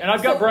 yeah. Okay. And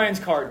I've got Brian's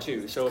card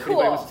too, so if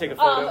anybody wants to take a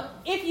photo.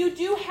 If you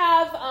do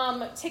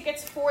have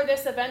tickets for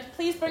this event,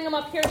 please bring them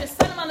up here. Just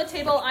set them on the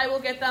table. I will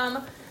get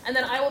them, and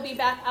then I will be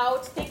back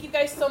out. Thank you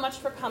guys so much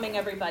for coming,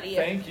 everybody.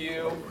 Thank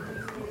you.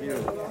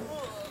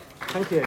 Thank you.